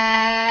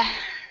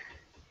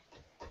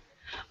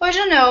 I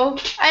don't know.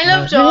 I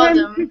loved all of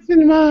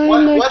them.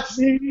 What's-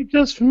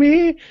 Just for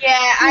me?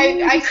 Yeah,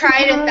 I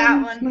cried at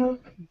that one.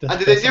 And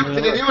did they do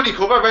any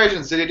cover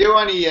versions? Did they do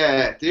any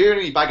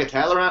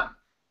Bagatelle around?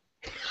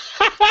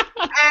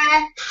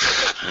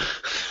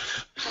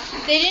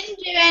 They didn't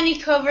do any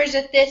covers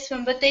at this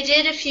one, but they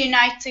did a few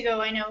nights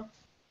ago, I know.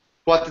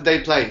 What did they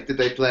play? Did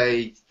they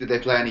play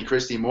any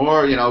Christy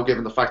Moore? You know,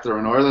 given the fact they're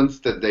in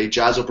Ireland, did they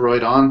jazz up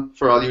right on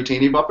for all you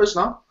teeny boppers?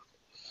 No.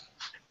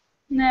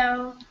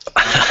 No.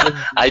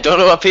 I don't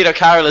know what Peter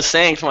Carroll is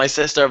saying to my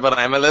sister, but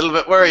I'm a little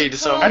bit worried,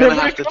 so I'm going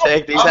to have to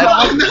take these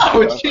headphones.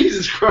 Oh no!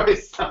 Jesus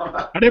Christ!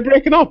 Are they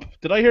breaking up?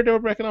 Did I hear they were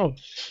breaking up?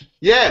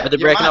 Yeah. Are they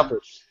breaking up? No.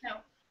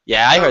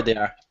 Yeah, I heard they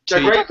are.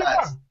 They're great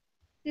lads.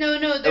 No,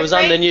 It was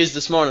on the news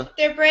this morning.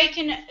 They're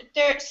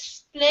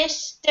split.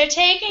 They're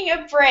taking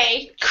a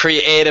break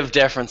Creative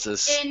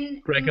differences.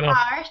 in Breaking up.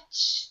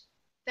 March.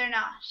 They're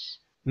not.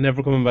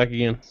 Never coming back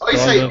again.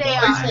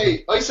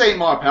 I say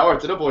more power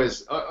to the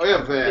boys. I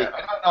have I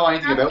don't know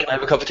anything about Can I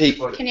have a cup of tea?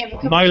 Can you have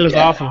a cup? Niall is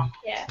Yeah. awful.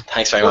 Yeah.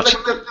 Thanks very Well, much.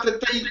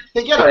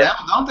 they get around,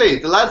 don't they?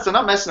 The lads, they're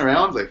not messing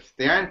around. Like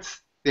they aren't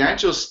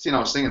just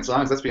singing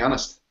songs. Let's be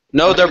honest.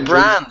 No, they're Imagine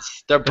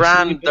brands. They're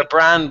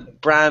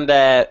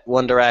brand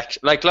One Direction.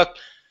 Like, look,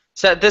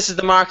 so this is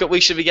the market we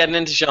should be getting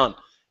into, Sean.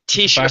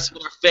 T-shirts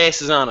with our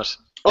faces on it.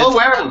 Oh, It's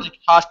wear them. like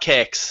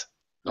hotcakes.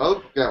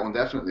 I'll get one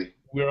definitely.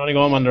 We're only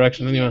going One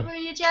Direction anyway. Were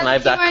you jealous Can I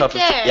have that you cup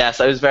weren't of tea? there? Yes,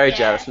 I was very Yeah.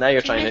 jealous. Now you're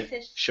You trying missed to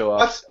it. show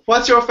off.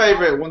 What's your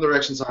favorite One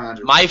Direction song,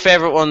 Andrew? My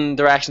favorite One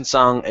Direction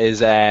song is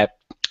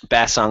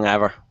Best Song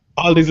Ever.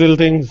 All These Little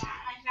Things.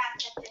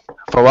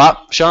 For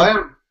what, Sean?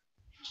 I'm-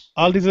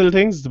 All These Little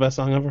Things is the best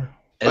song ever.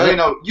 Is I it?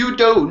 know you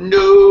don't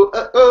know.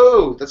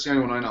 Oh, that's the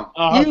only one I know.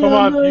 Oh, come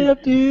on. You're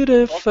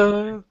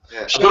beautiful.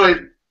 Yeah, but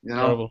you know.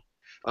 Terrible.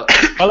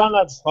 Hold on,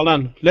 lads. Hold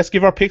on. Let's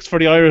give our picks for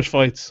the Irish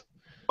fights.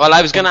 Well,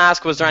 I was going to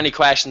ask, was there any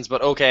questions,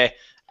 but okay.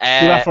 Do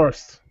that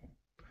first.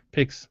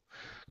 Picks.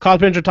 Carl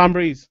Pinter, Tom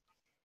Breeze.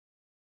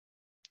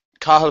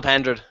 Cathal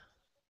Pendred.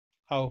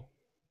 How?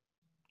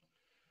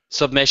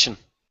 Submission.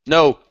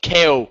 No,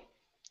 KO.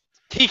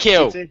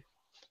 TKO.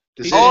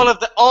 Decision.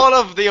 All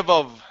of the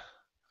above.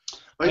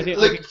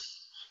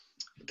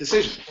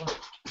 Decision.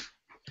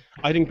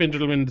 I think Pinter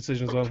will win the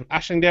decision as well.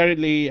 Aisling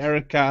Lee,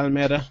 Erica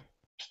Almeida.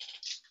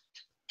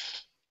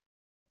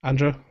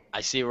 Andrew?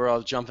 I see we're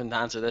all jumping to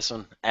answer this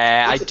one.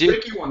 That's I a do.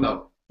 tricky one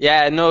though.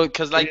 Yeah, no,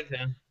 because like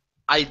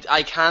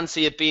I can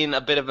see it being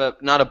a bit of a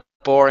not a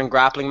boring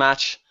grappling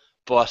match,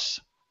 but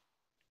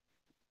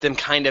them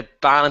kind of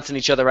balancing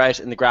each other out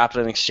in the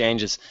grappling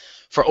exchanges.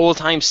 For old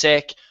time's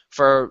sake,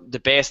 for the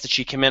base that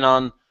she came in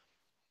on,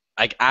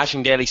 like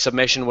Aisling Daly's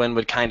submission win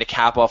would kind of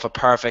cap off a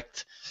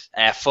perfect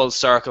full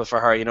circle for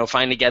her. You know,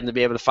 finally getting to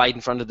be able to fight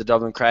in front of the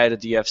Dublin crowd at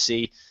the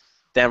UFC.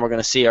 Then we're going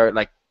to see her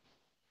like,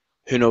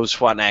 who knows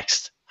what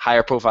next,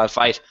 higher profile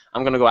fight.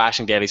 I'm going to go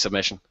Aisling Daly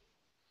submission.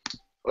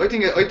 I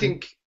think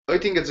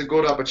it's a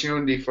good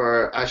opportunity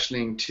for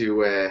Aisling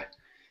to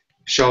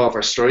show off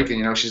her striking.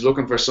 You know, she's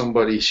looking for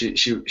somebody.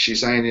 She's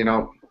saying, you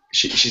know,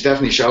 she's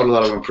definitely showed a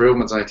lot of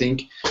improvements. And I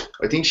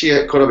think she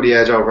could have the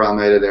edge over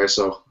Almeida there.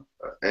 So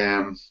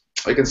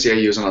I can see her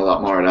using a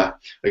lot more of that.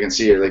 I can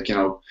see her like, you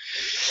know,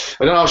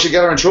 I don't know if she'll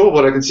get her in trouble,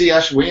 but I can see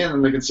Ash win,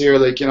 and I can see her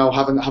like, you know,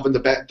 having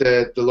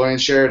the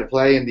lion's share to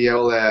play in the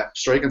old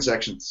striking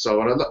section.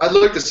 So I'd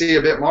like to see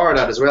a bit more of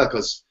that as well,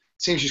 because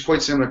it seems she's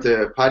quite similar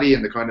to Paddy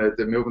in the kind of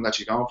the movement that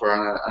she's going for,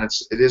 and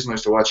it is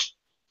nice to watch.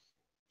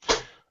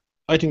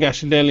 I think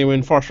Aisling Daly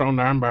win first round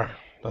armbar.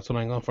 That's what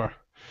I'm going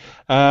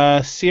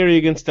for. Siri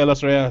against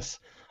Delos Reyes.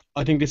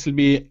 I think this will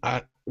be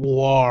a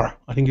war.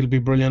 I think it'll be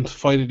brilliant.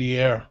 Fight of the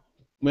year.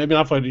 Maybe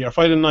not fight of the year.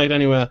 Fight of the night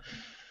anyway.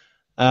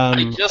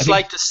 I'd just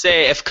like to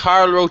say, if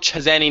Carl Roach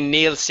has any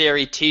Neil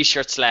Siri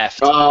t-shirts left,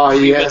 Oh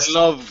we yes, would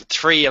love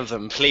 3 of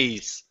them,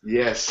 please.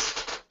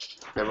 yes,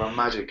 they were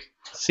magic.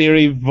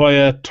 Siri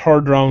via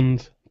third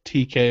round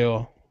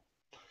TKO.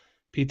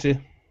 PT,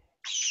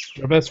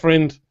 your best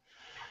friend,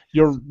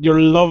 your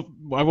love.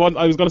 I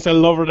was gonna say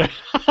lover there.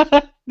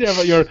 Yeah,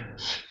 but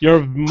your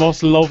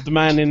most loved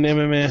man in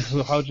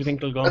MMA. How do you think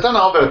it'll go? I don't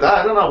know about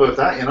that.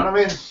 You know what I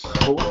mean?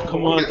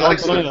 Come on, don't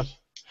deny that.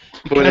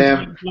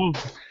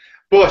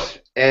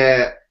 But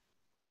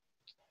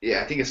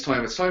yeah, I think it's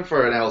time. It's time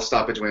for an L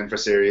stoppage win for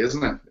Siri,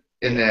 isn't it?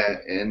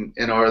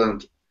 In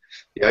Ireland.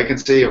 Yeah, I can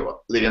see it.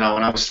 You know,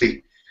 and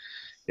obviously,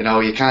 you know,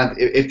 you can't.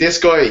 If this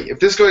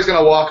guy's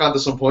gonna walk onto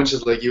some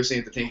punches like you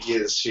seem to think he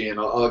is, Shane,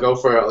 I'll go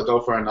for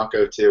a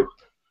knockout too.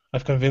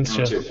 I've convinced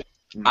you. Too.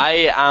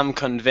 I am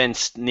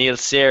convinced Neil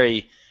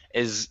Seery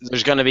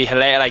there's going to be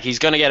hilarious. Like, he's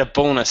going to get a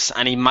bonus,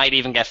 and he might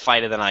even get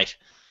fight of the night.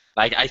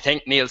 Like, I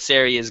think Neil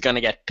Seery is going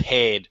to get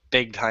paid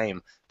big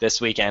time this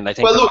weekend. I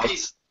think. Well, look,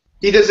 he's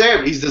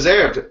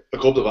deserved a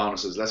couple of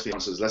bonuses. Let's be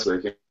honest. Let's be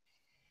honest.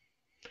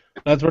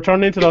 Lads, we're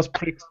turning into those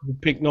pricks who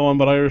pick no one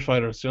but Irish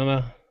fighters, you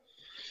know?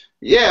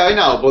 Yeah, I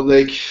know, but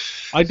like,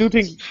 I do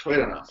think, I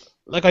don't know.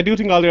 like, I do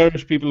think all the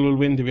Irish people will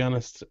win, to be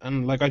honest.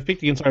 And like, I've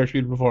picked against Irish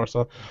people before,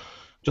 so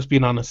just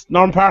being honest.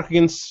 Norman Park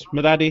against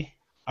Madadi.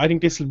 I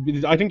think this will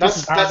be. I think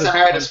that's the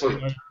hardest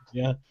fight.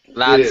 Yeah,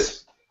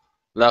 lads,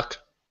 look.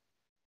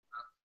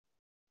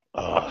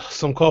 Oh,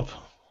 some cup.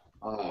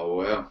 Oh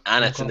wow.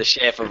 And it's in the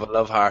shape of a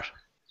love heart.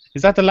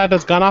 Is that the lad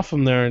that's gone off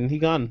from there and he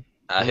gone?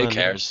 Who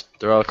cares?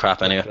 They're all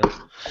crap anyway.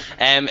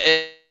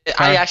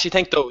 I actually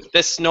think though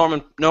this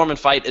Norman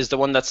fight is the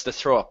one that's the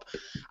throw up.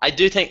 I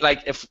do think,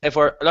 like, if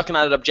we're looking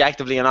at it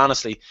objectively and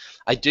honestly,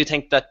 I do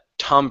think that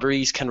Tom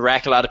Breeze can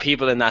wreck a lot of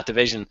people in that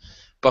division.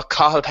 But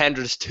Cathal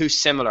Pendred is too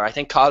similar. I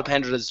think Cathal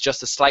Pendred is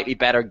just a slightly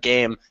better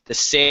game, the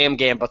same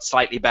game but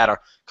slightly better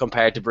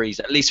compared to Breeze,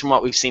 at least from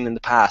what we've seen in the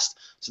past.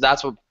 So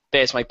that's what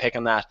based my pick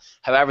on that.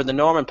 However, the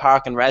Norman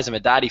Park and Reza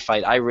Madadi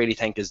fight, I really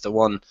think is the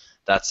one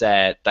that's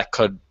that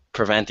could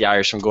prevent the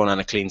Irish from going on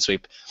a clean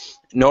sweep.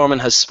 Norman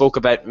has spoke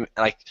about,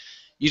 like,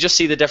 you just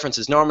see the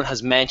differences. Norman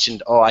has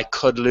mentioned, I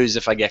could lose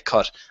if I get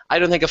cut. I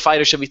don't think a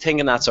fighter should be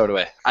thinking that sort of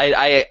way.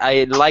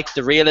 I like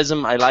the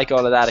realism. I like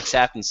all of that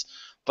acceptance.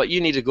 But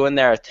you need to go in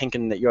there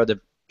thinking that you're the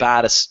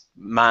baddest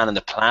man on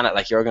the planet.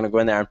 Like, you're going to go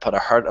in there and put a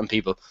hurt on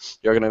people.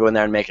 You're going to go in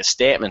there and make a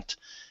statement.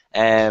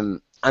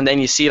 And then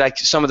you see, like,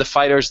 some of the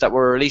fighters that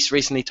were released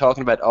recently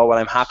talking about,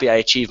 I'm happy I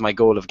achieved my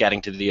goal of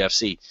getting to the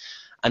UFC.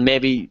 And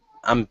maybe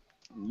I'm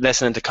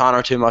listening to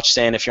Conor too much,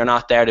 saying if you're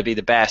not there to be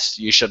the best,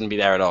 you shouldn't be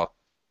there at all.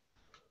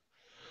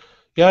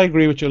 Yeah, I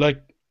agree with you.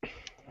 Like,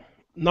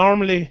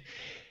 normally,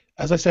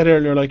 as I said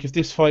earlier, like, if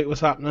this fight was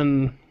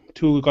happening,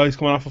 two guys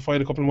coming off a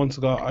fight a couple of months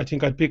ago, I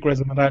think I'd pick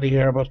Reza Madadi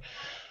here, but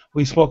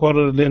we spoke about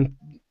it, Lynn.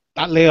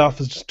 That layoff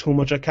is just too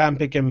much. I can't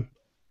pick him.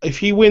 If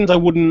he wins, I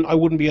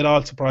wouldn't be at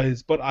all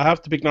surprised, but I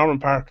have to pick Norman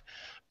Park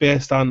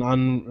based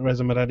on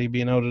Reza Madadi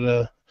being out of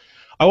the...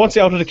 I won't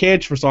say out of the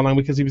cage for so long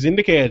because he was in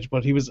the cage,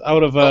 but he was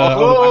out of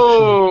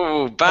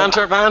action.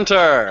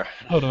 Banter!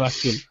 Out of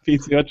action.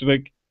 PC, what do you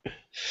think?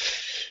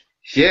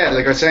 Yeah,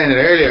 like I was saying it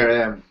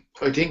earlier,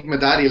 I think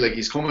Madadi, like,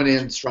 he's coming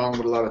in strong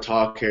with a lot of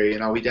talk here. You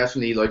know, he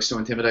definitely likes to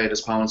intimidate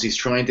his opponents. He's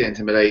trying to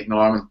intimidate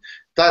Norman.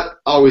 That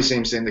always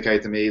seems to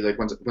indicate to me, like,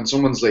 when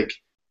someone's like,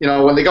 you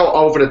know, when they go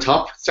over the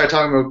top, start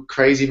talking about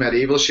crazy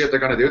medieval shit they're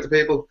going to do to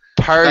people.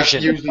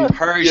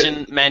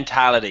 Persian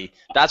mentality.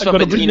 That's what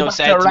Mattino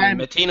said to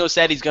me. Mattino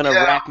said he's going to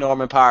wreck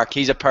Norman Park.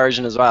 He's a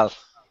Persian as well.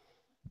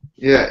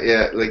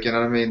 Yeah, like, you know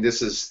what I mean. This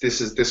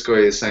guy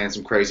is saying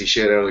some crazy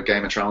shit out of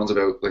Game of Thrones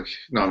about, like,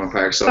 Norman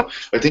Park. So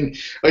I think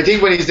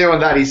when he's doing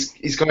that,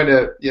 he's kind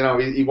of, you know,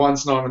 he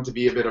wants Norman to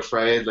be a bit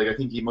afraid. Like, I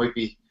think he might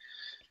be.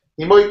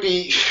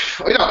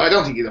 I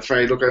don't think he's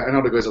afraid. Look, I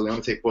know the guy's a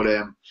lunatic, but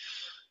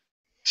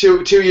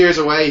 2 years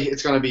away,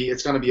 it's gonna be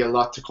a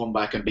lot to come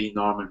back and beat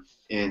Norman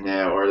in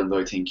Ireland.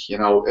 I think, you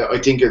know, I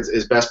think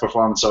his best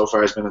performance so far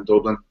has been in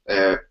Dublin.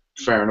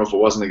 Fair enough, it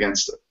wasn't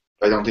against.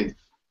 I don't think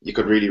you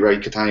could really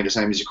rate Catania the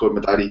same as you could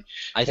Madadi.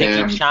 I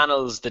think he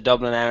channels the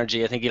Dublin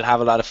energy. I think he'll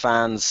have a lot of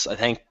fans. I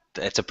think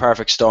it's a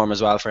perfect storm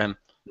as well for him.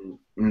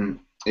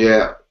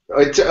 Yeah,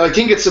 I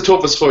think it's the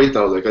toughest fight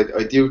though. Like,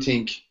 I do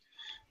think.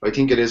 I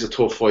think it is a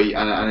tough fight,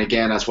 and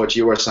again, that's what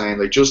you were saying.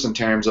 Like, just in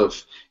terms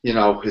of, you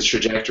know, his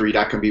trajectory,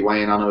 that can be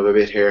weighing on him a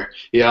bit here.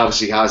 He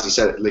obviously has. He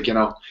said it, like, you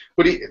know,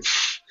 but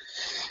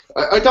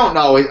I don't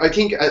know. I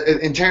think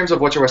in terms of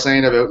what you were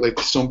saying about, like,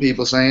 some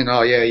people saying,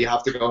 oh yeah, you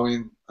have to go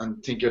in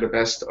and think you're the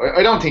best.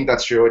 I don't think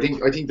that's true.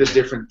 I think there's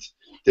different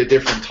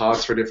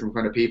thoughts for different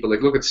kind of people.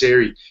 Like, look at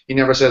Siri. He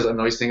never says a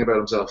nice thing about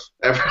himself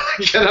ever.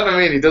 You know what I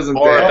mean? He doesn't.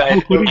 Or about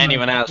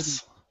anyone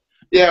else.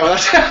 Yeah, well,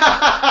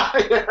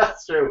 yeah,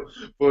 that's true.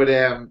 But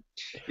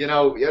you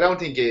know, I don't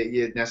think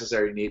you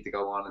necessarily need to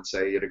go on and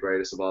say you're the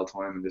greatest of all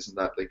time and this and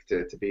that, like,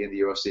 to be in the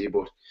UFC.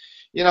 But,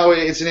 you know,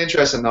 it's an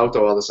interesting note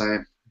though, all the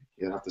same.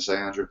 You'd have to say,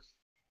 Andrew.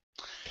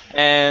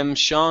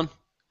 Sean,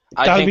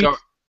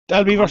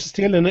 Dalby versus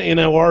Till in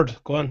a word.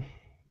 Go on.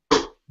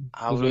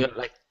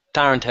 Like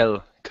Darren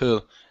Till,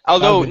 cool.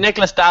 Although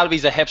Nicholas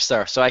Dalby's a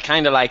hipster, so I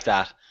kind of like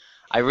that.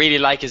 I really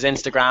like his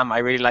Instagram. I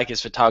really like his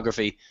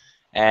photography.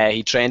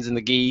 He trains in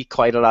the gi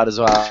quite a lot as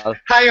well.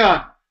 Hang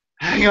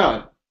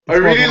on. I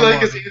really like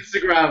his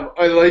Instagram.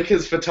 I like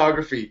his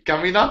photography.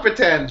 Can we not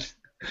pretend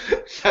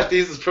that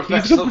he's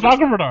professional? He's a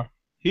photographer now.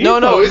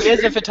 No, he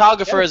is a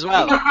photographer as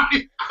well.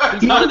 He's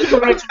one of the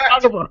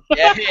photographer.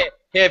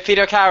 Yeah,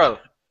 Peter Carroll.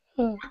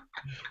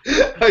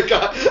 I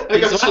got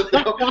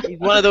he's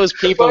one of those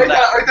people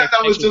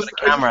that was just a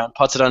camera and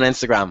puts it on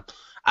Instagram,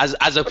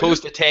 as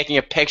opposed to taking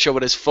a picture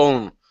with his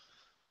phone.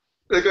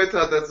 Like I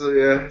thought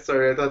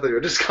sorry, I thought that you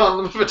were just calling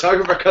him a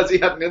photographer because he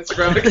had an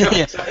Instagram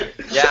account.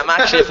 Yeah, I'm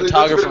actually a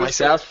photographer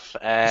myself.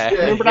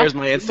 Here's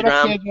my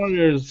Instagram. Do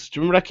you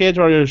remember that Cage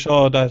Warriors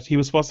show that he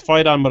was supposed to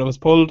fight on, but it was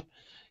pulled?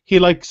 He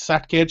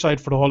sat cage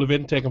side for the whole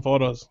event taking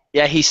photos.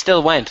 Yeah, he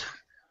still went.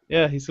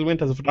 Yeah, he still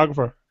went as a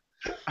photographer.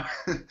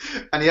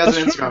 And he has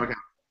an Instagram account.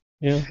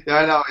 Yeah. Yeah,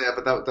 I know. Yeah,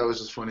 but that was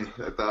just funny.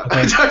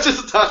 I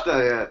just thought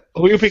that. Yeah.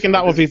 Who are you picking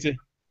that one, PC?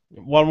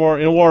 One more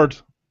in a word.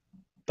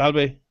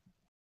 Dalby.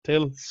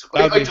 Till.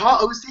 I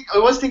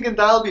was thinking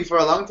Dalby for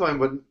a long time,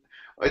 but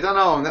I don't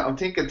know. I'm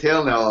thinking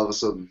Till now all of a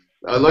sudden.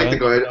 I like the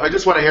guy. I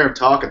just want to hear him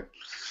talking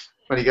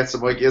when he gets the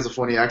mic. He has a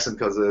funny accent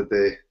because of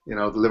the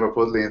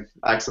Liverpudlian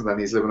accent, and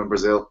he's living in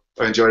Brazil.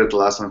 I enjoyed it the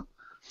last time.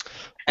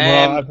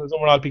 I presume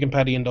we're all picking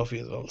Paddy and Duffy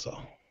as well. So.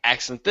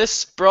 Excellent.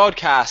 This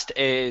broadcast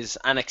is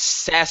an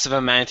excessive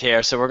amount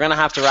here, so we're going to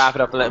have to wrap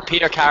it up a little.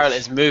 Peter Carroll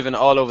is moving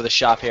all over the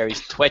shop here.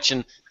 He's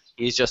twitching.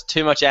 He's just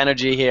too much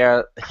energy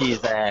here.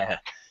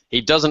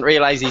 He doesn't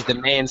realize he's the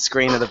main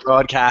screen of the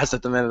broadcast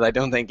at the minute. I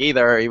don't think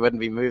either, or he wouldn't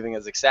be moving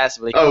as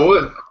excessively. Oh, I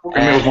would.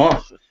 Move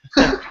more.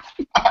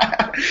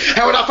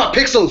 How about for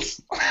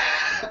pixels?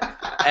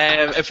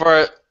 If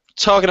we're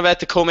talking about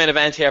the co-main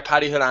event here,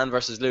 Paddy Holohan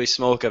versus Louis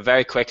Smolka,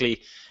 very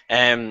quickly.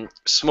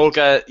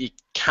 Smolka, you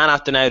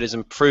cannot deny his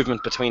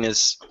improvement between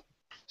his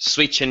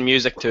sweet chin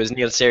music to his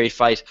Neil Seery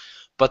fight.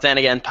 But then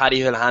again, Paddy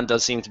Holohan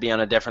does seem to be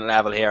on a different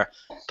level here.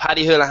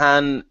 Paddy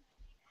Holohan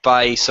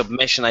by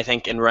submission, I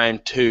think, in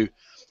round 2.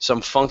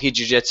 Some funky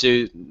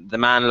jiu-jitsu. The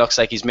man looks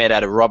like he's made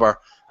out of rubber,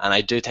 and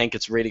I do think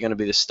it's really going to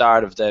be the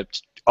start of the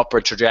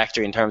upward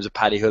trajectory in terms of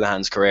Paddy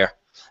Holohan's career.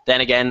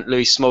 Then again,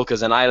 Louis Smolka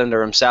is an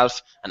Islander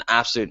himself, an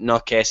absolute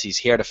nutcase. He's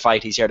here to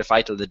fight. He's here to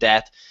fight till the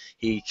death.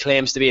 He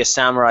claims to be a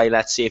samurai.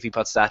 Let's see if he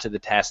puts that to the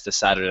test this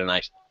Saturday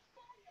night.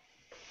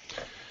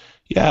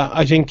 Yeah,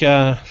 I think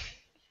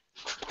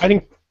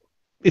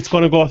it's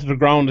going to go to the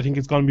ground. I think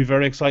it's going to be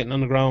very exciting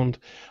on the ground.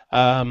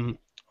 I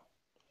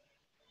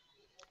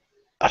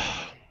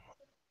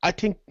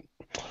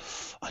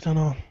don't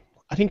know.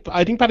 I think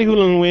Paddy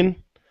Holohan will win,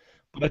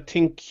 but I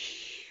think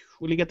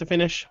will he get the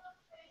finish?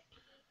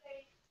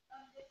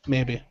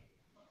 Maybe.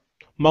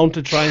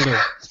 Mounted triangle,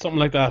 something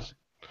like that.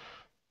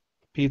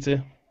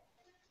 Pizza.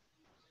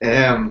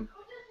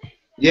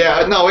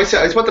 Yeah, no, I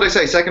said. What did I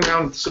say? Second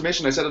round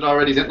submission. I said it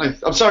already, didn't I?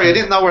 I'm sorry, I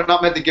didn't know we're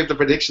not meant to give the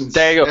predictions.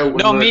 There you go.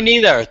 No, me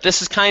neither.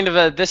 This is kind of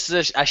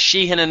a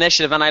Sheehan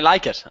initiative, and I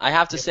like it. I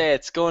have to say,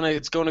 it's going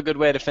a good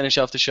way to finish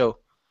off the show.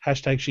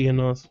 Hashtag Sheehan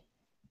knows.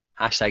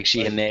 Hashtag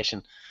Sheehan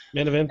Nation.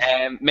 Main event.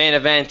 Main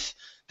event.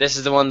 This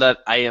is the one that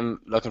I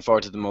am looking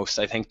forward to the most.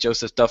 I think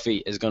Joseph Duffy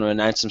is going to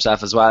announce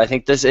himself as well. I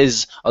think this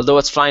is, although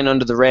it's flying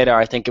under the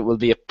radar, I think it will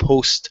be a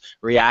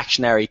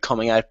post-reactionary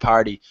coming out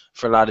party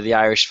for a lot of the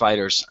Irish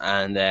fighters.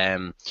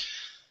 And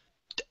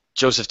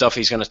Joseph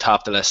Duffy is going to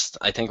top the list.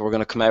 I think we're going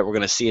to come out, we're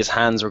going to see his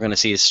hands, we're going to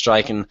see his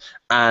striking,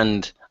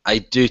 and I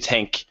do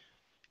think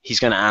he's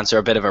going to answer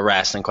a bit of a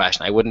wrestling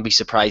question. I wouldn't be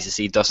surprised to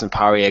see Dustin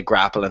Poirier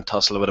grapple and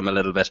tussle with him a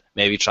little bit,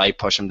 maybe try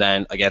push him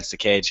down against the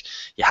cage.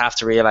 You have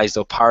to realise,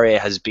 though, Poirier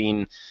has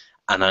been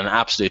on an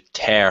absolute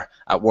tear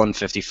at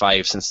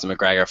 155 since the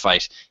McGregor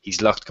fight.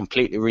 He's looked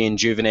completely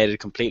rejuvenated,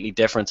 completely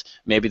different.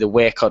 Maybe the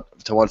weight cut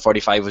to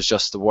 145 was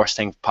just the worst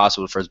thing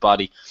possible for his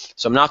body.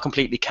 So I'm not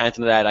completely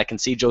counting it out. I can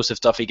see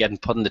Joseph Duffy getting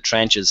put in the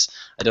trenches.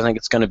 I don't think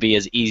it's going to be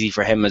as easy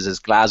for him as his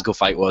Glasgow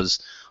fight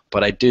was.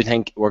 But I do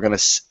think we're going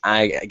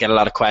to get a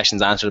lot of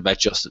questions answered about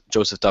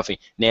Joseph Duffy,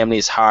 namely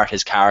his heart,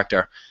 his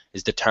character,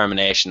 his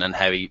determination, and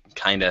how he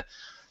kind of...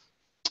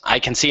 I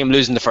can see him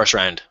losing the first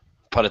round,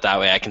 put it that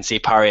way. I can see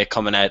Poirier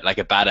coming out like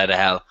a bat out of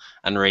hell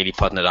and really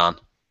putting it on.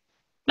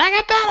 Like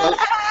a bat out of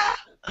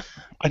hell!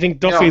 I think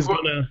Duffy's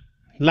going to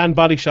land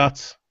body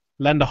shots,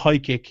 land a high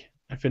kick,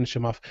 and finish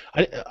him off.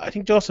 I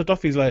think Joseph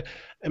Duffy's like...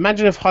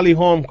 Imagine if Holly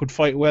Holm could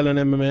fight well in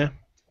MMA.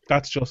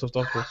 That's Joseph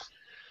Duffy.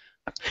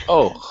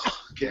 Oh,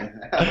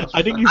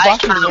 I think he's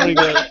boxing very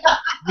good.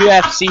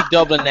 UFC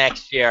Dublin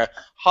next year.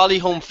 Holly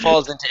Holm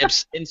falls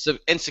into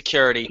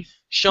insecurity.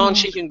 Sean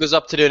Sheehan goes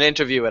up to do an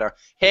interview with her.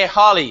 Hey,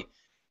 Holly,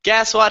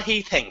 guess what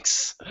he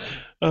thinks?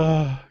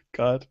 Oh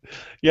God,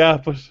 yeah,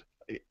 but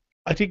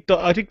I think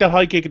that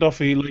high kick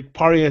Duffy, like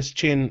Poirier's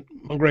chin.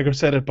 McGregor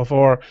said it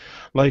before.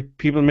 Like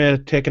people may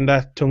have taken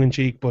that tongue in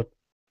cheek, but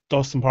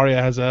Dustin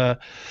Poirier has a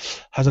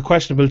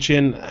questionable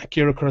chin.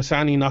 Kira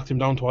Kurasani knocked him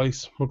down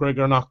twice.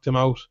 McGregor knocked him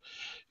out.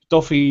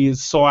 Duffy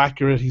is so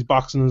accurate. His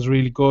boxing is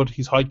really good.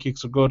 His high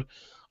kicks are good.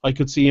 I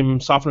could see him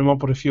soften him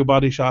up with a few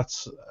body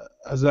shots.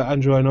 As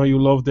Andrew, I know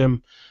you loved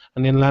him,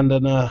 and then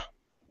landing a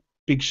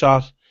big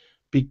shot,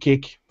 big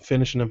kick,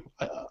 finishing him.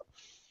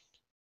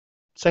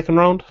 Second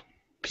round.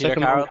 Peter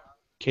Carroll.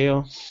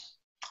 KO.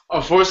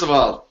 Oh, first of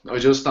all, I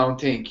just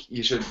don't think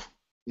you should,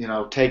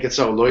 take it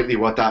so lightly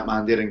what that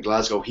man did in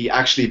Glasgow. He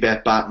actually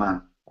bet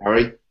Batman, all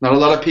right? Not a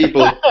lot of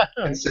people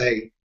can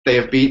say they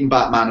have beaten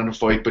Batman in a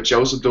fight, but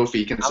Joseph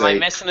Duffy can say... Am I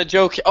missing a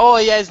joke? Oh,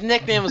 yeah, his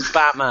nickname was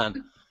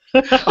Batman.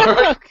 All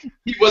right?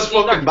 He was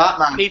fucking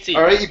Batman. Petey,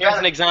 all right? here's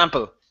an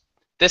example.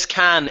 This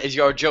can is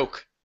your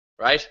joke,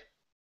 right?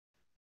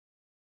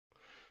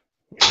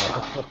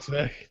 Oh, for fuck's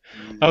sake.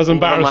 That was Over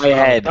embarrassing. my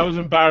head. That was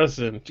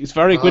embarrassing. It's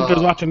very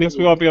Winter's watching this.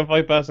 We won't be on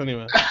Fight Pass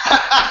anyway.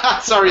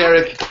 Sorry,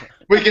 Eric.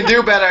 We can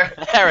do better.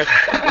 Eric,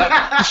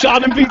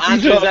 Sean and Pete.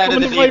 Andrew's out of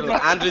the deal.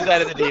 Andrew's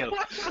out of the deal.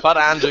 Cut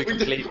Andrew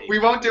completely. We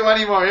won't do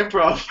any more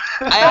improv.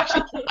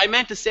 I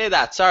meant to say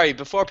that. Sorry,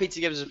 before Pizza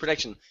gives his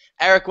prediction,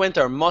 Eric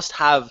Winter must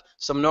have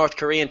some North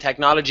Korean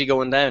technology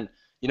going down.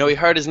 You know, we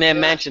heard his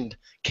name mentioned.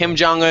 Kim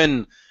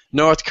Jong-un,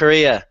 North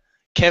Korea.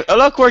 Oh,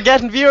 look, we're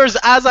getting viewers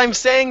as I'm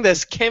saying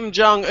this. Kim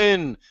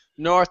Jong-un,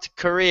 North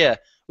Korea.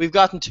 We've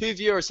gotten 2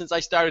 viewers since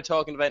I started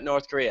talking about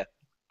North Korea.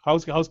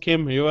 How's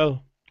Kim? Are you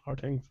well? How are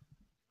things?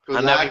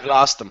 And now we've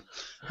lost them.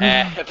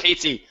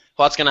 Pizza,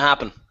 what's going to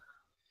happen?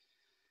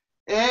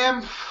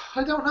 I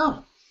don't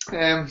know.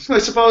 I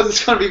suppose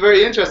it's going to be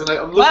very interesting.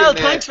 I'm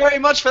looking, Thanks very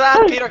much for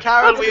that, Peter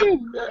Carroll.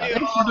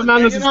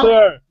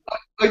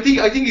 I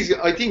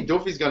think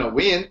Duffy's going to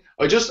win.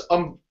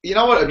 You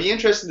know what? I'd be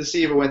interested to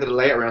see if it went to the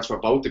later rounds for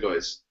both the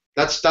guys.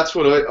 That's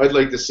what I'd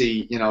like to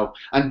see. You know,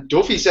 and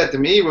Duffy said to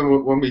me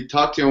when we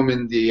talked to him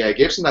in the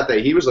Gibson that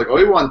day, he was like,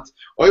 I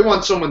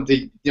want someone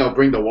to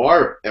bring the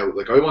war out.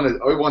 Like I want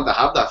to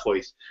have that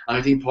fight, and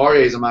I think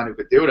Poirier is a man who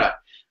could do that.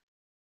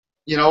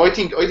 You know, I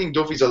think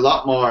Duffy's a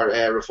lot more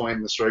refined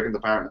in the striking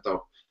department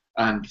though,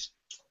 and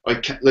I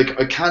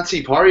can't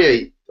see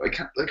Poirier.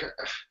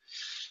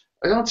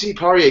 I don't see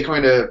Poirier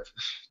kind of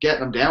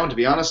getting him down, to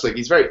be honest. Like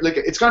he's very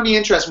it's going to be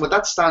interesting with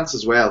that stance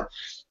as well.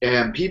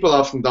 People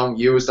often don't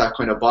use that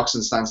kind of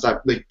boxing stance,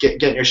 that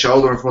getting your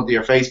shoulder in front of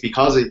your face,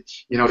 because they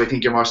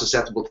think you're more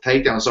susceptible to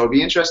takedown. So it'll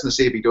be interesting to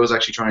see if he does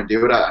actually try and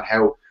do that and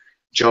how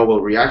Joe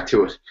will react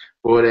to it.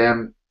 But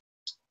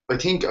I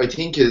think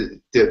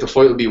the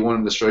fight will be won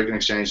in the striking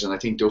exchange, and I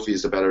think Duffy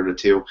is the better of the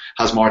two,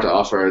 has more to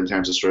offer in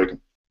terms of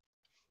striking.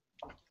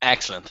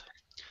 Excellent.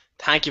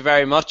 Thank you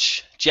very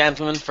much,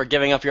 gentlemen, for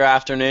giving up your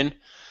afternoon.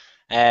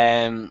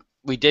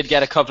 We did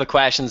get a couple of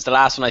questions. The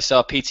last one I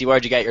saw, Pizzi,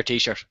 where'd you get your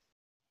T-shirt?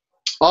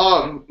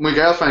 Oh, my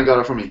girlfriend got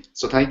it for me.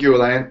 So thank you,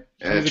 Elaine.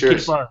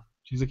 Cheers.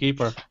 She's a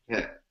keeper.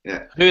 Yeah.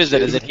 Who is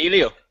it? Is it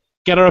Helio?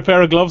 Get her a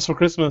pair of gloves for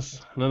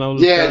Christmas. And then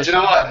do you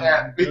know what?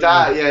 Yeah, my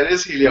dad, it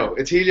is Helio.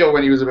 It's Helio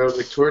when he was about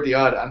 30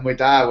 odd, and my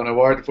dad, when I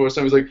wore it the first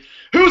time, was like,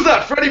 "Who's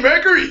that? Freddie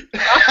Mercury?"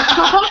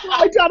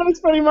 I thought it was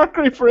Freddie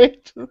Mercury for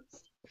it. Oh,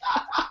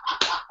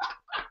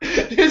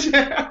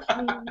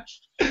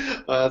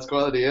 that's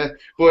quality, yeah.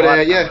 But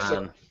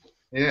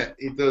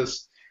it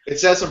does. It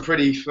says some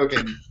pretty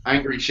fucking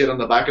angry shit on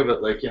the back of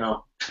it, like,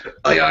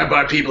 I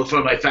armbar people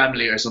for my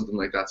family or something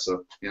like that.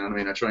 So, you know what I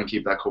mean? I try and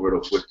keep that covered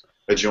up with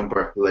a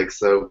jumper, like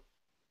so.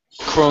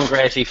 Chrome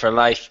Gracie for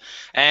life.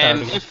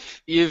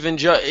 If you've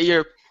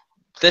enjoyed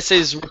this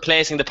is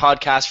replacing the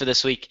podcast for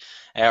this week,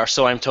 or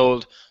so I'm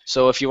told.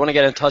 So if you want to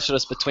get in touch with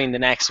us between the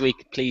next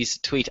week, please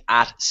tweet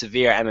at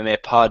Severe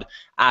MMA Pod,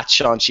 at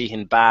Sean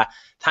Sheehan Ba.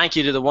 Thank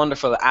you to the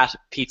wonderful at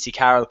Pizzi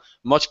Carroll,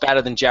 much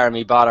better than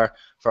Jeremy Botter,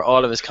 for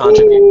all of his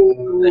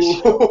contributions.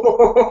 He's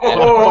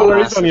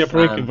only a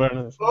prick, in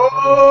fairness. Is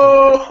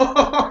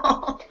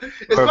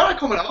Botter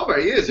coming over?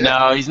 He is, yeah?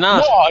 No, he's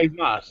not. No, he's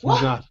not. What?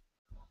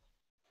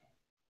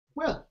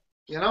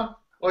 He's not.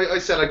 Well, I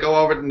said I'd go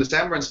over in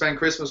December and spend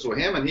Christmas with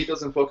him, and he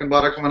doesn't fucking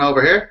bother coming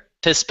over here.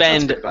 To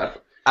spend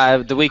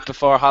the week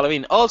before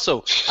Halloween.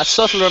 Also, a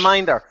subtle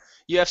reminder,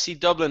 UFC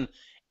Dublin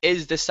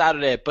is this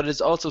Saturday, but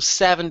it's also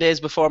 7 days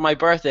before my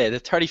birthday, the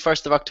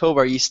 31st of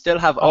October. You still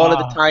have all of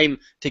the time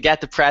to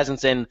get the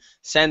presents in,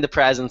 send the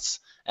presents.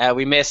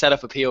 We may set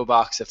up a P.O.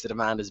 box if the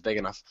demand is big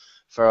enough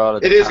for all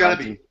of the It is going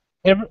to be.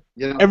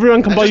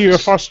 Everyone can buy you your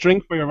first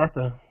drink for your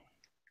birthday.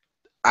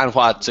 And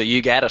what? So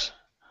you get it?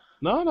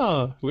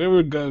 No. We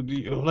would go,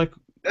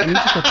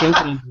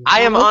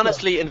 I am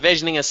honestly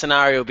envisioning a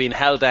scenario being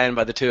held down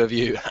by the two of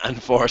you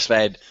and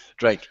force-fed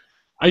drink.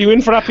 Are you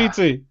in for that,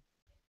 Pizza?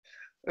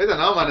 I don't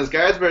know, man. His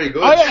guard's very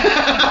good.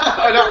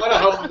 I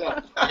don't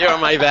know. You're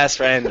my best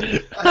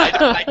friend.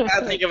 I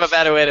can't think of a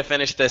better way to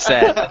finish this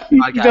podcast.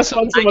 You just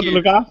want someone to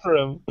look after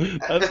him.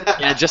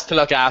 Yeah, just to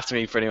look after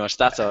me, pretty much.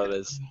 That's all it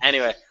is.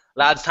 Anyway,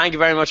 lads, thank you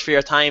very much for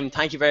your time.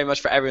 Thank you very much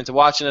for everyone to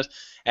watching it.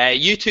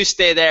 You two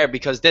stay there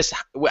because this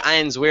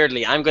ends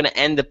weirdly. I'm going to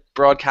end the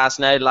broadcast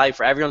now live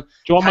for everyone. Do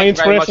you want my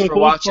inspirational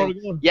quote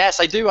watching. Yes,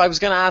 I do. I was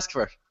going to ask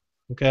for it.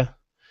 Okay.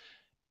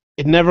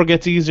 It never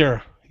gets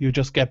easier. You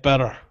just get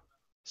better.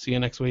 See you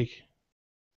next week.